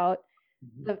talking about,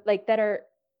 like that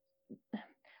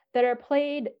are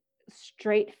played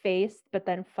straight faced but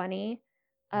then funny.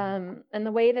 And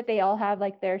the way that they all have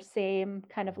like their same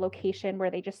kind of location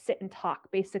where they just sit and talk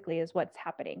basically is what's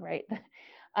happening, right?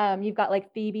 You've got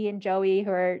like Phoebe and Joey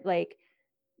who are like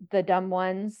the dumb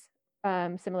ones,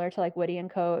 similar to like Woody and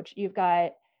Coach. You've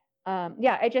got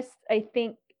I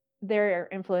think there are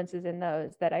influences in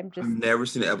those that I'm just I've never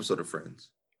seen an episode of Friends.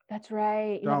 That's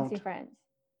right. You haven't seen Don't. Friends.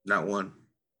 Not one.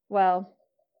 Well,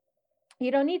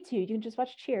 you don't need to. You can just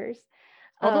watch Cheers.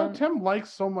 Although Tim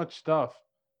likes so much stuff,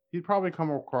 he'd probably come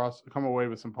away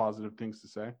with some positive things to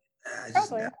say. I just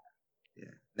Probably.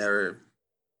 never.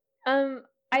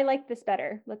 I like this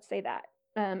better. Let's say that.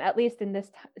 At least in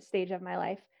this stage of my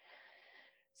life.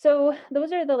 So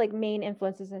those are the like main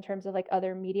influences in terms of like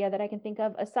other media that I can think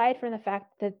of, aside from the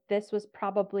fact that this was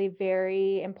probably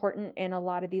very important in a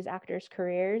lot of these actors'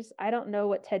 careers. I don't know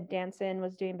what Ted Danson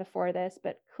was doing before this,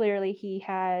 but clearly he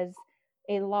has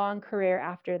a long career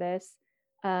after this,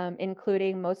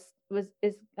 including The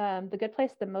Good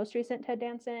Place the most recent Ted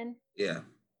Danson Yeah.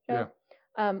 show?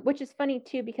 Which is funny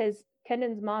too, because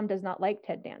Kendon's mom does not like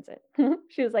Ted Danson.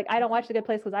 She was like, I don't watch The Good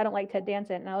Place because I don't like Ted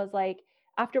Danson. And I was like,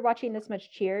 after watching this much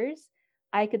Cheers,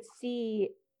 I could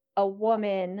see a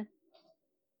woman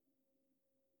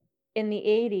in the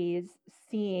 80s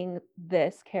seeing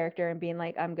this character and being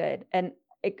like, I'm good. And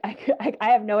I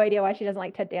have no idea why she doesn't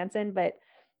like Ted Danson, but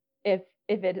if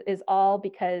it is all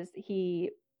because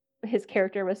his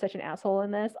character was such an asshole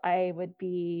in this, I would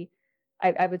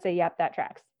say, yep, that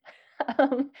tracks.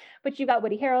 But you got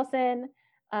Woody Harrelson,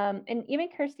 and even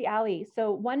Kirstie Alley.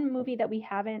 So one movie that we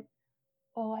haven't,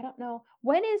 I don't know.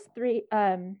 When is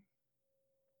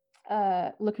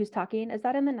Look Who's Talking? Is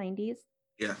that in the 90s?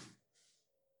 Yeah.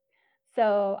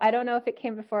 So I don't know if it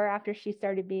came before or after she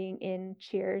started being in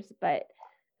Cheers, but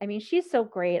I mean, she's so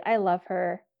great. I love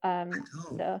her. I know.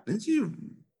 So Didn't you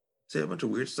say a bunch of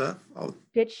weird stuff?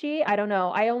 did she? I don't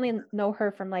know. I only know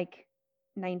her from like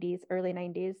 90s, early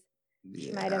 90s.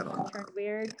 She might have turned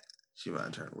weird. Yeah, she might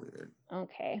have turned weird.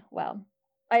 Okay, well,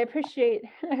 I appreciate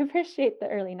the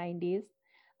early 90s.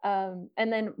 And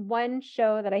then one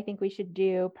show that I think we should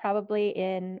do probably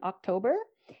in October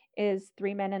is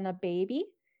Three Men and a Baby,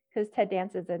 because Ted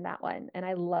Danson's in that one, and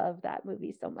I love that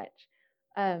movie so much.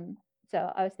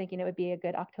 So I was thinking it would be a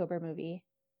good October movie,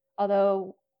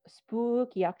 although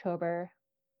spooky October,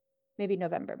 maybe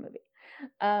November movie.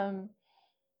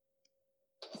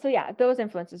 So yeah, those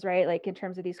influences, right? Like in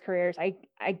terms of these careers, I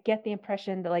get the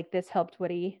impression that like this helped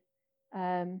Woody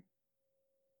in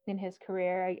his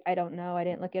career. I don't know. I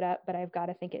didn't look it up, but I've got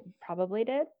to think it probably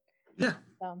did. Yeah.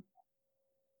 So,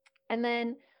 and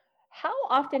then how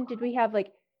often did we have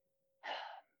like,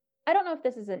 I don't know if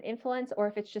this is an influence or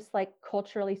if it's just like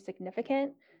culturally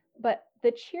significant, but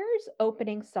the Cheers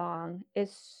opening song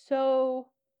is so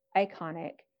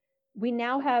iconic. We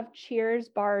now have Cheers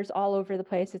bars all over the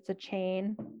place. It's a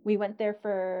chain. We went there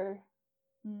for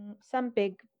some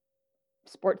big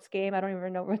sports game. I don't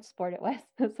even know what sport it was.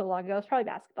 That's so long ago. It was probably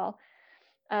basketball.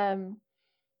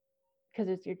 Because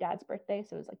it was your dad's birthday,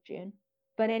 so it was like June.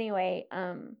 But anyway,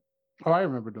 I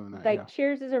remember doing that. like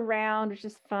Cheers is around, which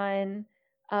is fun.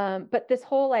 But this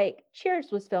whole like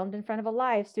Cheers was filmed in front of a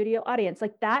live studio audience.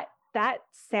 Like that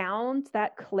sound,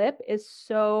 that clip is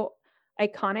so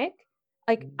iconic.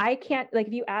 Like I can't, like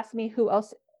if you ask me who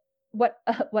else, what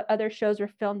other shows were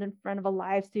filmed in front of a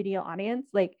live studio audience,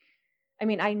 like I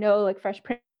mean, I know like Fresh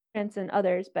Prince and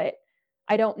others, but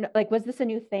I don't know, like was this a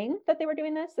new thing that they were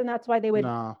doing this and that's why they would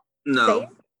say No. it?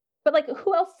 But like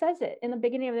who else says it in the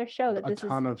beginning of their show that A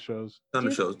ton of shows. Ton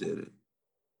of shows did it.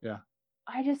 Yeah.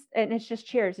 And it's just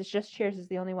Cheers. It's just Cheers is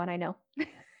the only one I know.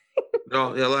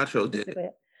 No, yeah, a lot of shows did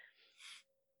it.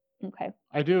 Okay.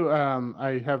 I do.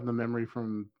 I have the memory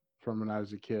from when I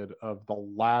was a kid of the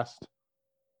last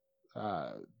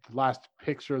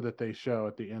picture that they show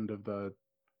at the end of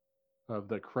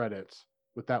the credits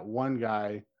with that one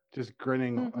guy just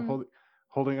grinning,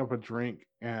 holding up a drink,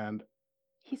 and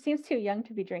he seems too young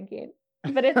to be drinking.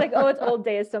 But it's like, oh, it's old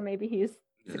days, so maybe he's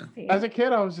 16. As a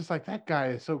kid, I was just like, that guy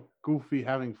is so goofy,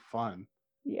 having fun.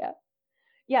 Yeah.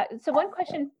 Yeah. So one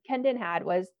question Kendon had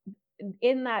was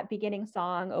in that beginning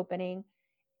song opening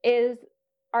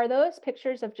are those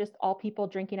pictures of just all people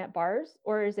drinking at bars,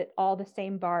 or is it all the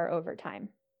same bar over time?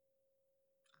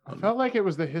 I felt like it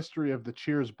was the history of the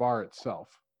Cheers bar itself.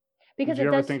 Because it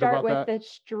does start with the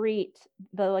street,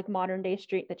 the like modern day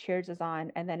street that Cheers is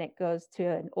on, and then it goes to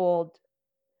an old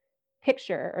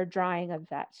picture or drawing of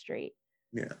that street.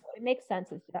 Yeah. So it makes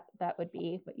sense that would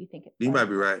be what you think. You might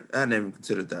be right. I never even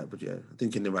considered that, but yeah, I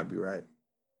think Kendon might be right.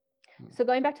 So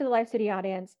going back to the live studio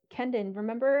audience, Kendon,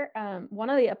 remember one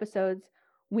of the episodes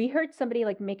we heard somebody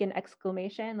like make an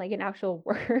exclamation, like in actual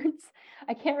words.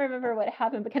 I can't remember what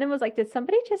happened, but Kenan was like, did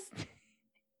somebody just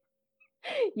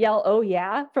yell, "Oh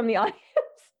yeah," from the audience?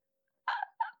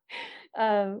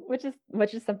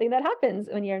 Which is something that happens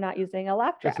when you're not using a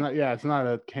laugh track. It's not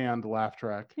a canned laugh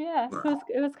track. Yeah, Wow.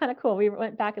 it was kind of cool. We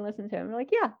went back and listened to him. We're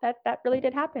like, yeah, that really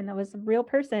did happen. That was a real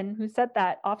person who said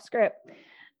that off script.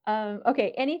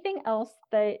 Okay, anything else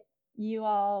that you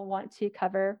all want to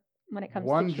cover when it comes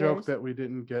One to joke Cheers? that we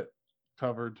didn't get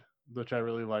covered, which I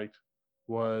really liked,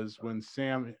 was when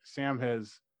Sam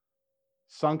has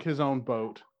sunk his own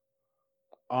boat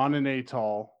on an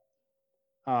atoll,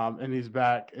 and he's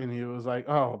back, and he was like,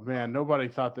 "Oh man, nobody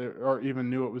thought that or even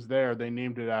knew it was there. They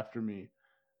named it after me.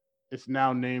 It's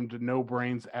now named No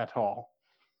Brains Atoll."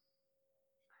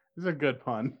 It's a good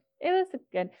pun. It was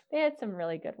good. They had some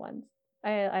really good ones.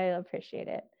 I appreciate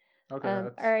it. Okay.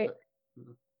 All right,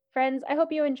 friends, I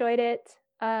hope you enjoyed it.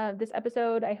 This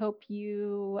episode. I hope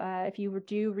you, if you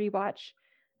do rewatch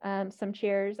some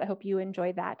Cheers, I hope you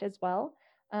enjoy that as well.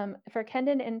 For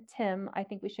Kendon and Tim, I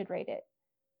think we should rate it.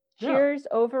 Yeah. Cheers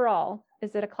overall,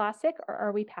 is it a classic or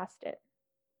are we past it?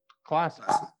 Classic.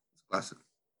 Classic.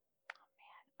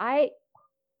 I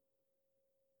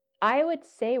would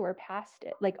say we're past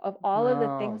it. Like of all of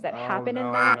the things that happen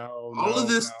in that, All of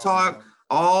this talk,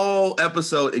 all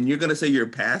episode, and you're gonna say you're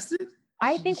past it?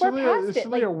 I think we're past it.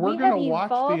 Like we're we gonna have watch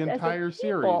the evolved as a entire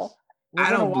series. people. We're I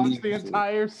gonna don't watch believe the you.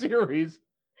 entire series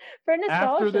For after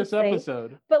nostalgia's this sake.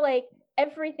 episode. But like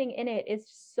everything in it is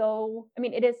so, I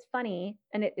mean, it is funny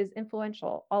and it is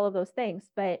influential, all of those things,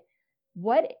 but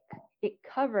what it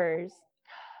covers,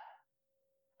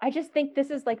 I just think this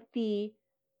is like the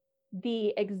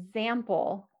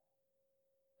example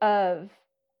of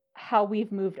how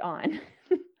we've moved on,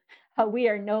 how we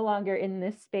are no longer in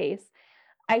this space.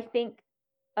 I think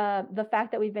the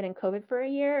fact that we've been in COVID for a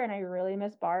year and I really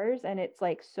miss bars and it's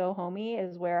like so homey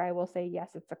is where I will say, yes,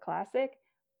 it's a classic,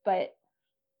 but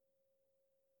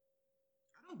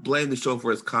I don't blame the show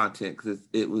for its content because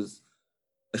it was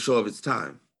a show of its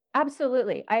time.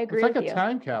 absolutely. I agree It's like with a you.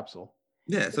 time capsule.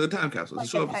 Yeah, it's like a time capsule. It's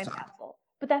a show of its time. Capsule.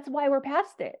 But that's why we're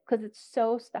past it, because it's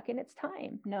so stuck in its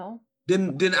time. No.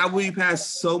 Then I would be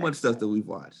past so much stuff that we've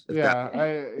watched. If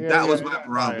that was my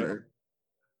barometer.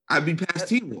 I'd be past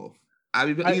Teen Wolf.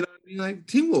 You know what I mean? Like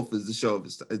Teen Wolf is the show of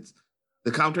its. It's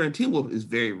the commentary in Teen Wolf is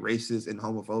very racist and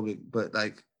homophobic, but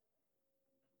like.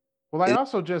 Well, I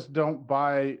also just don't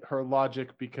buy her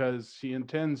logic because she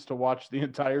intends to watch the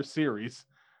entire series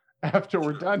after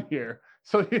we're done here.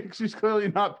 So she's clearly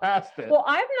not past it. Well,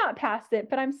 I'm not past it,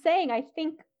 but I'm saying I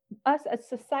think us as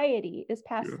society is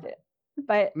past it.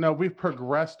 But no, we've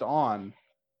progressed on,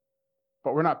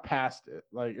 but we're not past it.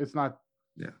 Like it's not.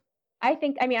 Yeah.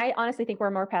 I honestly think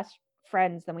we're more past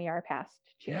Friends than we are past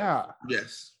Cheers. Yeah.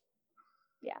 Yes.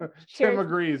 Yeah. Tim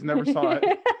agrees. Never saw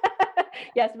it.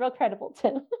 Yes, real credible,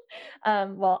 Tim.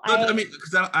 Well, I mean,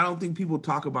 because I don't think people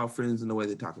talk about Friends in the way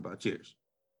they talk about Cheers.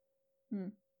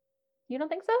 You don't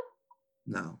think so?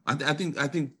 No, I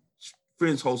think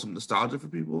Friends holds some nostalgia for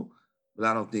people, but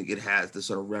I don't think it has the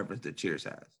sort of reverence that Cheers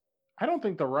has. I don't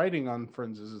think the writing on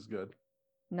Friends is as good.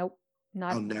 Nope.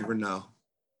 Not. I'll never know.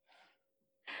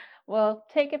 Well,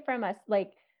 take it from us.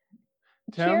 Like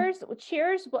Tim?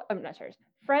 Cheers. I'm not Cheers.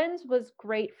 Friends was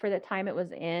great for the time it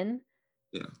was in.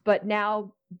 Yeah. But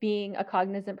now being a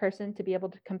cognizant person to be able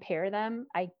to compare them,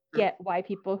 I get why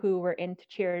people who were into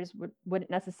Cheers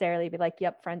wouldn't necessarily be like,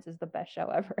 yep, Friends is the best show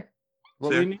ever.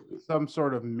 Well, we need some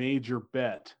sort of major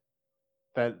bet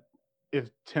that if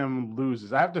Tim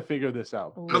loses, I have to figure this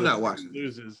out. I'm not watching. If he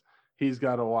loses, he's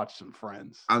got to watch some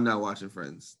Friends. I'm not watching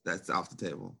Friends. That's off the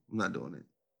table. I'm not doing it.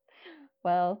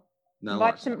 Well,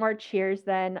 watch some more Cheers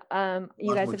then.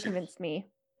 You guys have convinced me.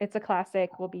 It's a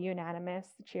classic. We'll be unanimous.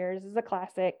 Cheers is a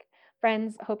classic.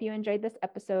 Friends, hope you enjoyed this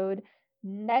episode.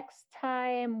 Next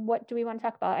time, what do we want to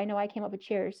talk about? I know I came up with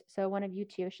Cheers, so one of you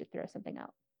two should throw something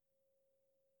out.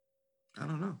 I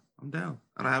don't know. I'm down.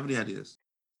 I don't have any ideas.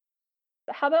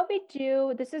 How about we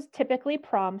do, this is typically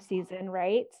prom season,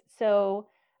 right? So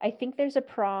I think there's a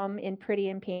prom in Pretty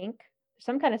in Pink,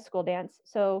 some kind of school dance.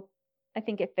 So I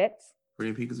think it fits. Pretty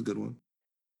in Pink is a good one.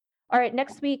 All right,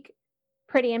 next week,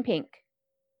 Pretty in Pink.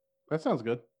 That sounds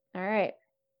good. All right.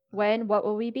 What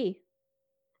will we be?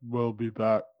 We'll be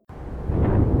back.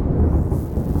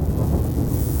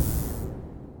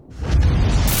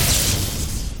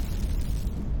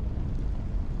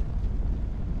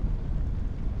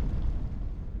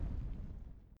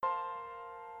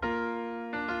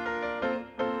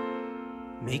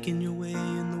 Making your way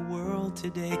in the world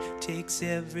today takes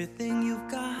everything you've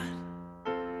got.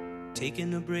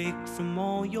 Taking a break from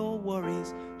all your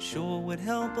worries sure would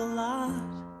help a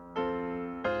lot.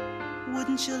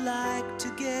 Wouldn't you like to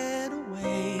get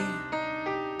away?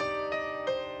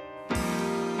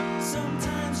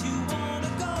 Sometimes